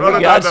I. You're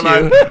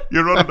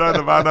running down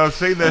the man. I've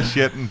seen this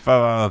shit, and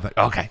I think,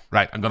 okay,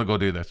 right, I'm going to go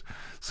do this.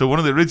 So one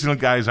of the original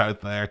guys out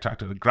there,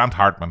 Grant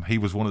Hartman, he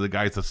was one of the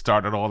guys that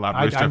started all that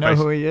rooster I know fish.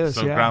 who he is,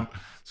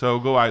 So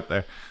go out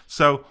there.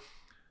 So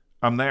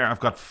I'm there. I've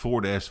got 4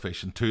 days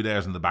fishing, 2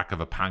 days in the back of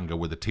a panga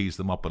where they tease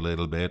them up a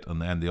little bit,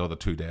 and then the other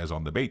 2 days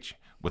on the beach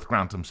with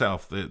Grant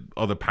himself. The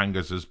other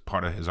pangas is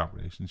part of his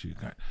operations. You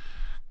can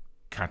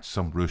catch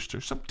some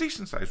roosters, some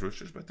decent sized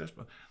roosters, but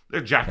they're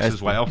jacks as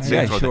well.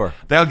 Yeah, sure.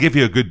 They'll give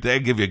you a good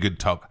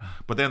tug.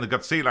 But then they've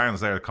got sea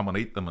lions there to come and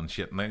eat them and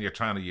shit, and then you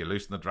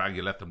loosen the drag,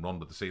 you let them run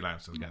with the sea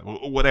lions,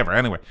 whatever.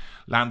 Anyway,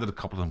 landed a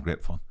couple of them,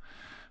 great fun.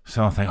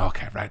 So I think,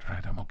 okay, right,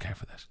 I'm okay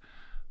for this.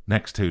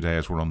 Next 2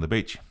 days we're on the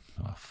beach.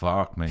 Oh,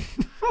 fuck me.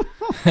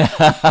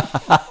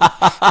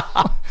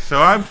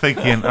 So I'm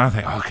thinking,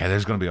 okay,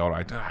 there's going to be all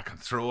right. I can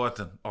throw it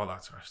and all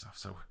that sort of stuff.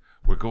 So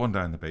we're going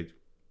down the beach,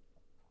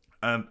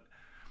 and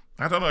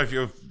I don't know if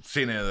you've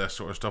seen any of this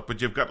sort of stuff,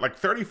 but you've got like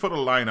 30 foot of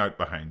line out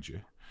behind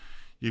you.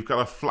 You've got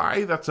a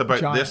fly that's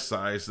about this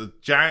size, the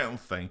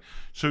giant thing.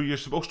 So you're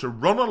supposed to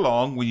run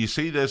along when you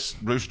see this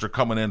rooster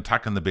coming in,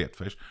 attacking the bait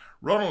fish.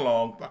 Run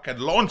along, fucking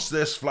launch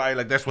this fly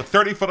like this with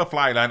 30 foot of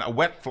fly line, a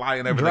wet fly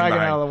and everything. Dragging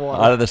out of the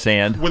water. Out of the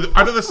sand.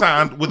 Out of the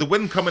sand, with the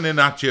wind coming in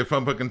at you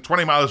from fucking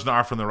 20 miles an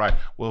hour from the right.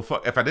 Well,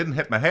 if I didn't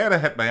hit my head, I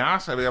hit my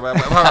ass. I mean,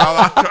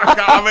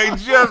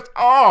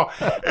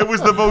 it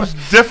was the most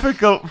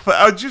difficult,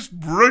 just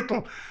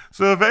brutal.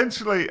 So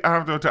eventually,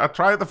 I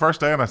tried the first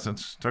day and I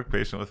took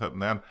patience with it,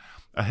 and then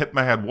I hit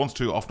my head once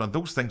too often, and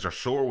those things are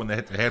sore when they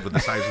hit the head with the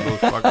size of those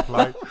fucking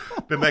flies.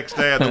 The next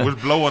day, it was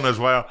blowing as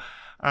well.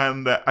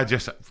 And I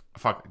just,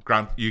 fuck,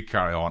 Grant, you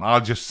carry on.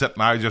 I'll just sit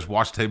and I just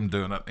watched him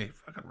doing it. He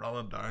fucking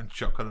running down,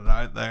 chucking it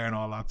out there and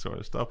all that sort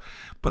of stuff.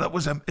 But it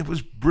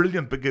was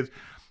brilliant, because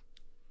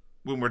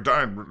when we're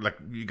down, like,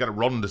 you got to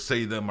run to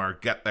see them or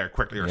get there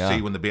quickly or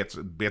see when the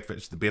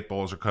bait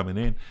balls are coming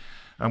in.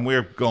 And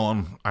we're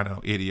gone, I don't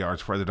know, 80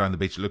 yards further down the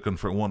beach looking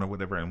for one or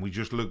whatever. And we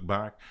just look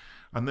back.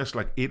 And this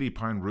like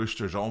 80-pound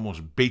rooster's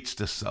almost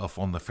beached itself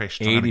on the fish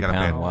trying to get a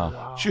bait.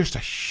 Wow. Just a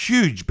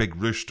huge big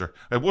rooster.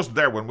 It wasn't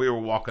there when we were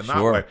walking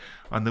that way,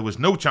 and there was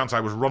no chance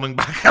I was running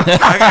back in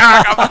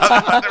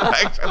that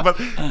direction.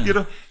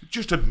 But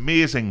just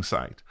amazing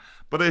sight.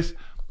 But it's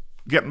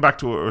getting back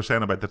to what we were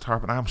saying about the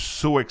tarpon. I'm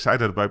so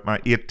excited about my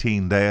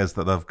 18 days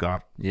that I've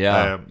got.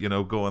 Yeah.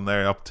 Going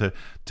there up to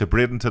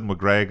Bradenton with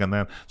Greg, and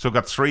then so I've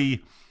got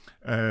 3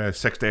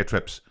 6-day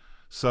trips.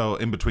 So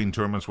in between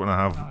tournaments, when I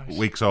have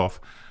weeks off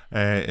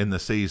in the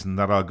season,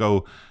 that I'll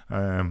go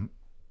in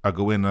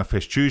and I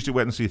fish Tuesday,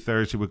 Wednesday,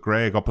 Thursday with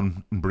Greg up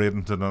in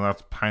Bradenton, and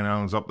that's Pine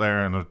Islands up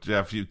there, and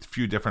a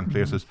few different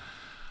places.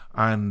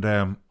 And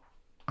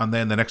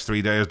then the next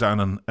 3 days down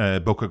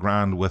in Boca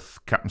Grande with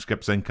Captain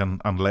Skip Zink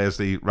and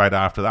Leslie right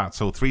after that.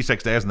 So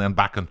 3-6 days and then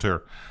back on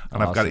tour.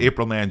 And I've got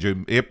April, May and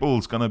June.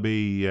 April's going to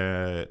be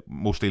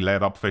mostly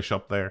laid up fish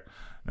up there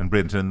in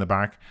Bradenton in the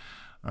back.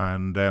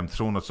 And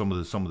throwing at some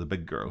of the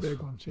big girls. Big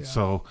ones, yeah.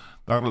 So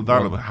that'll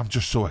I'm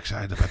just so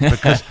excited about it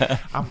because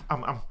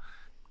I'm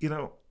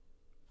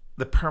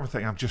the permit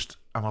thing,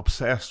 I'm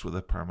obsessed with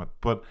the permit.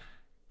 But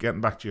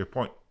getting back to your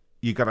point,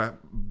 you got a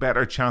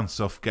better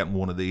chance of getting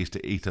one of these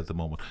to eat at the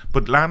moment.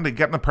 But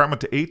getting a permit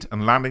to eat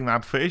and landing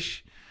that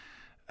fish,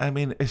 I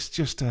mean, it's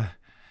just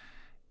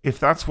if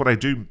that's what I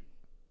do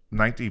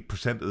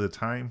 90% of the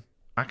time,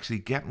 actually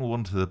getting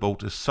one to the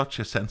boat is such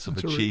a sense of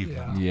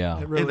achievement. Yeah.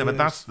 It really is.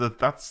 That's the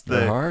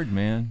They're hard,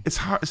 man. It's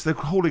hard. It's the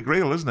holy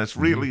grail, isn't it? It's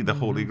really the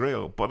holy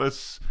grail. But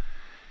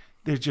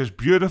they're just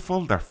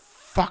beautiful. They're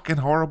fucking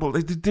horrible.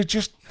 They're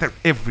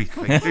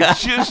everything. They're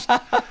just.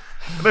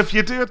 And if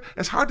you do it,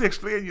 it's hard to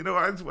explain.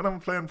 When I'm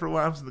playing for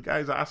WAMs and the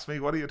guys ask me,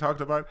 "What are you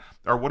talking about?"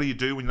 Or "What do you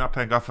do when you're not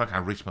playing golf?" I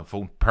can't reach my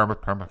phone.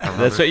 Permit.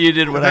 That's what you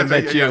did when I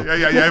met you.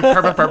 Yeah.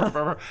 Permit.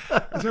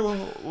 I said, "Well,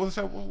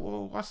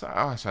 what's that?"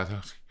 Oh, I said,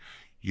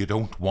 "You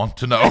don't want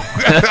to know."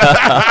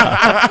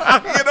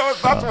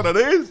 That's what it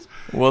is.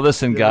 Well,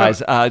 listen,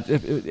 guys,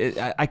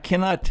 I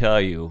cannot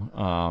tell you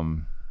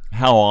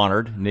how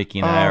honored Nikki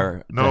and I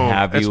are to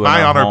have you. It's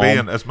my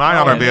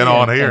honor being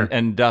on here,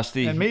 and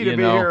Dusty, and me to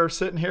be here,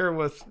 sitting here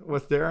with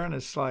Darren.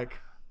 It's like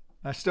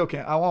I still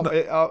can't. I won't.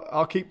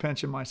 I'll keep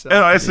pinching myself.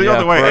 It's the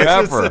other way.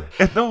 Forever.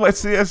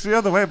 It's the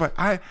other way. But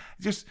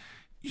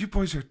you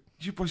boys are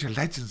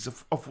legends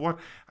of what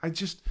I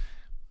just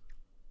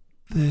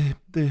the.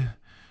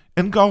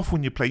 In golf,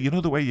 when you play,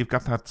 the way you've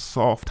got that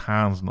soft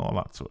hands and all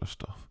that sort of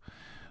stuff.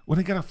 When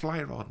you get a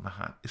fly rod in the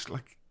hand, it's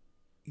like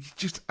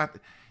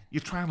you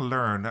try and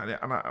learn. And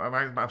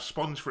I'm a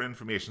sponge for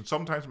information.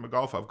 Sometimes in my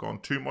golf, I've gone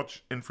too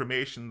much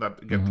information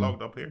that get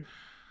clogged up here.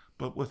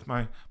 But with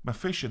my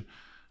fishing,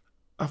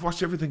 I've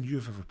watched everything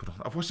you've ever put on.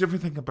 I've watched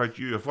everything about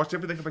you. I've watched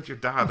everything about your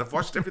dad. I've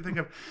watched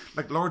everything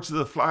like Lords of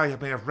the Fly. I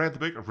mean, I've read the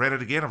book. I've read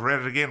it again. I've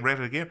read it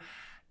again.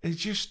 It's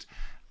just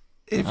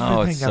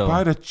everything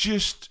about it.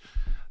 Just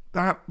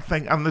that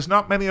thing, and there's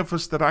not many of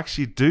us that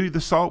actually do the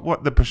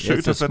pursuit of it.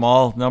 It's a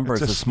small number.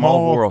 It's a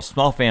small world,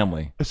 small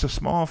family. It's a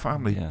small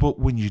family, but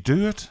when you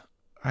do it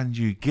and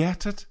you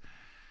get it,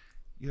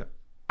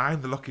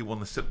 I'm the lucky one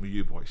that's sitting with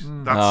you boys.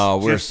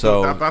 Let me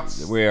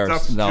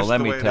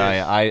tell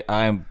you,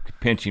 I'm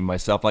pinching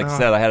myself. Like I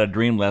said, I had a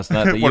dream last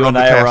night that you and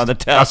I are on the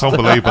test. That's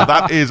unbelievable.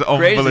 That is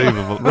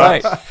unbelievable.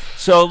 Right.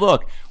 So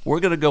look, we're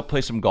going to go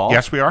play some golf.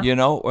 Yes, we are.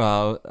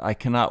 I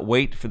cannot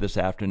wait for this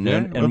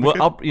afternoon. And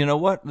you know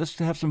what? Let's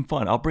have some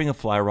fun. I'll bring a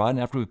fly rod, and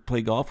after we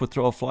play golf, we'll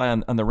throw a fly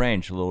on the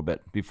range a little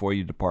bit before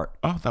you depart.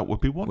 Oh, that would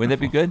be wonderful. Wouldn't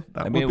that be good?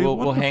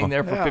 We'll hang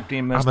there for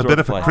 15 minutes. I'm a bit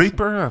of a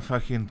creeper if I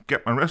can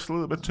get my wrist a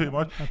little bit too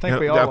much. I think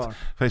we all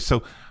are.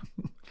 So,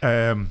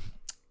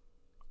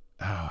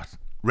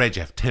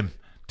 Regev,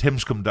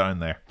 Tim's come down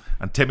there,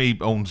 and Timmy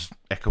owns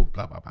Echo,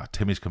 blah, blah, blah.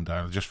 Timmy's come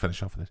down. I'll just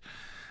finish off with this.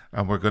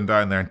 And we're going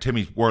down there, and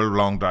Timmy's world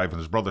long drive, and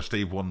his brother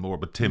Steve won more,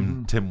 but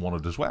Tim won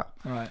it as well.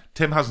 Right.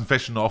 Tim hasn't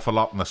fished an awful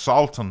lot in the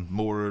salt and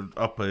more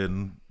up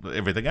in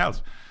everything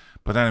else.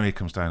 But anyway, he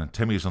comes down, and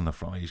Timmy's on the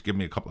front. He's giving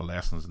me a couple of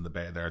lessons in the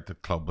bay there at the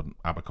club, and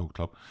Abaco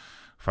Club.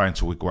 Fine,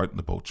 so we go out in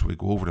the boat. So we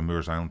go over to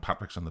Moores Island.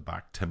 Patrick's on the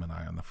back, Tim and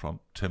I on the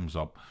front. Tim's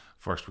up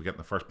first. We get in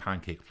the first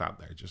pancake flat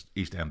there, just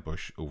East End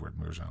Bush over at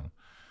Moores Island.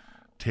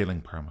 Tailing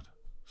permit,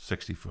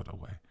 60 foot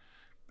away.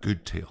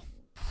 Good tail.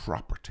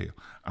 Proper tail,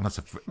 and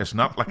it's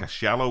not like a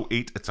shallow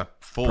eat, it's a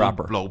full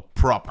blow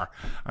proper.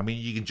 I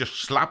mean, you can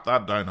just slap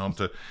that down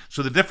onto.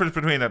 So the difference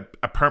between a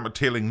permit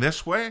tailing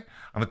this way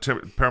and a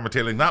permit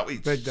tailing that way,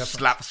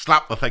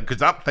 slap the thing, because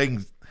that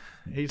thing's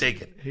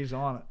digging. He's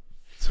on it.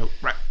 So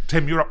right,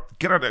 Tim, you're up.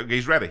 Get out.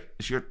 He's ready.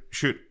 It's your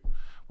shoot.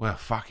 Well,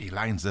 fuck, he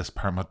lines this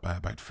permit by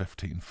about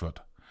 15 foot,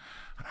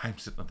 and I'm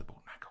sitting on the boat.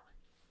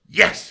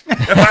 Yes! If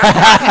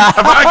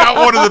I got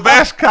one of the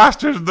best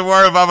casters in the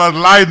world, if I've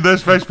lined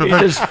this fish for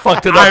just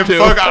fucked it up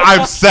too.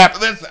 I'm set.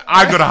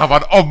 I'm going to have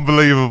an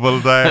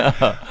unbelievable day.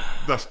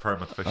 That's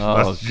permit fishing.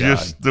 That's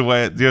just the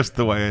way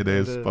it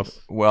is. But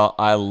well,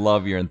 I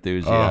love your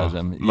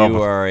enthusiasm.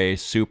 You are a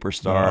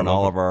superstar in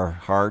all of our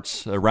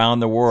hearts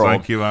around the world.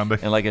 Thank you, Andy.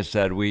 And like I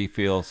said, we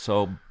feel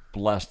so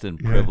blessed and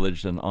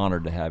privileged and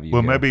honored to have you.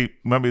 Well, here.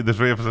 maybe the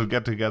three of us will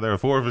get together, or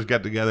four of us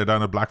get together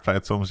down at Blackfly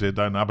at some stage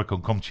down in Abaco,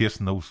 come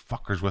chasing those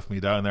fuckers with me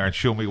down there and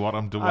show me what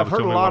I'm doing. I've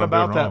heard a lot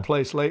about that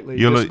place lately,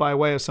 just by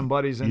way of some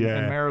buddies in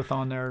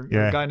Marathon there.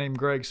 Yeah. A guy named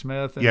Greg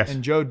Smith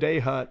and Joe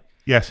Dayhut.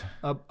 Yes,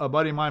 a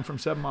buddy of mine from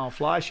 7 Mile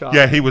Fly Shop.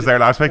 Yeah, he was there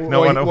last week.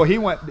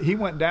 He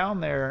went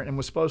down there and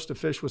was supposed to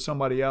fish with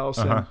somebody else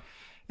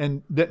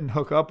and didn't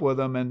hook up with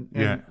him.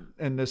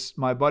 And this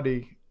my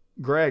buddy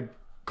Greg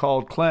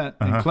called Clint,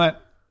 and Clint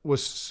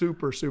was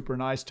super, super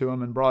nice to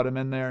him and brought him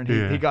in there,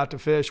 and he got to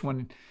fish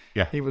when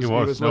he was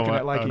looking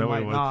at like he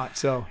might not.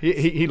 So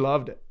he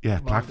loved it. Yeah,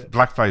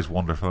 blackfly is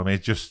wonderful. I mean,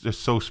 it's just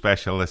so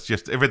special. It's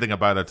just everything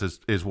about it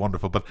is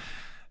wonderful. But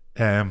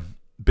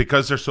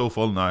because they're so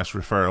full now, it's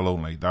referral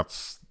only.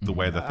 That's the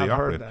way that they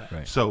operate.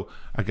 Right. So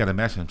I get a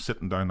message. I'm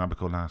sitting down in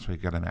Abaco last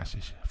week. Got a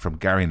message from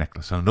Gary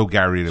Nicholas. I know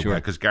Gary really well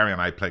because Gary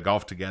and I play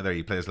golf together.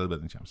 He plays a little bit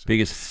in the championship.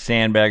 Biggest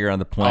sandbagger on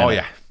the planet. Oh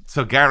yeah.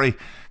 So Gary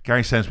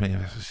sends me.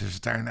 He says,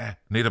 "Darren, I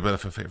need a bit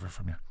of a favor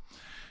from you."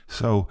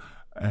 So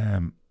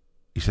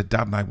he said,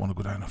 "Dad and I want to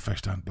go down and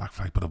fish down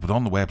blackfly, but I've been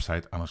on the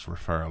website and it's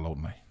referral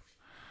only."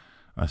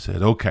 I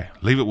said, "Okay,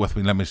 leave it with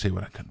me. Let me see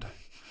what I can do."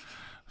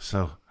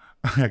 So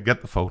I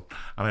get the phone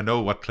and I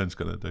know what Clint's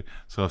going to do.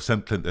 So I've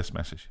sent Clint this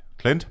message.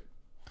 Clint,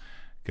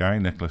 Gary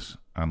Nicholas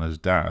and his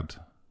dad,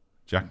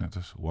 Jack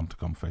Nicholas, want to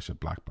come fish at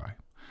blackfly.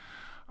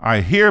 I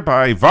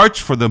hereby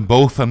vouch for them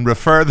both and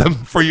refer them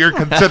for your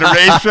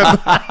consideration.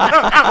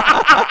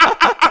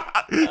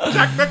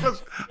 Jack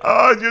Nicholas.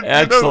 Oh,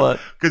 excellent.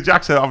 Because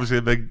Jack's obviously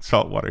a big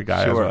saltwater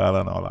guy as well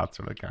and all that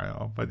sort of carry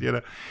on. But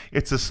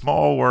it's a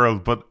small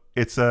world, but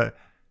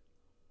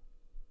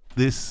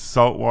this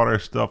saltwater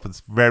stuff,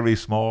 it's very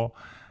small.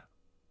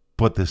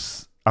 But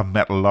I've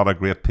met a lot of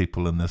great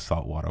people in this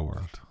saltwater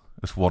world.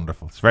 It's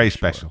wonderful. It's very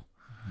special.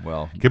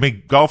 Well, give me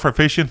golf or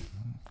fishing.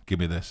 Give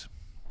me this.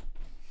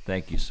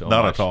 Thank you so much.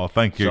 Not at all.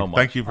 Thank you. So much.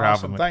 Thank you for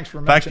having me. Thanks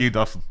for Thank you,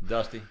 Dustin.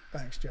 Dusty.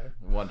 Thanks, Joe.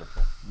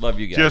 Wonderful. Love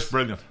you guys. Just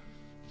brilliant.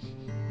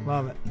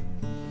 Love it.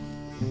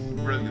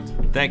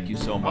 Brilliant. Thank you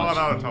so much.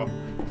 Oh, not at all.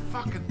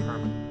 Fucking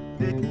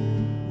perfect.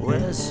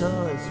 When I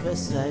saw it's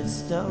West Side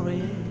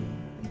Story.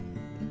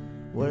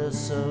 When I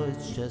saw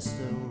it's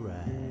just a